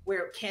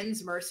 where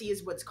Ken's mercy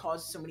is what's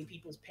caused so many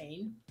people's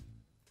pain.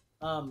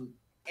 And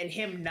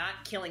him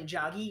not killing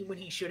Joggy when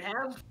he should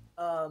have,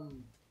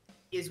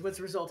 is what's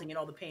resulting in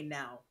all the pain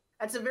now.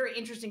 That's a very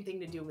interesting thing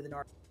to do with an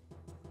artist.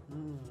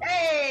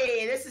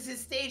 Hey, this is his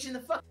stage in the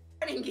fucking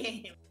fighting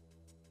game.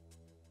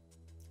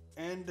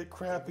 And the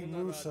crappy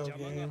Muso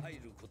game.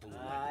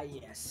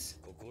 Yes.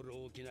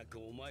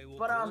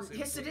 But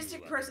his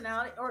sadistic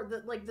personality, or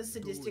the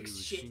sadistic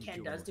shit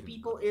Ken does to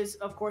people, is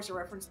of course a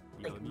reference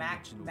like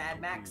Mad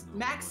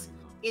Max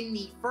in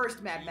the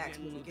first Mad Max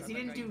movie, because he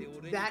didn't do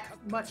that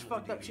much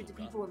fucked up shit to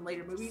people in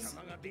later movies.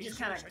 He just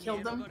kind of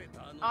killed them,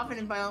 often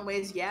in violent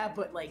ways, yeah.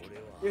 But like,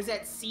 there's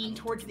that scene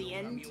towards the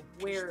end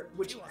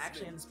which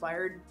actually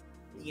inspired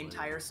the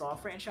entire Saw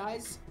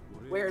franchise,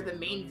 where the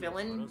main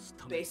villain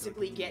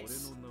basically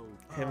gets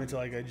him into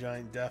like a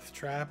giant death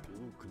trap.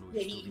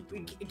 Yeah, he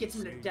gets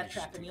him in a death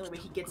trap, and the only way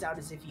he gets out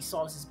is if he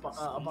saws his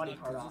a body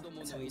part off.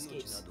 That's how he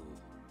escapes.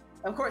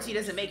 Of course, he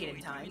doesn't make it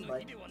in time,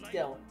 but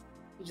still,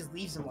 he just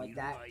leaves him like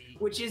that,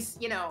 which is,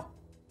 you know,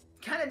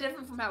 kind of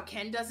different from how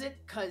Ken does it,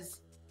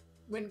 because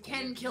when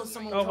Ken kills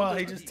someone with wow,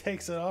 he just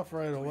takes it off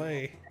right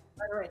away.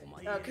 Right.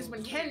 Because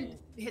when Ken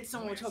hits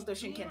someone with Hokuto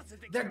Shinken,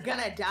 they're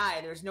gonna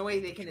die. There's no way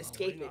they can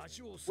escape it.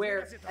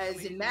 Whereas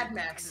in Mad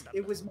Max,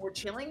 it was more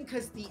chilling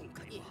because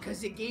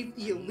it gave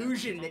the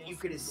illusion that you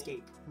could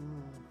escape,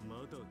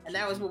 and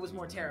that was what was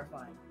more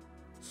terrifying.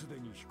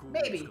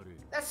 Maybe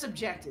that's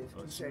subjective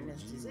in certain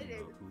instances.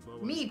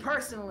 Me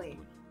personally,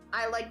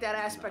 I like that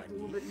aspect a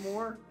little bit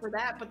more for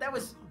that, but that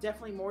was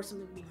definitely more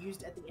something we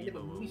used at the end of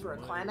a movie for a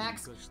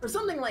climax, or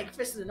something like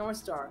Fist of the North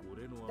Star.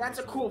 That's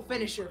a cool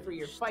finisher for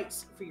your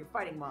fights, for your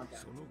fighting manga.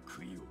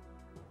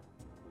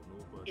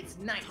 It's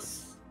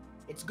nice.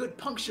 It's good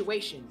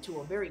punctuation to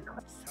a very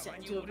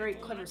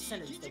clever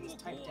sentence that is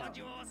typed out.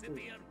 Ooh,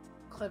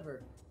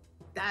 clever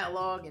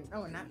dialogue and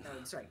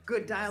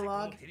good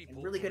dialogue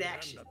and really good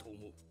action.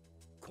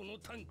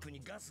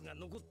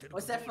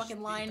 What's that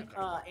fucking line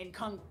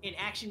in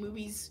action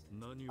movies?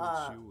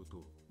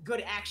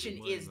 Good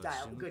action is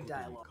good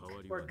dialogue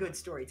or good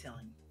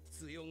storytelling.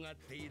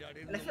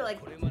 And I feel like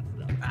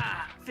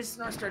Fist of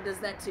the North Star does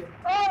that too.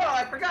 Oh,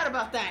 I forgot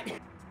about that.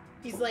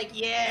 He's like,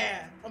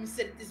 yeah, I'm gonna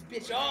set this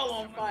bitch all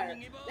on fire.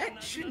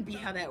 That shouldn't be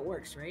how that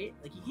works, right?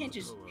 Like, you can't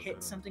just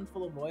hit something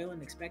full of oil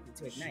and expect it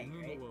to ignite,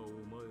 right?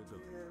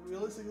 Yeah,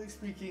 realistically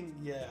speaking,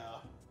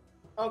 yeah.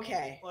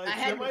 Okay. Like, I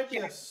had might be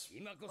a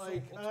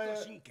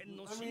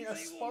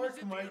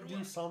spark might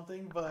do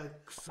something,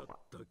 but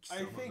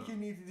I think you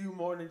need to do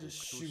more than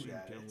just shoot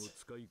at it.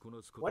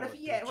 What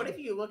if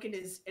you look at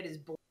his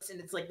bullets and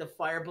it's like the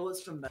fire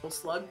bullets from Metal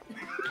Slug?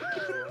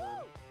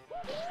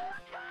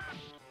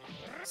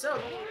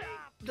 So,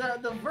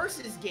 the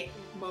versus game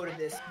mode of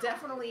this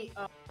definitely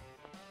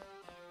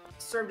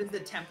served as the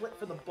template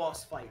for the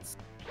boss fights,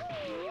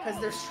 because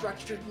they're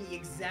structured the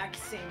exact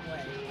same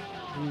way.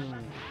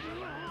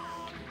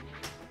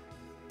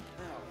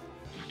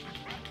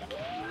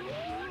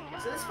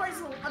 So this fight's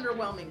a little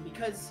underwhelming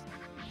because,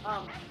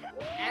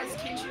 as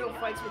Kenshiro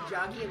fights with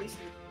Joggy, at least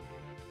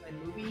in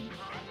the movie,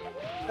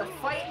 the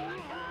fight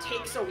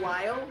takes a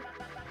while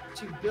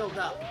to build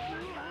up.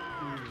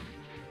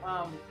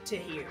 to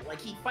here. Like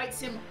he fights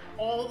him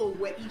all the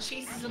way. He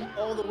chases him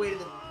all the way to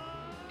the,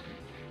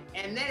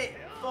 and then it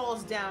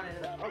falls down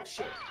and oh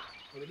shit.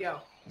 Here we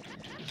go.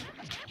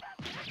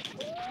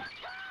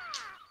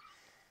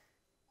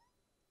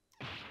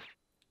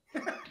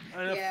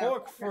 And a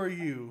fork for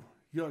you.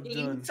 You're you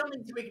done. need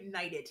something to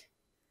ignite it.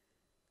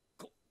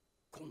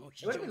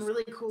 It would have been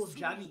really cool if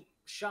Jaggi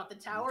shot the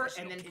tower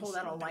and then pulled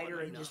out a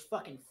lighter and just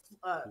fucking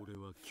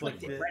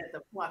flicked it right at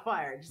the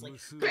fire. Just like,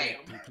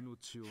 BAM!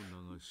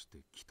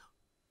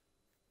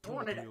 I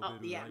wanted to up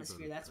the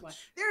atmosphere, that's why.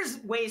 There's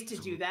ways to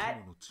do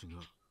that,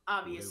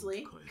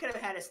 obviously. Could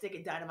have had a stick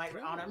of dynamite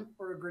on him,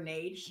 or a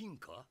grenade.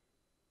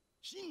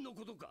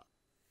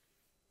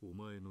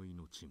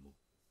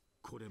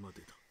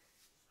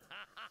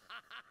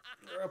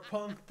 You're a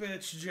punk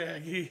bitch,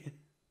 Jaggi.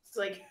 It's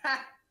like,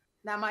 ha!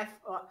 Not my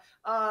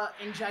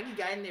in Jaggi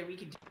Gaiden there we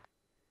could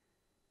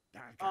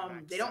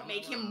they don't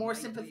make him more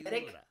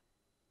sympathetic.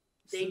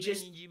 They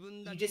just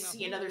you just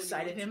see another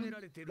side of him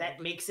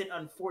that makes it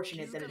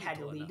unfortunate that it had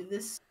to lead to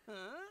this.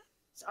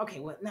 So,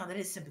 okay, well no, that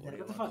is sympathetic.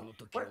 What the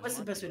fuck? What's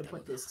the best way to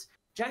put this?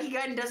 Jaggi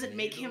Gaiden doesn't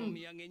make him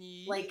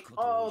like,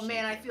 oh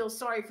man, I feel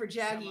sorry for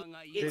Jaggi.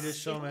 They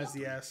just show him as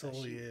the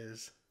asshole he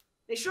is.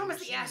 They show him as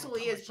the asshole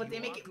he is, but they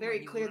make it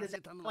very clear that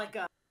that's like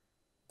a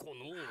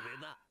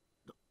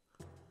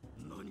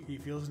he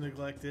feels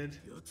neglected.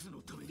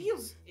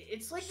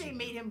 It's like they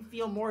made him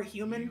feel more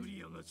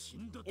human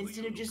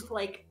instead of just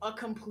like a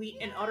complete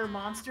and utter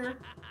monster.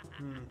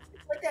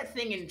 It's like that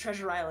thing in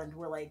Treasure Island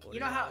where like you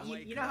know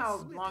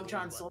how Long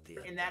John Silver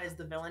and that is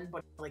the villain,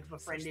 but like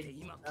befriended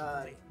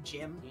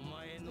Jim.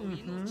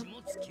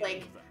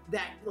 Like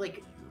that,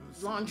 like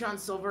Long John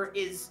Silver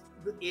is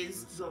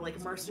the like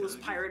merciless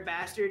pirate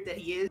bastard that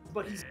he is,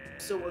 but he's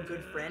so a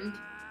good friend.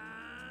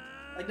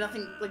 Like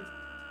nothing like.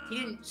 He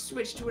didn't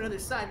switch to another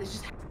side. That's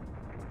just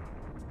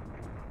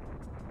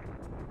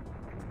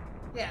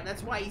yeah.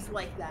 That's why he's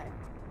like that.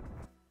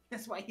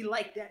 That's why he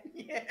liked that.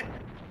 Yeah.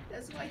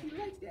 That's why he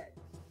liked that.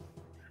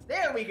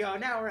 There we go.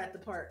 Now we're at the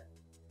part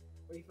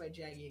where you fight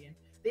Jaggi again.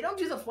 They don't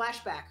do the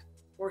flashback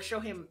or show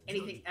him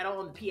anything at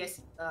all in the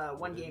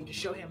PS1 game to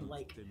show him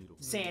like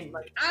saying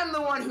like I'm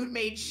the one who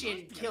made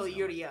Shin kill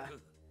Yuria.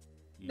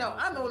 No,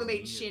 I'm the one who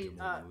made Shin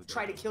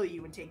try to kill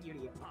you and take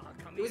Yuria.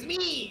 It was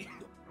me.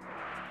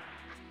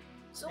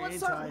 So let's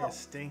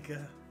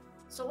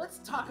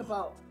talk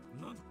about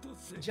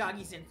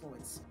Jaggi's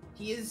influence.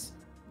 He is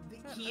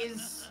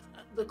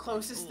the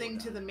closest thing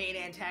to the main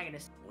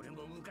antagonist.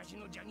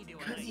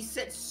 Because he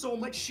set so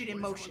much shit in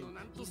motion.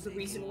 He's the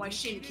reason why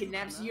Shin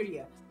kidnaps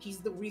Yuria. He's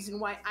the reason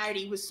why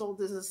Airi was sold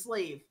as a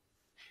slave.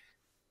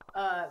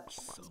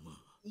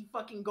 He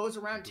fucking goes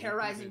around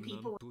terrorizing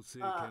people,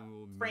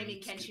 framing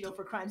Kenshiro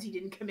for crimes he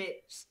didn't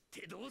commit.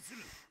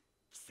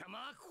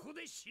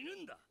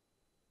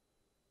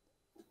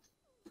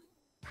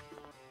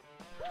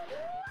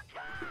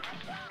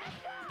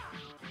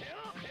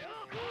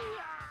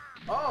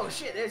 Oh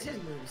shit, there's his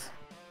moves.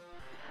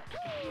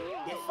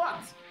 Get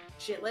fucked,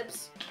 shit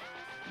lips.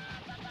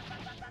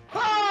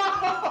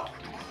 Oh!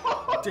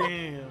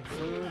 Damn,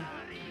 dude.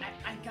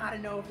 I gotta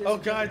know if there's oh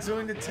god,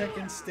 doing the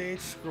Tekken stage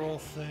scroll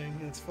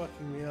thing. It's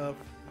fucking me up.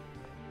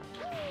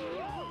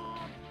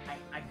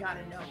 I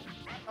gotta know.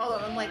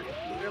 Although, unlike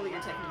the earlier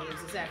Tekken games,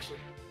 it's actually...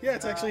 Yeah,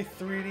 it's actually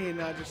 3D and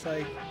not just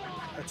like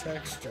a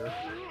texture.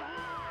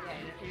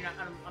 Yeah,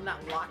 I'm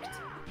not locked.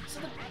 So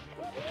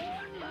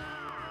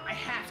I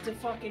have to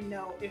fucking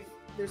know if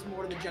there's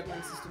more to the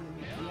juggling system than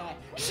meets the eye.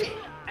 Shit!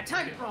 I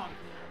timed it wrong!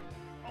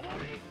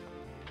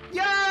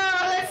 Yo!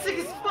 That's sick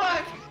as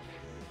fuck!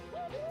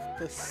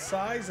 The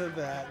size of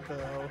that,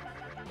 though.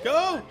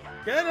 Go!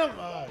 Get him!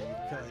 Oh, you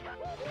cunt.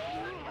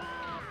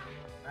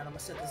 Alright, I'm gonna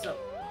set this up.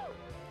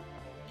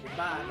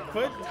 Goodbye,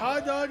 put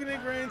hot dog in a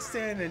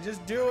grandstand and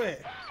just do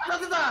it.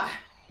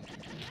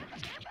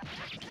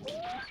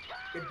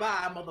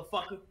 Goodbye,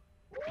 motherfucker.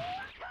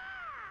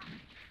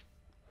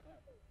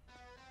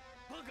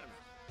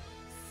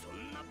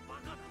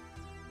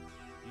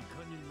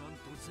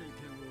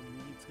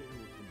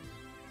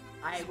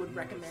 I would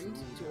recommend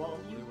to all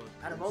of you,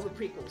 out of all the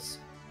prequels,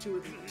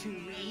 to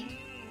read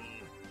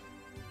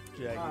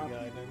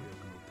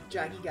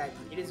Jaggi Gaiden.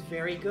 It is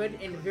very good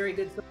and very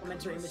good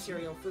supplementary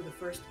material for the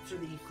first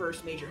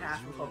major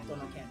half of Hokuto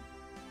no Ken.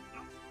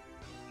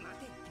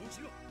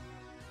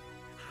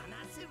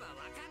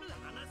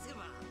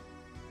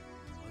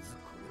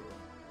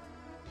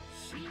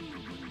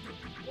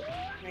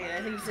 Hey,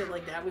 I think he said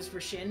like that was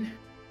for Shin.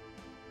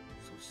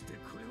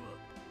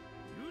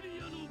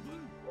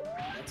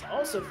 That's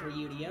also for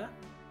Yuria.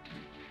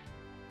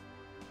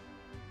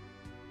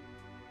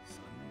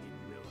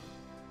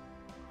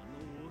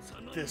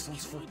 This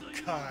one's for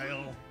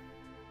Kyle.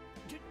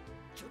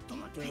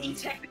 He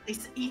technically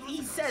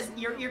he says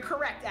you're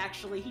correct.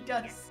 Actually, he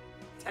does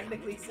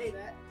technically say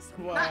that.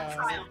 Wow. Not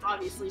Kyle,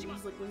 obviously. But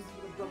he's like this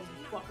little brother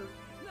fucker.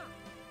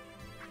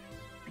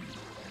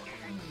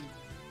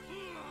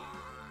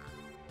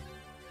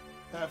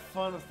 Have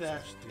fun with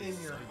that in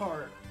your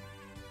heart.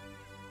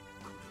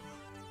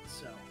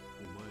 So.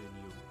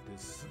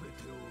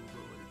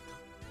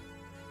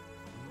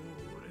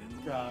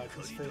 God,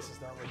 his face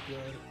does not look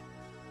good.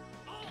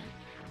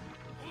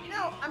 You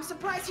know, I'm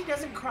surprised he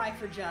doesn't cry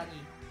for Juggy.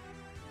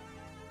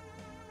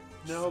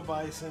 No,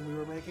 Bison, we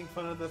were making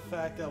fun of the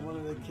fact that one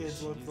of the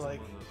kids looked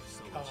like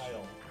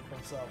Kyle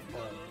from South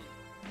Park.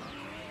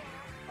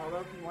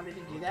 Although if you wanted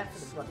to do that for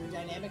the brother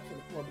dynamic, for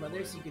the four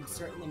brothers, you could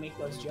certainly make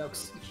those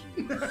jokes.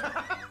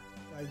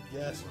 I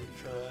guess we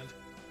could.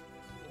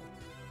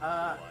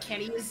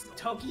 Kenny is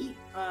Toki,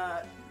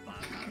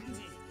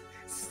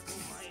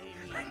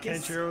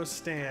 Kenshiro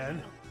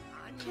Stan.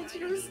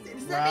 Kenshiro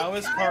Stan. Rao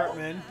is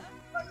Cartman.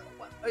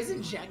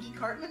 Isn't Jaggy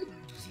Cartman?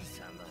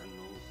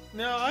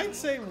 No, I'd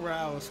say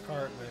Rao is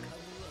Cartman.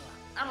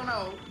 I don't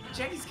know.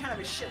 Jaggy's kind of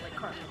a shit like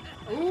Cartman.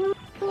 Ooh.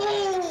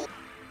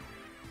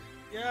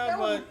 Yeah,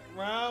 but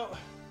Rao...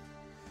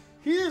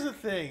 Here's the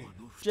thing.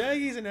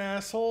 Jaggy's an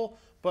asshole,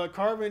 but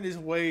Cartman is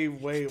way,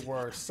 way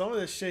worse. Some of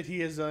the shit he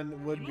has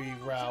done would be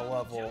Rao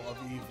level of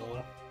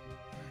evil.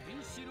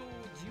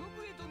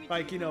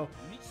 Like, you know,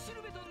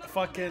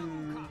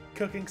 fucking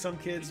cooking some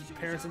kids'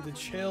 parents into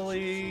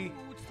chili,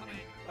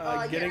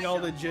 getting all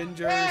the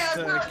gingers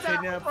to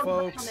kidnap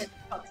folks.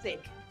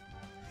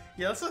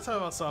 Yeah, let's not talk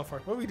about South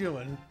Park. What are we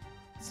doing?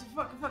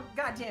 Fucking,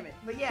 God damn it.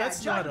 But yeah,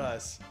 that's not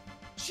us.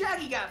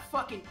 Shaggy got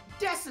fucking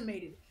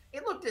decimated.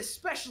 It looked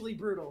especially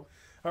brutal.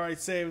 Alright,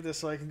 save this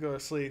so I can go to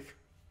sleep.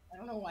 I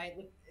don't know why it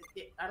looked...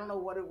 I don't know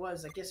what it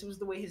was. I guess it was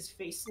the way his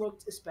face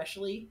looked,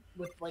 especially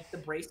with, like, the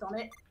brace on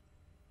it.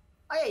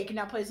 Oh yeah, you can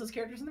now play as those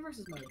characters in the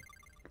versus mode.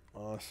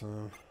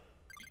 Awesome.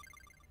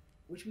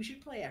 Which we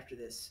should play after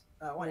this.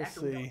 We'll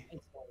see.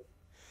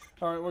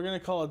 Alright, we're gonna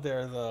call it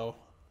there, though.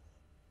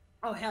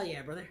 Oh, hell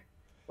yeah, brother.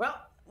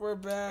 Well... We're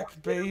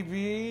back,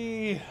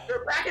 baby!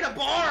 We're back in a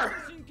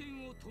bar!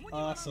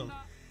 Awesome.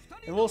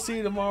 And we'll see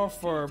you tomorrow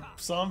for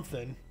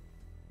something,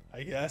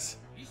 I guess.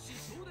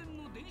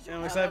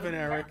 Anyways, I've been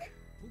Eric.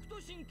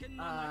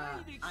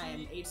 I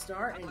am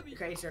 8-Star, and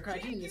Kaisar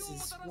Kaiji, and this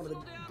is one of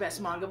the best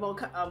manga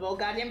of all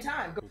goddamn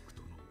time.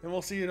 And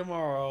we'll see you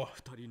tomorrow.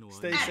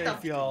 Stay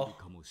safe, y'all.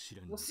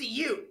 We'll see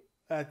you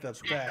at the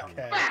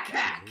back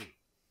hack.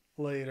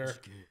 Later.